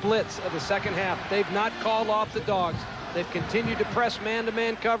 10th blitz of the second half. They've not called off the dogs. They've continued to press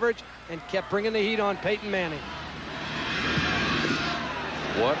man-to-man coverage and kept bringing the heat on Peyton Manning.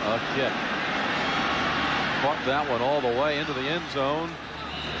 What a kick. Caught that one all the way into the end zone.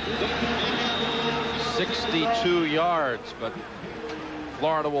 62 yards, but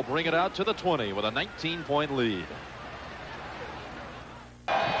Florida will bring it out to the 20 with a 19-point lead.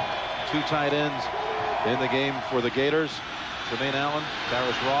 2 tight ends in the game for the Gators. Jermaine Allen,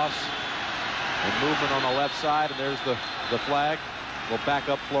 Darius Ross, and movement on the left side, and there's the flag. Will back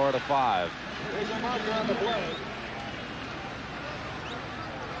up Florida 5. There's a marker on the play.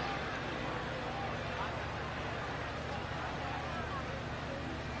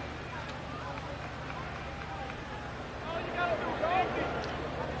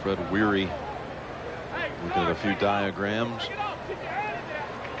 Fred Weary looking at a few diagrams.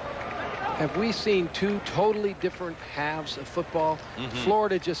 Have we seen two totally different halves of football?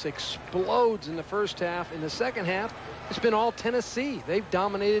 Florida just explodes in the first half. In the second half, it's been all Tennessee. They've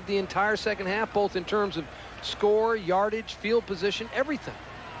dominated the entire second half, both in terms of score, yardage, field position, everything.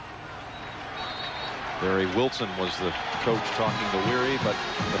 Barry Wilson was the coach talking to Weary, but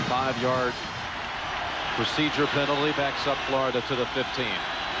the 5-yard procedure penalty backs up Florida to the 15.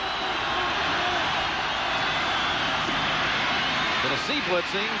 Tennessee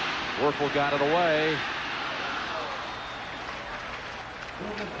blitzing. Wuerffel got it away.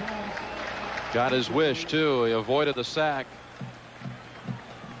 Got his wish, too. He avoided the sack.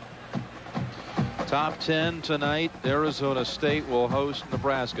 Top 10 tonight. Arizona State will host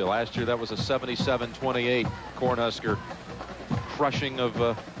Nebraska. Last year, that was a 77-28 Cornhusker crushing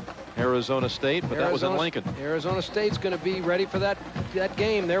of Arizona State, but that was in Lincoln. Arizona State's going to be ready for that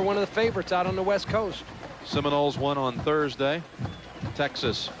game. They're one of the favorites out on the West Coast. Seminoles won on Thursday.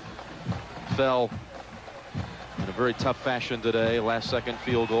 Texas fell in a very tough fashion today. Last-second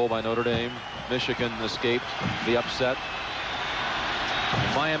field goal by Notre Dame. Michigan escaped the upset.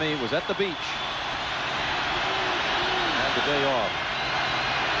 Miami was at the beach. Had the day off.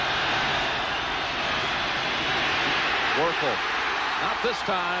 Wuerffel. Not this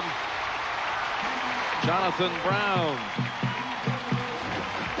time. Jonathan Brown.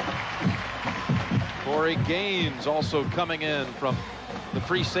 Corey Gaines also coming in from the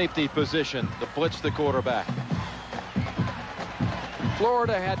free safety position to blitz the quarterback.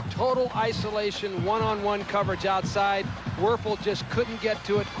 Florida had total isolation, one-on-one coverage outside. Wuerffel just couldn't get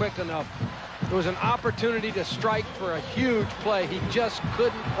to it quick enough. There was an opportunity to strike for a huge play. He just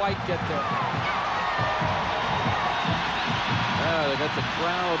couldn't quite get there. They got the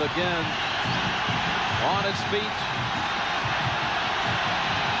crowd again on its feet.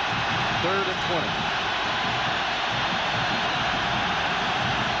 3rd and 20.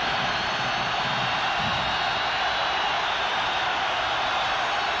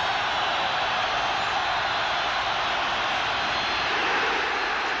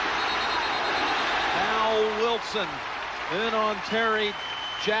 In on Terry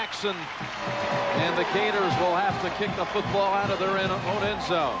Jackson, and the Gators will have to kick the football out of their own end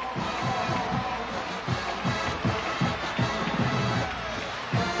zone.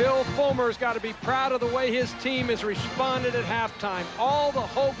 Bill Fulmer's got to be proud of the way his team has responded at halftime. All the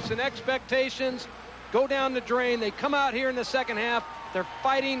hopes and expectations go down the drain. They come out here in the second half. They're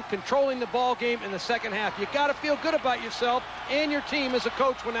fighting, controlling the ball game in the second half. You got to feel good about yourself and your team as a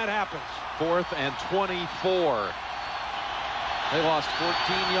coach when that happens. 4th and 24. They lost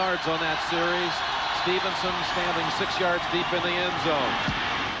 14 yards on that series. Stevenson standing 6 yards deep in the end zone.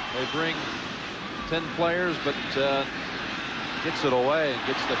 They bring 10 players, but gets it away and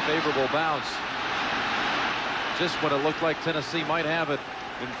gets the favorable bounce. Just when it looked like Tennessee might have it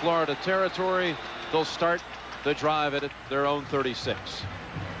in Florida territory, they'll start the drive at their own 36.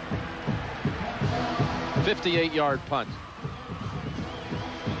 58-yard punt.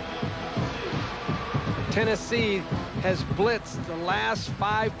 Tennessee has blitzed the last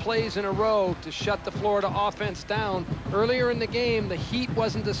 5 plays in a row to shut the Florida offense down. Earlier in the game, the heat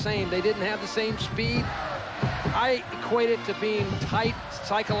wasn't the same. They didn't have the same speed. I equate it to being tight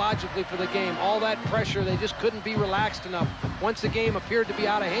psychologically for the game. All that pressure, they just couldn't be relaxed enough. Once the game appeared to be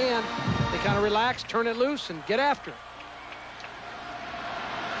out of hand, they kind of relax, turn it loose, and get after it.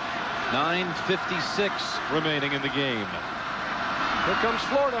 9:56 remaining in the game. Here comes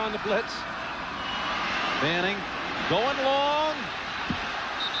Florida on the blitz. Manning going long.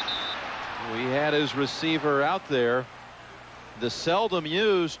 We had his receiver out there. The seldom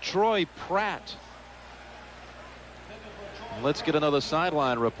used Troy Pratt. Let's get another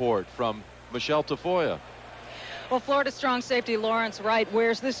sideline report from Michelle Tafoya. Well, Florida strong safety Lawrence Wright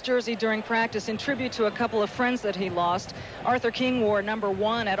wears this jersey during practice in tribute to a couple of friends that he lost. Arthur King wore number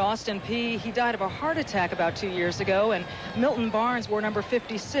 1 at Austin Peay. He died of a heart attack about 2 years ago. And Milton Barnes wore number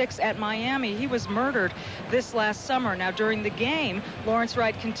 56 at Miami. He was murdered this last summer. Now, during the game, Lawrence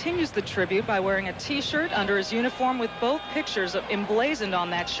Wright continues the tribute by wearing a T-shirt under his uniform with both pictures emblazoned on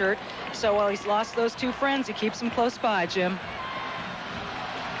that shirt. So while he's lost those 2 friends, he keeps them close by, Jim.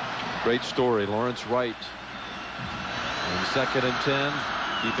 Great story. Lawrence Wright. And 2nd and 10,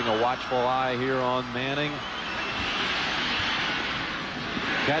 keeping a watchful eye here on Manning.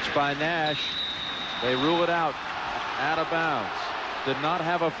 Catch by Nash. They rule it out of bounds. Did not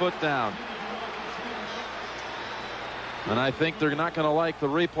have a foot down. And I think they're not going to like the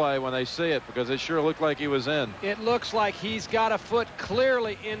replay when they see it, because it sure looked like he was in. It looks like he's got a foot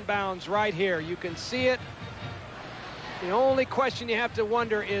clearly inbounds right here. You can see it. The only question you have to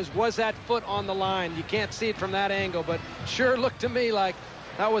wonder is, was that foot on the line? You can't see it from that angle, but sure looked to me like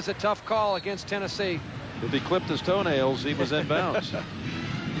That was a tough call against Tennessee. If he clipped his toenails, he was in bounds.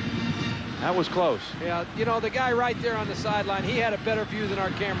 That was close. Yeah, you know, the guy right there on the sideline, he had a better view than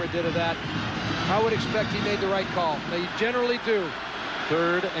our camera did of that. I would expect he made the right call. They generally do.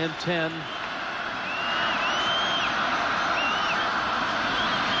 3rd and 10.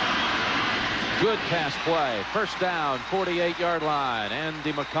 Good pass play. First down, 48-yard line.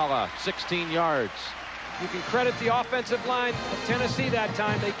 Andy McCullough, 16 yards. You can credit the offensive line of Tennessee that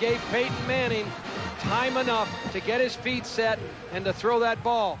time. They gave Peyton Manning time enough to get his feet set and to throw that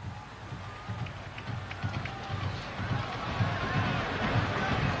ball.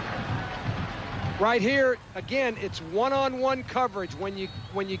 Right here, again, it's one-on-one coverage. When you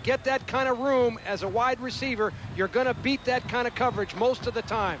get that kind of room as a wide receiver, you're going to beat that kind of coverage most of the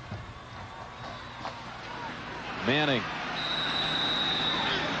time. Manning.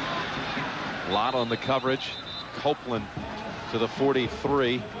 A lot on the coverage. Copeland to the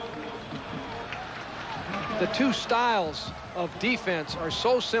 43. The two styles of defense are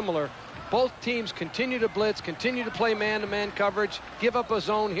so similar. Both teams continue to blitz, continue to play man-to-man coverage, give up a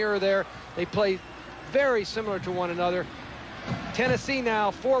zone here or there. They play very similar to one another. Tennessee now,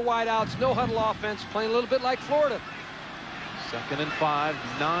 4 wideouts, no huddle offense, playing a little bit like Florida. 2nd and 5,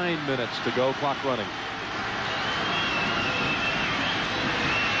 9 minutes to go, clock running.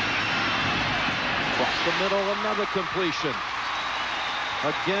 Across the middle, another completion.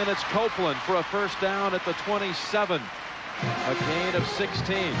 Again, it's Copeland for a first down at the 27. A gain of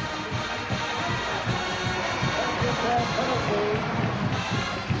 16.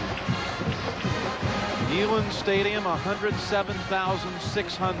 Neyland Stadium,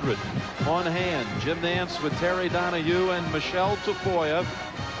 107,600 on hand. Jim Nance with Terry Donahue and Michelle Tafoya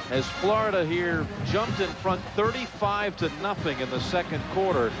as Florida here jumped in front 35-0 in the second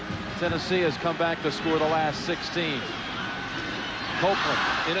quarter. Tennessee has come back to score the last 16. Copeland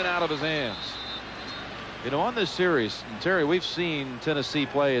in and out of his hands. You know, on this series, and Terry, we've seen Tennessee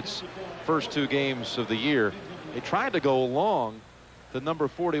play its first 2 games of the year. They tried to go long. The number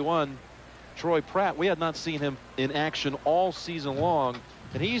 41, Troy Pratt, we had not seen him in action all season long,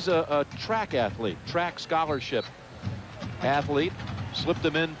 and he's a track athlete, track scholarship athlete. Slipped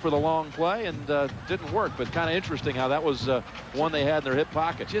him in for the long play and didn't work, but kind of interesting how that was one they had in their hip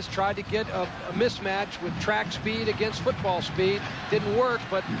pocket. Just tried to get a mismatch with track speed against football speed. Didn't work,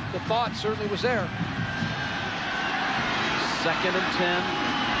 but the thought certainly was there. 2nd and 10.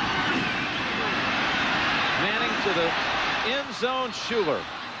 Manning to the end zone. Schuler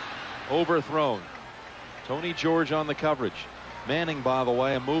overthrown. Tony George on the coverage. Manning, by the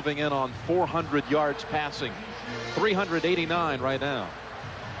way, moving in on 400 yards passing. 389 right now.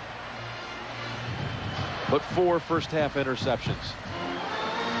 But 4 first-half interceptions.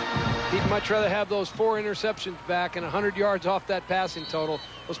 He'd much rather have those 4 interceptions back and 100 yards off that passing total.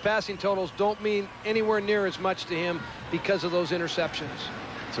 Those passing totals don't mean anywhere near as much to him because of those interceptions.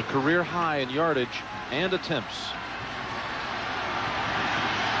 It's a career high in yardage and attempts.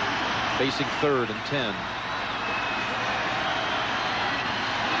 Facing 3rd and 10.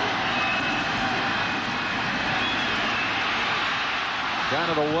 Got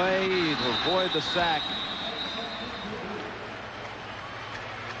it away to avoid the sack.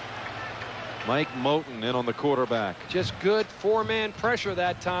 Mike Moten in on the quarterback. Just good 4-man pressure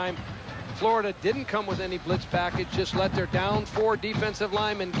that time. Florida didn't come with any blitz package, just let their down 4 defensive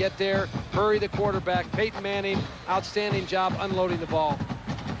linemen get there, hurry the quarterback. Peyton Manning, outstanding job unloading the ball.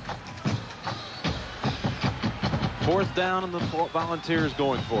 4th down, and the Volunteers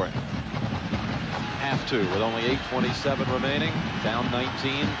going for it. Have to with only 8:27 remaining. Down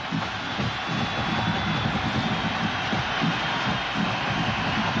 19.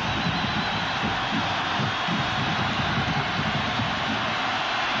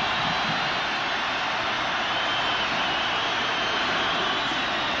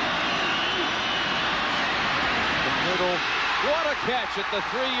 The middle. What a catch at the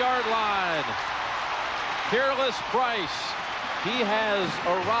 3-yard line. Peerless Price. He has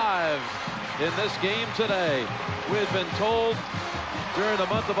arrived in this game today. We had been told during the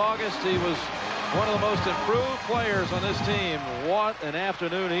month of August he was one of the most improved players on this team. What an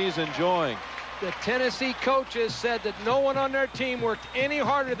afternoon he's enjoying. The Tennessee coaches said that no one on their team worked any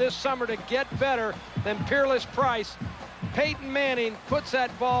harder this summer to get better than Peerless Price. Peyton Manning puts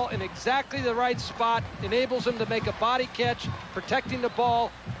that ball in exactly the right spot, enables him to make a body catch, protecting the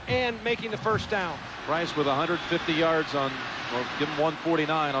ball, and making the first down. Price with 150 yards on, well, give him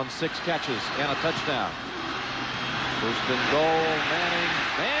 149 on 6 catches and a touchdown. First and goal, Manning,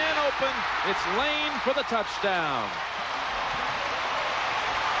 man open. It's Lane for the touchdown.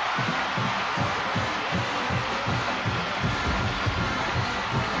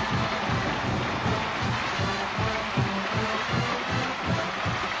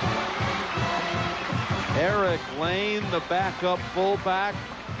 Eric Lane, the backup fullback,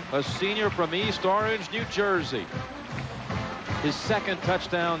 a senior from East Orange, New Jersey. His second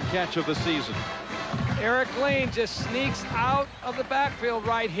touchdown catch of the season. Eric Lane just sneaks out of the backfield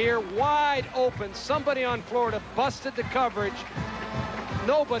right here, wide open. Somebody on Florida busted the coverage.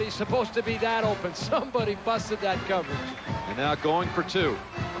 Nobody's supposed to be that open. Somebody busted that coverage. And now going for 2.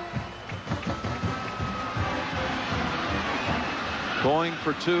 Going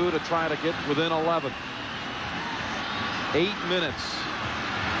for 2 to try to get within 11. 8 minutes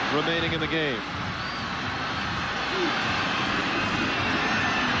remaining in the game.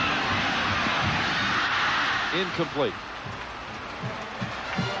 Incomplete.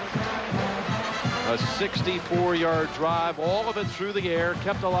 A 64-yard drive, all of it through the air,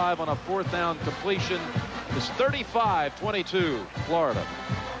 kept alive on a 4th down completion. It's 35-22, Florida.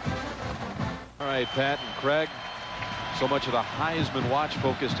 All right, Pat and Craig. So much of the Heisman watch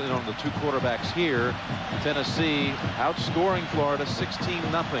focused in on the 2 quarterbacks here. Tennessee outscoring Florida 16-0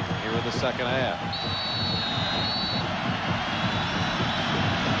 here in the second half.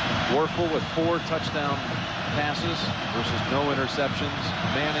 Wuerffel with 4 touchdown passes versus no interceptions.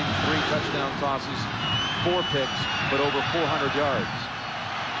 Manning 3 touchdown tosses, 4 picks, but over 400 yards.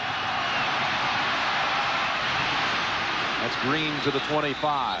 That's Green to the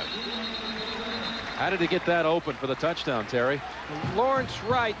 25. How did he get that open for the touchdown, Terry? Lawrence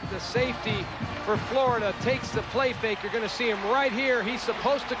Wright, the safety for Florida, takes the play fake. You're going to see him right here. He's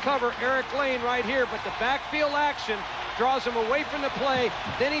supposed to cover Eric Lane right here, but the backfield action draws him away from the play.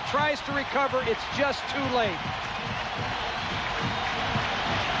 Then he tries to recover. It's just too late.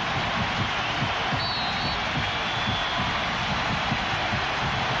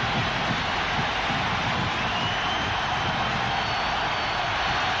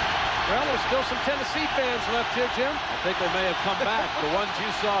 Well, there's still some Tennessee fans left here, Jim. I think they may have come back. The ones you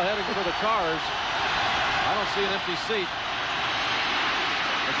saw heading for the cars. I don't see an empty seat.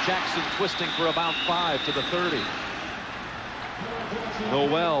 And Jackson twisting for about 5 to the 30.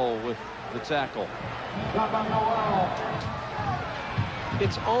 Noel with the tackle.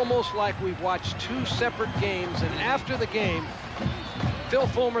 It's almost like we've watched 2 separate games, and after the game, Phil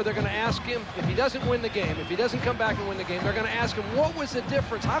Fulmer, they're going to ask him, if he doesn't win the game, if he doesn't come back and win the game, they're going to ask him, what was the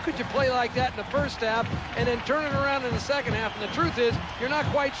difference? How could you play like that in the first half and then turn it around in the second half? And the truth is, you're not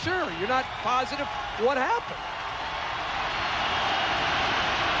quite sure. You're not positive what happened.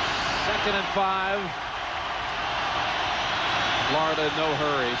 2nd and 5. Florida in no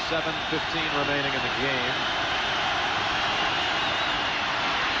hurry. 7:15 remaining in the game.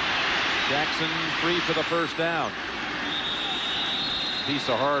 Jackson free for the first down. Piece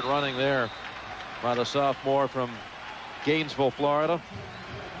of hard running there by the sophomore from Gainesville, Florida.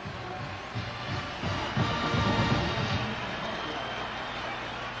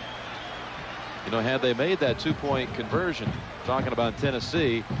 You know, had they made that 2-point conversion, talking about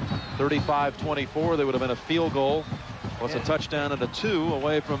Tennessee, 35-24, they would have been a field goal. What's a touchdown and a 2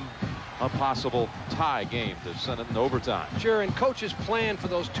 away from a possible tie game to send it in overtime. Sure, and coaches plan for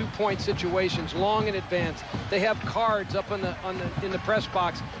those 2-point situations long in advance. They have cards up in the press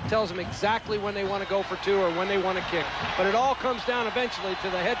box, tells them exactly when they want to go for 2 or when they want to kick. But it all comes down eventually to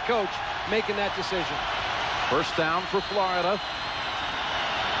the head coach making that decision. First down for Florida.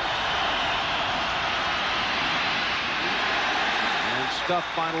 And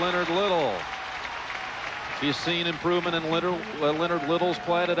stuffed by Leonard Little. You seen improvement in Leonard Little's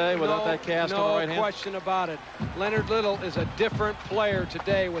play today without that cast on the right hand? No question about it. Leonard Little is a different player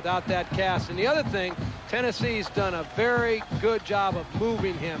today without that cast. And the other thing, Tennessee's done a very good job of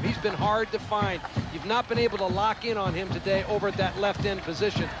moving him. He's been hard to find. You've not been able to lock in on him today over at that left end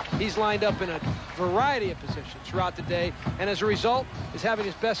position. He's lined up in a variety of positions throughout the day, and as a result, is having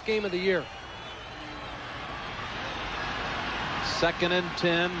his best game of the year. 2nd and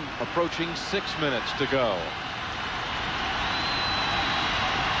 10, approaching 6 minutes to go.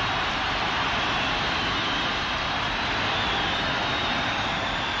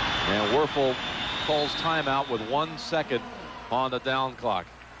 And Wuerffel calls timeout with 1 second on the down clock.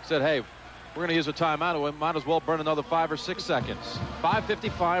 Said, hey, we're going to use a timeout. We might as well burn another 5 or 6 seconds.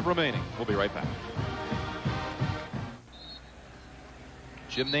 5:55 remaining. We'll be right back.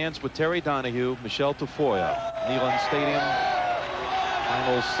 Jim Nance with Terry Donahue, Michelle Tafoya, Neyland Stadium.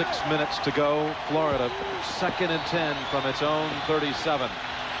 Final 6 minutes to go. Florida 2nd and 10 from its own 37.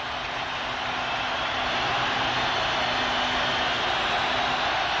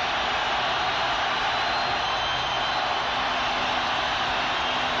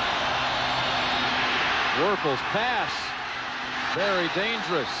 Wuerffel's pass, very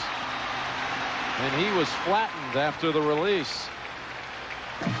dangerous. And he was flattened after the release.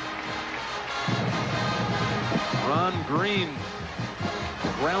 Green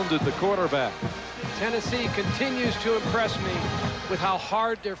grounded the quarterback. Tennessee continues to impress me with how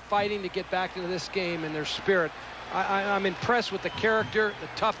hard they're fighting to get back into this game and their spirit. I'm impressed with the character, the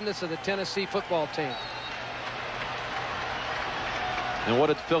toughness of the Tennessee football team. And what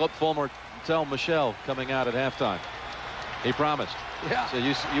did Philip Fulmer tell Michelle coming out at halftime? He promised. Yeah. So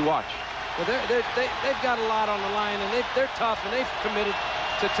you watch. Well, they've got a lot on the line, and they're tough, and they've committed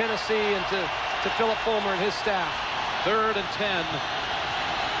to Tennessee and to Philip Fulmer and his staff. 3rd and 10.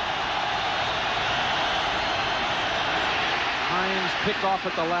 Hines picked off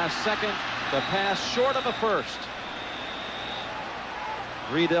at the last second. The pass short of the first.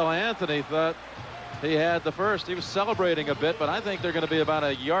 Riedel Anthony thought he had the first. He was celebrating a bit, but I think they're going to be about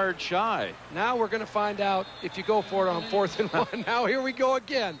a yard shy. Now we're going to find out if you go for it on 4th and 1. Now here we go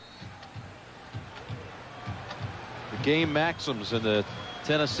again. The game maxims in the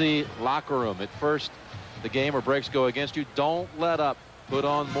Tennessee locker room. At first, the game or breaks go against you. Don't let up. Put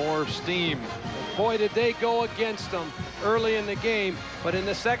on more steam. Boy, did they go against them early in the game. But in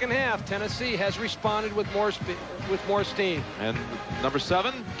the second half, Tennessee has responded with more steam. And number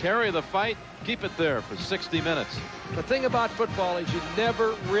 7, carry the fight. Keep it there for 60 minutes. The thing about football is you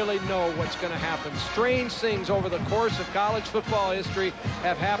never really know what's going to happen. Strange things over the course of college football history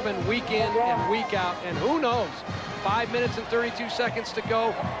have happened week in and week out. And who knows? 5 minutes and 32 seconds to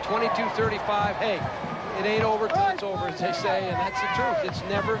go, 22:35. Hey, it ain't over till it's over, as they say, and that's the truth. It's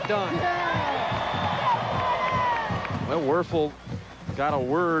never done. Well, Wuerffel got a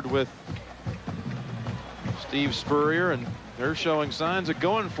word with Steve Spurrier, and they're showing signs of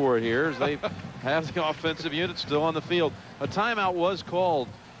going for it here as they have the offensive unit still on the field. A timeout was called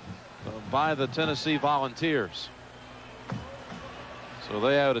by the Tennessee Volunteers. So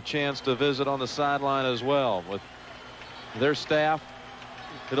they had a chance to visit on the sideline as well with their staff.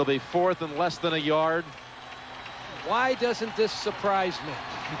 It'll be 4th and less than a yard. Why doesn't this surprise me?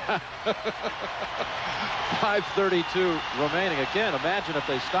 5:32 remaining. Again, imagine if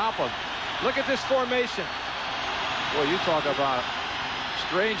they stop them. Look at this formation. Boy, you talk about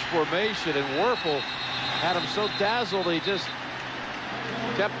strange formation, and Wuerffel had him so dazzled he just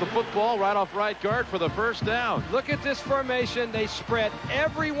kept the football right off right guard for the first down. Look at this formation. They spread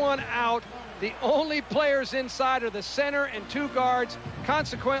everyone out. The only players inside are the center and 2 guards.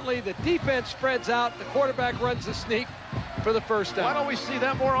 Consequently, the defense spreads out. The quarterback runs the sneak for the first down. Why don't we see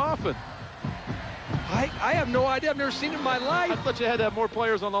that more often? I have no idea. I've never seen it in my life. I thought you had to have more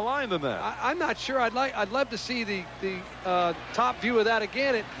players on the line than that. I'm not sure. I'd love to see the top view of that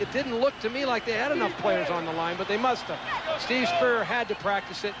again. It didn't look to me like they had enough players on the line, but they must have. Steve Spurrier had to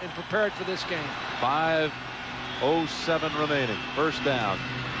practice it and prepare it for this game. 5:07 remaining. First down.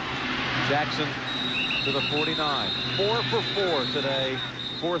 Jackson to the 49. 4 for 4 today.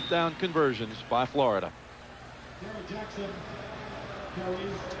 4th down conversions by Florida. Jackson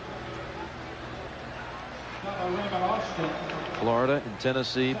carries. Florida and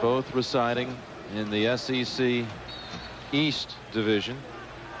Tennessee both residing in the SEC East Division.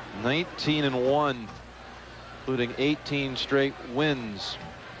 19-1, including 18 straight wins.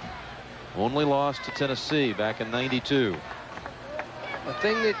 Only lost to Tennessee back in '92. The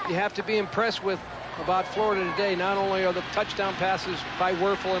thing that you have to be impressed with about Florida today, not only are the touchdown passes by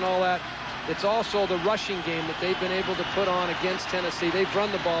Wuerffel and all that, it's also the rushing game that they've been able to put on against Tennessee. They've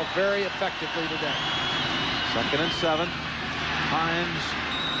run the ball very effectively today. 2nd and 7. Hines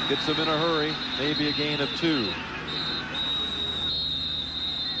gets them in a hurry. Maybe a gain of 2.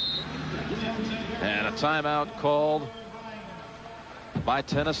 And a timeout called by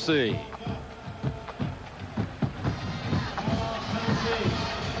Tennessee.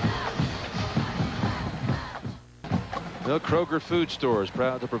 The Kroger Food Store is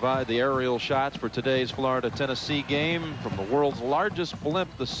proud to provide the aerial shots for today's Florida-Tennessee game from the world's largest blimp,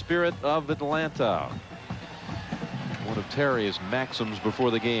 the Spirit of Atlanta. One of Terry's maxims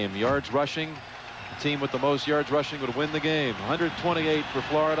before the game. Yards rushing. The team with the most yards rushing would win the game. 128 for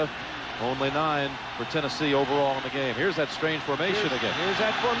Florida. Only 9 for Tennessee overall in the game. Here's that strange formation again. Here's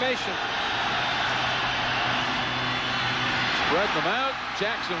that formation. Spread them out.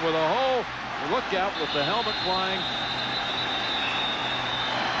 Jackson with a hole. Look out with the helmet flying.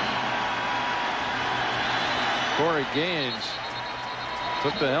 Corey Gaines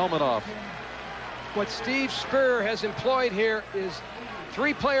took the helmet off. What Steve Spurrier has employed here is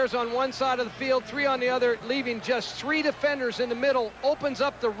 3 players on one side of the field, 3 on the other, leaving just 3 defenders in the middle. Opens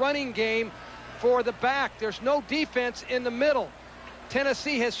up the running game for the back. There's no defense in the middle.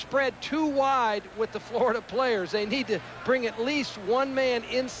 Tennessee has spread too wide with the Florida players. They need to bring at least 1 man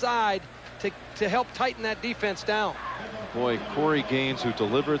inside to help tighten that defense down. Boy, Corey Gaines, who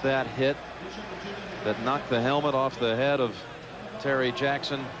delivered that hit, that knocked the helmet off the head of Terry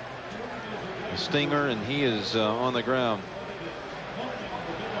Jackson, the stinger, and he is on the ground.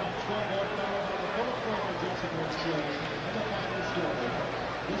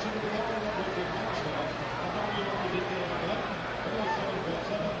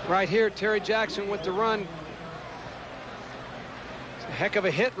 Right here, Terry Jackson with the run. It's a heck of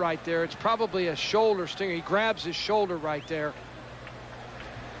a hit right there. It's probably a shoulder stinger. He grabs his shoulder right there.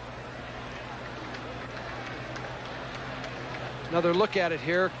 Another look at it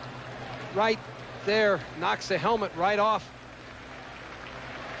here. Right there, knocks the helmet right off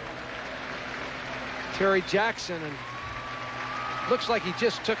Terry Jackson, and looks like he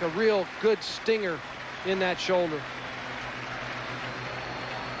just took a real good stinger in that shoulder.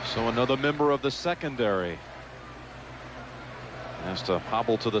 So another member of the secondary has to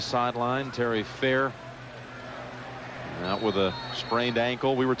hobble to the sideline. Terry Fair out with a sprained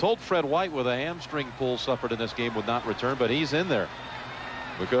ankle. We were told Fred White with a hamstring pull suffered in this game would not return, but he's in there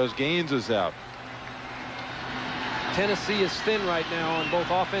because Gaines is out. Tennessee is thin right now on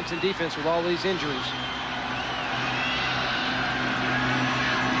both offense and defense with all these injuries.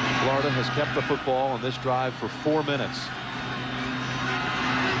 Florida has kept the football on this drive for 4 minutes.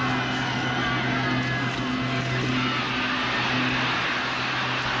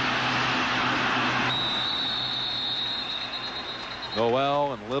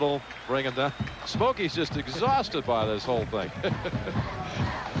 Noel and Little bring him down. Smokey's just exhausted by this whole thing.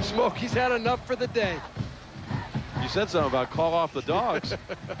 Smokey's had enough for the day. You said something about call off the dogs.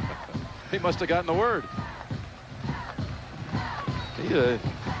 He must have gotten the word.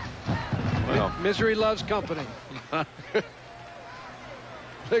 Well. Misery loves company.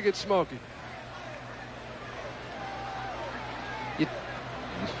 Look at Smokey.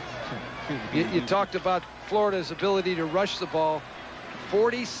 You talked about Florida's ability to rush the ball.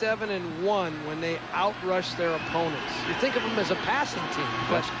 47-1 when they outrush their opponents. You think of them as a passing team,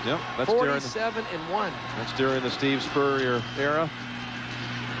 but that's 47-1. That's during the Steve Spurrier era.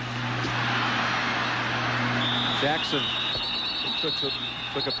 Jackson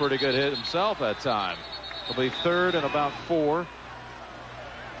took a pretty good hit himself that time. It'll be 3rd and about 4.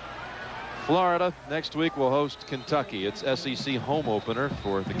 Florida next week will host Kentucky. It's SEC home opener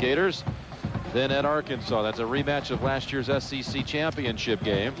for the Gators. Then at Arkansas, that's a rematch of last year's SEC championship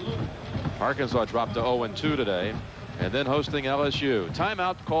game. Arkansas dropped to 0-2 today, and then hosting LSU.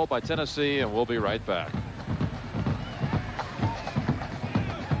 Timeout called by Tennessee, and we'll be right back.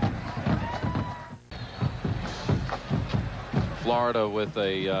 Florida with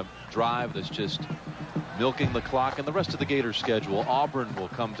a drive that's just milking the clock, and the rest of the Gators schedule. Auburn will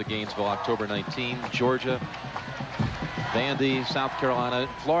come to Gainesville October 19. Georgia, Vandy, South Carolina,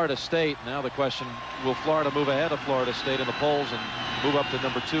 Florida State. Now the question, will Florida move ahead of Florida State in the polls and move up to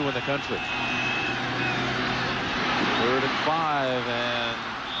number 2 in the country? 3rd and 5, and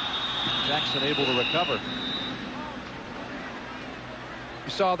Jackson able to recover.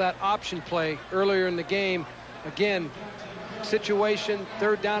 You saw that option play earlier in the game. Again, situation,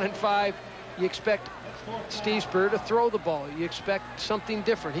 3rd down and 5. You expect Steve Spurrier to throw the ball. You expect something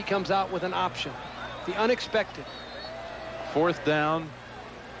different. He comes out with an option. The unexpected. 4th down,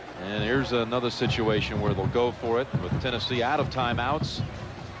 and here's another situation where they'll go for it with Tennessee out of timeouts.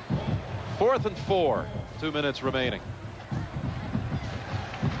 4th and 4, 2 minutes remaining.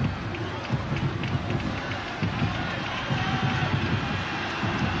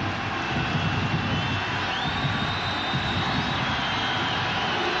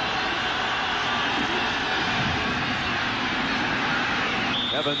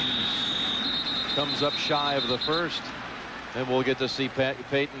 Evans comes up shy of the first. And we'll get to see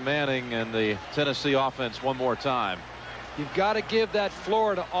Peyton Manning and the Tennessee offense one more time. You've got to give that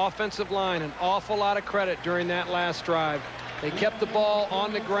Florida offensive line an awful lot of credit during that last drive. They kept the ball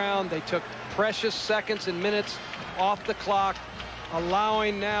on the ground. They took precious seconds and minutes off the clock,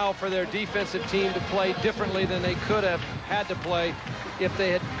 allowing now for their defensive team to play differently than they could have had to play if they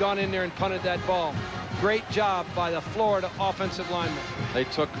had gone in there and punted that ball. Great job by the Florida offensive linemen. They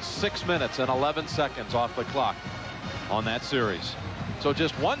took 6 minutes and 11 seconds off the clock on that series. So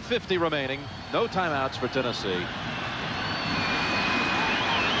just 1:50 remaining. No timeouts for Tennessee.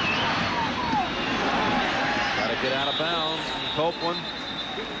 Got to get out of bounds. Copeland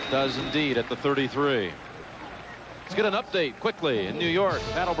does indeed at the 33. Let's get an update quickly in New York.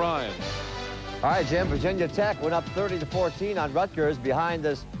 Pat O'Brien. All right, Jim. Virginia Tech went up 30-14 on Rutgers behind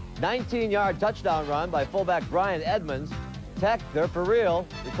this 19-yard touchdown run by fullback Brian Edmonds. Tech, they're for real,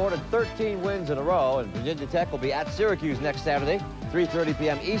 recorded 13 wins in a row, and Virginia Tech will be at Syracuse next Saturday, 3:30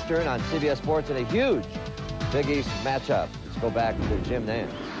 p.m. Eastern on CBS Sports in a huge Big East matchup. Let's go back to Jim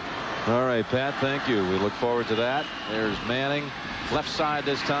Nantz. All right, Pat, thank you. We look forward to that. There's Manning, left side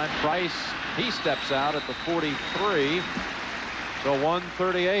this time. Price, he steps out at the 43. So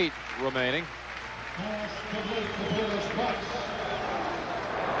 1:38 remaining.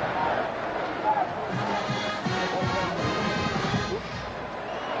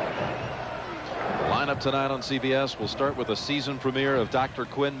 Lineup tonight on CBS will start with a season premiere of Dr.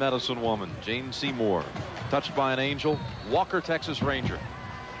 Quinn, Medicine Woman. Jane Seymour, Touched by an Angel, Walker, Texas Ranger.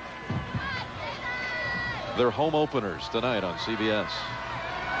 Their home openers tonight on CBS.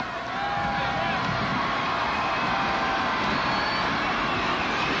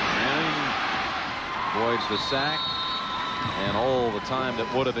 Manning avoids the sack and all the time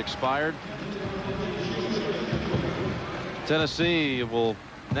that would have expired. Tennessee will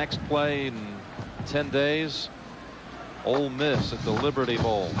next play in 10 days. Ole Miss at the Liberty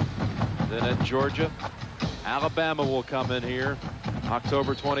Bowl. Then at Georgia. Alabama will come in here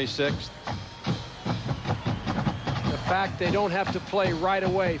October 26th. The fact they don't have to play right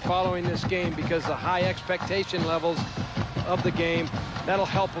away following this game because the high expectation levels of the game, that'll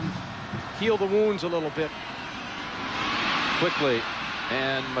help them heal the wounds a little bit. Quickly,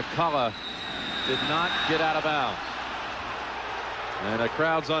 and McCullough did not get out of bounds. And the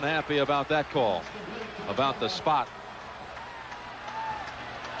crowd's unhappy about that call, about the spot.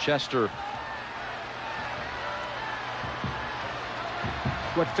 Chester.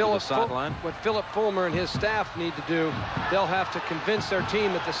 What Philip Fulmer and his staff need to do, they'll have to convince their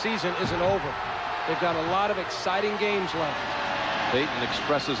team that the season isn't over. They've got a lot of exciting games left. Peyton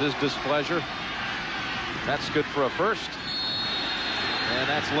expresses his displeasure. That's good for a first. And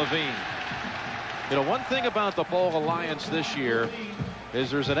that's Levine. You know, one thing about the Bowl Alliance this year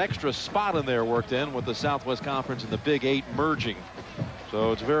is there's an extra spot in there worked in with the Southwest Conference and the Big 8 merging.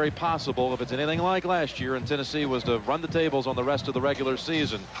 So it's very possible, if it's anything like last year and Tennessee was to run the tables on the rest of the regular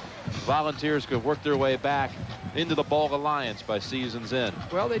season, Volunteers could work their way back into the Bowl Alliance by season's end.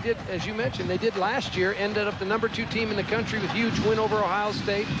 Well, they did, as you mentioned, they did last year, ended up the #2 team in the country with huge win over Ohio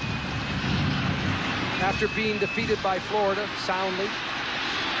State after being defeated by Florida soundly.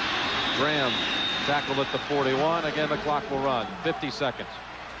 Graham tackled at the 41. Again, the clock will run. 50 seconds.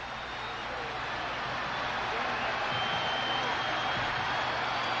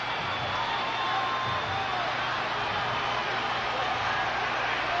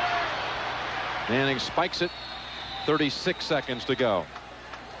 Manning spikes it. 36 seconds to go.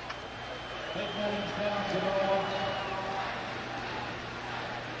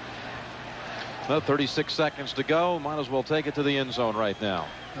 Well, 36 seconds to go. Might as well take it to the end zone right now.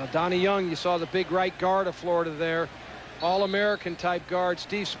 Now, Donnie Young, you saw the big right guard of Florida there. All-American type guard.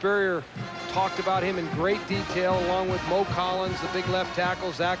 Steve Spurrier talked about him in great detail, along with Mo Collins, the big left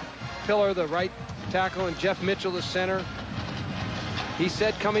tackle, Zach Pillar, the right tackle, and Jeff Mitchell, the center. He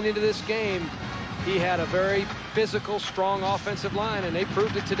said coming into this game, he had a very physical, strong offensive line, and they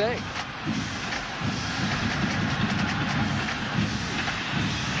proved it today.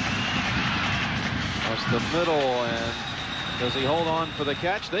 That's the middle, and does he hold on for the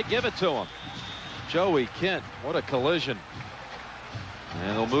catch? They give it to him. Joey Kent, what a collision.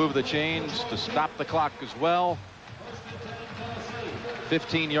 And they'll move the chains to stop the clock as well.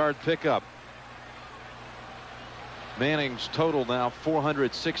 15-yard pickup. Manning's total now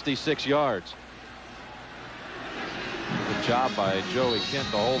 466 yards. Good job by Joey Kent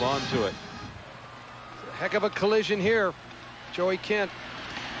to hold on to it. Heck of a collision here. Joey Kent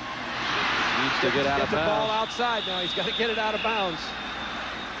needs to get out of bounds. Get the ball outside now. He's got to get it out of bounds.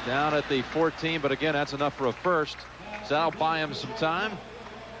 Down at the 14, but again, that's enough for a first. So that'll buy him some time.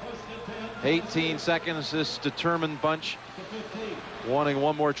 18 seconds, this determined bunch wanting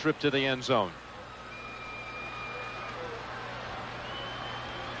one more trip to the end zone.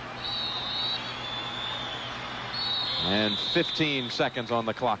 And 15 seconds on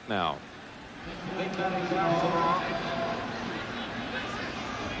the clock now.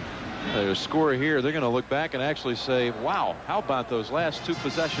 There's a score here. They're going to look back and actually say, wow, how about those last two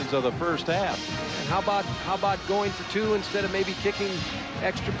possessions of the first half? And how about going for two instead of maybe kicking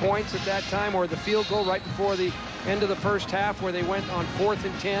extra points at that time, or the field goal right before the end of the first half where they went on 4th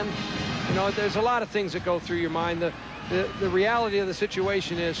and 10? You know, there's a lot of things that go through your mind. The reality of the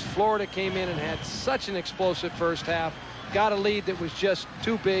situation is Florida came in and had such an explosive first half, got a lead that was just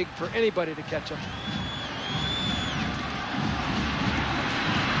too big for anybody to catch up.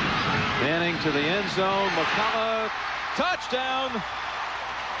 Manning to the end zone. McCullough, touchdown.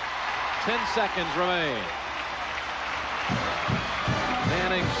 10 seconds remain.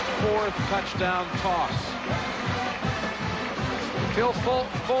 Manning's 4th touchdown toss. Phil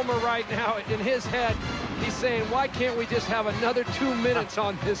Fulmer right now, in his head, He's saying, why can't we just have another 2 minutes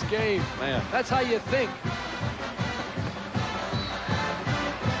on this game? Man. That's how you think.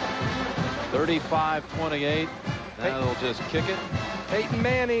 35-28. Now they'll just kick it. Peyton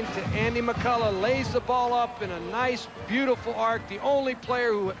Manning to Andy McCullough, lays the ball up in a nice, beautiful arc. The only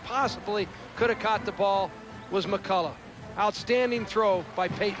player who possibly could have caught the ball was McCullough. Outstanding throw by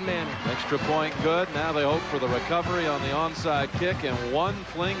Peyton Manning. Extra point good. Now they hope for the recovery on the onside kick and one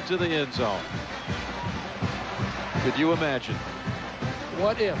fling to the end zone. Could you imagine?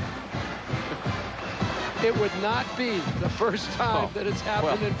 What if? It would not be the first time that it's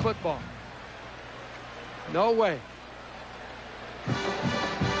happened in football. No way.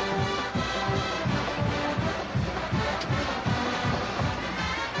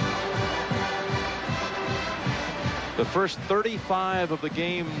 The first 35 of the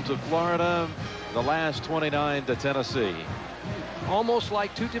game to Florida, the last 29 to Tennessee. Almost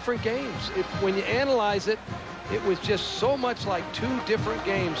like two different games. When you analyze it, it was just so much like two different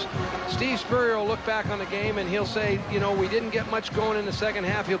games. Steve Spurrier will look back on the game and he'll say, you know, we didn't get much going in the second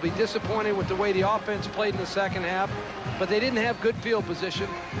half. He'll be disappointed with the way the offense played in the second half, but they didn't have good field position.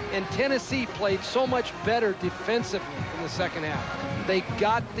 And Tennessee played so much better defensively in the second half. They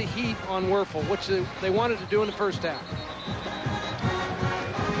got the heat on Wuerffel, which they wanted to do in the first half.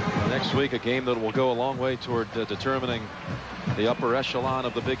 Next week, a game that will go a long way toward determining the upper echelon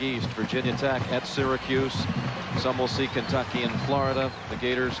of the Big East. Virginia Tech at Syracuse. Some will see Kentucky and Florida. The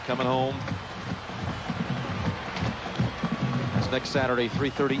Gators coming home. It's next Saturday,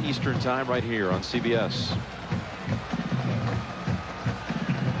 3:30 Eastern time, right here on CBS.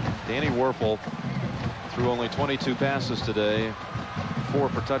 Danny Wuerffel threw only 22 passes today, 4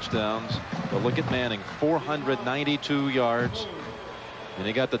 for touchdowns. But look at Manning, 492 yards. And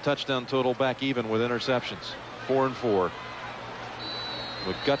he got the touchdown total back even with interceptions. 4 and 4.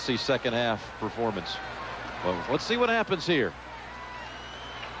 With gutsy second half performance. Well, let's see what happens here.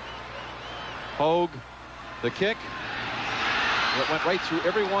 Hogue, the kick. It went right through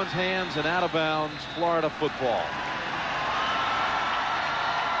everyone's hands and out of bounds. Florida football.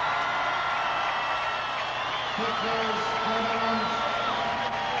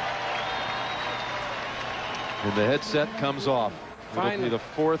 And the headset comes off. It'll be the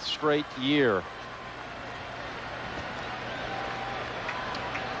 4th straight year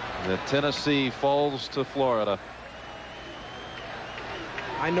that Tennessee falls to Florida.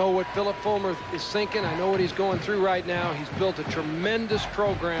 I know what Philip Fulmer is thinking. I know what he's going through right now. He's built a tremendous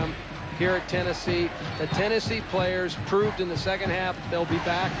program here at Tennessee. The Tennessee players proved in the second half they'll be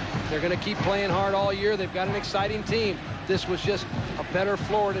back. They're going to keep playing hard all year. They've got an exciting team. This was just a better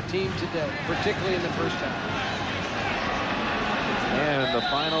Florida team today, particularly in the first half. And the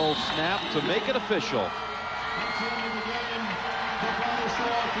final snap to make it official.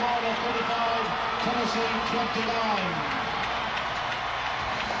 Florida 35, Tennessee 29.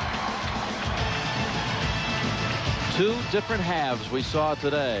 Two different halves we saw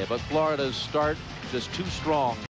today, but Florida's start just too strong.